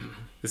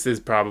this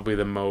is probably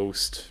the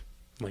most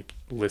like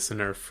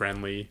listener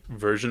friendly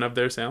version of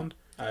their sound.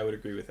 I would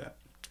agree with that.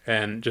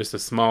 And just a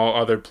small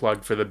other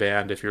plug for the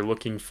band, if you're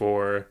looking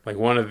for like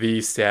one of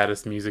the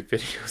saddest music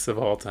videos of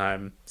all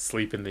time,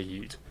 Sleep in the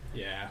Heat.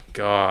 Yeah.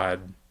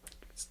 God.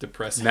 It's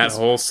depressing. That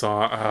whole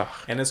song.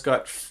 And it's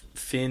got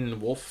Finn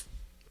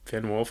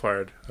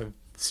Wolfhard of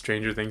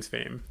Stranger Things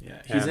fame.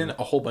 Yeah. He's in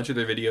a whole bunch of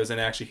their videos, and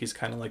actually he's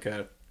kind of like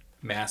a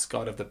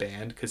mascot of the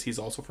band, because he's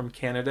also from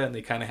Canada, and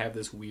they kind of have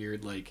this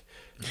weird like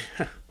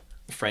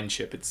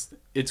friendship.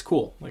 It's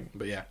cool. Like,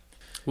 but yeah.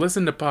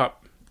 Listen to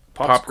Pop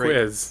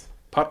Quiz.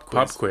 Pop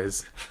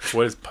Quiz.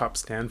 What does Pop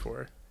stand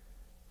for?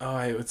 Oh,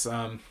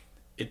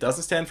 it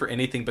doesn't stand for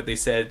anything, but they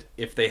said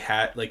if they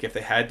had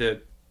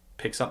to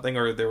pick something,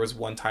 or there was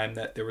one time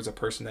that there was a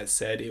person that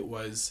said it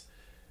was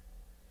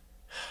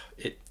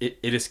it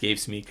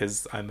escapes me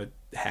because I'm a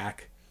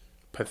hack.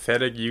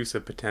 Pathetic use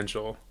of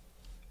potential.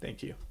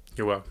 Thank you.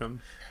 You're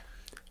welcome.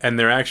 And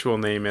their actual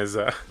name is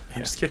I'm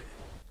just kidding.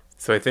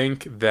 So I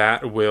think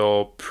that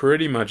will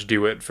pretty much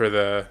do it for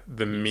the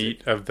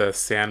meat of the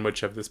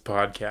sandwich of this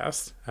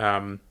podcast.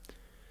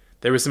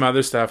 There was some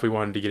other stuff we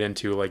wanted to get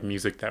into, like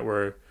music that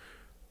we're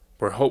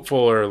hopeful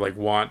or like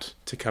want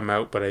to come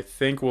out, but I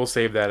think we'll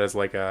save that as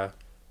like a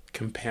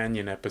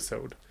companion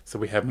episode, so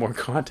we have more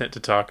content to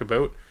talk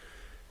about.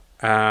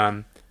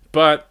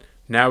 But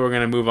now we're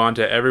going to move on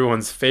to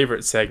everyone's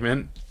favorite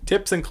segment,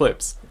 Tips and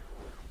Clips,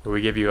 where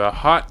we give you a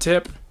hot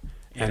tip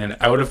and an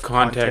out of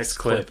context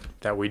clip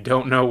that we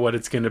don't know what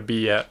it's going to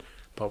be yet,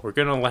 but we're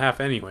going to laugh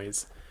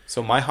anyways.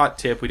 So my hot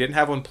tip, we didn't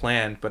have one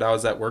planned, but I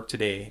was at work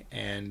today,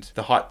 and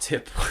the hot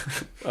tip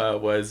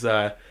was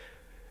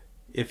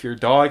if your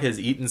dog has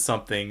eaten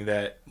something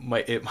that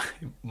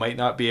might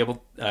not be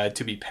able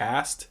to be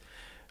passed.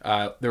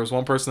 There was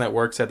one person at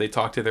work said they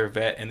talked to their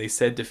vet, and they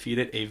said to feed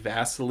it a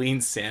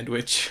Vaseline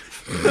sandwich,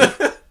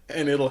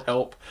 and it'll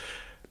help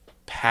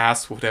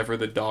pass whatever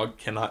the dog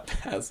cannot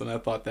pass. And I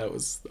thought I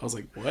was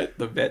like, what?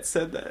 The vet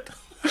said that?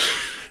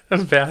 A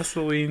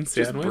Vaseline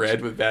sandwich? Just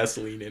bread with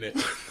Vaseline in it.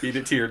 Feed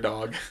it to your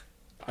dog.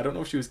 I don't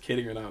know if she was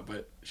kidding or not,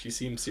 but she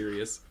seemed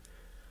serious.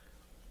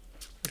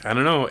 I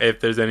don't know if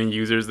there's any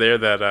users there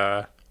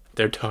that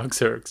their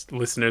dogs are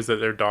listeners that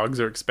their dogs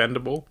are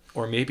expendable.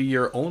 Or maybe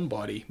your own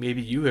body.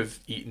 Maybe you have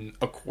eaten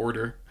a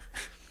quarter.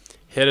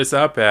 Hit us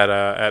up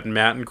at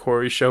Matt and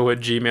Cory Show at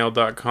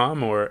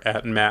gmail.com or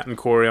at Matt and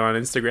Cory on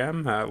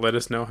Instagram. Let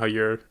us know how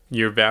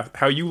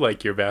how you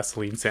like your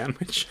Vaseline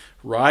sandwich.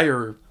 Rye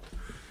or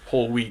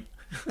whole wheat?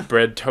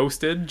 Bread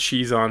toasted,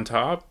 cheese on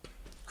top,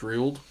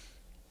 grilled,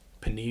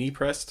 panini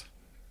pressed.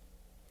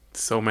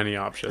 So many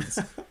options.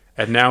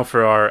 And now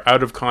for our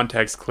out of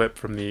context clip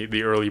from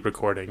the early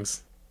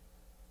recordings.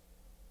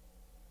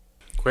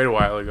 quite a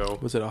while ago.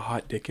 Was it a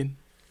hot dickin'?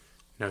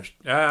 No, it's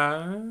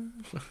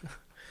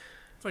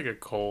like a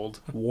cold,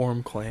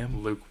 warm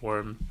clam,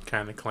 lukewarm,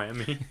 kind of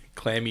clammy,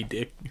 clammy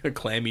dick, a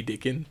clammy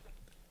dickin'.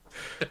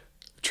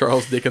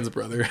 Charles Dickens'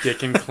 brother.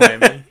 Dickin'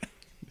 clammy.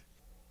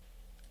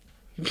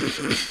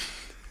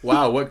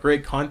 Wow, what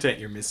great content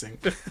you're missing.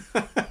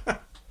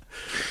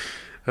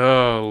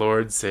 Oh,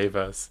 Lord save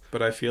us.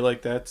 But I feel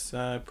like that's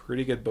a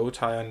pretty good bow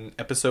tie on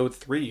episode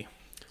 3.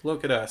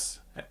 Look at us.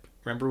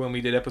 Remember when we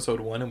did episode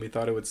 1 and we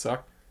thought it would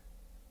suck?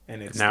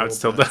 And it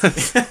still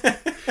does.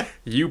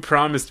 You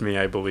promised me,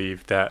 I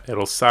believe, that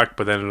it'll suck,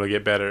 but then it'll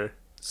get better.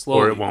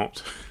 Slowly. Or it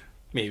won't.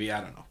 Maybe,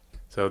 I don't know.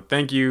 So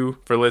thank you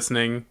for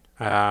listening,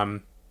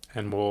 and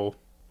we'll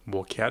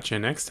catch you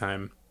next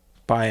time.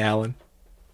 Bye, Alan.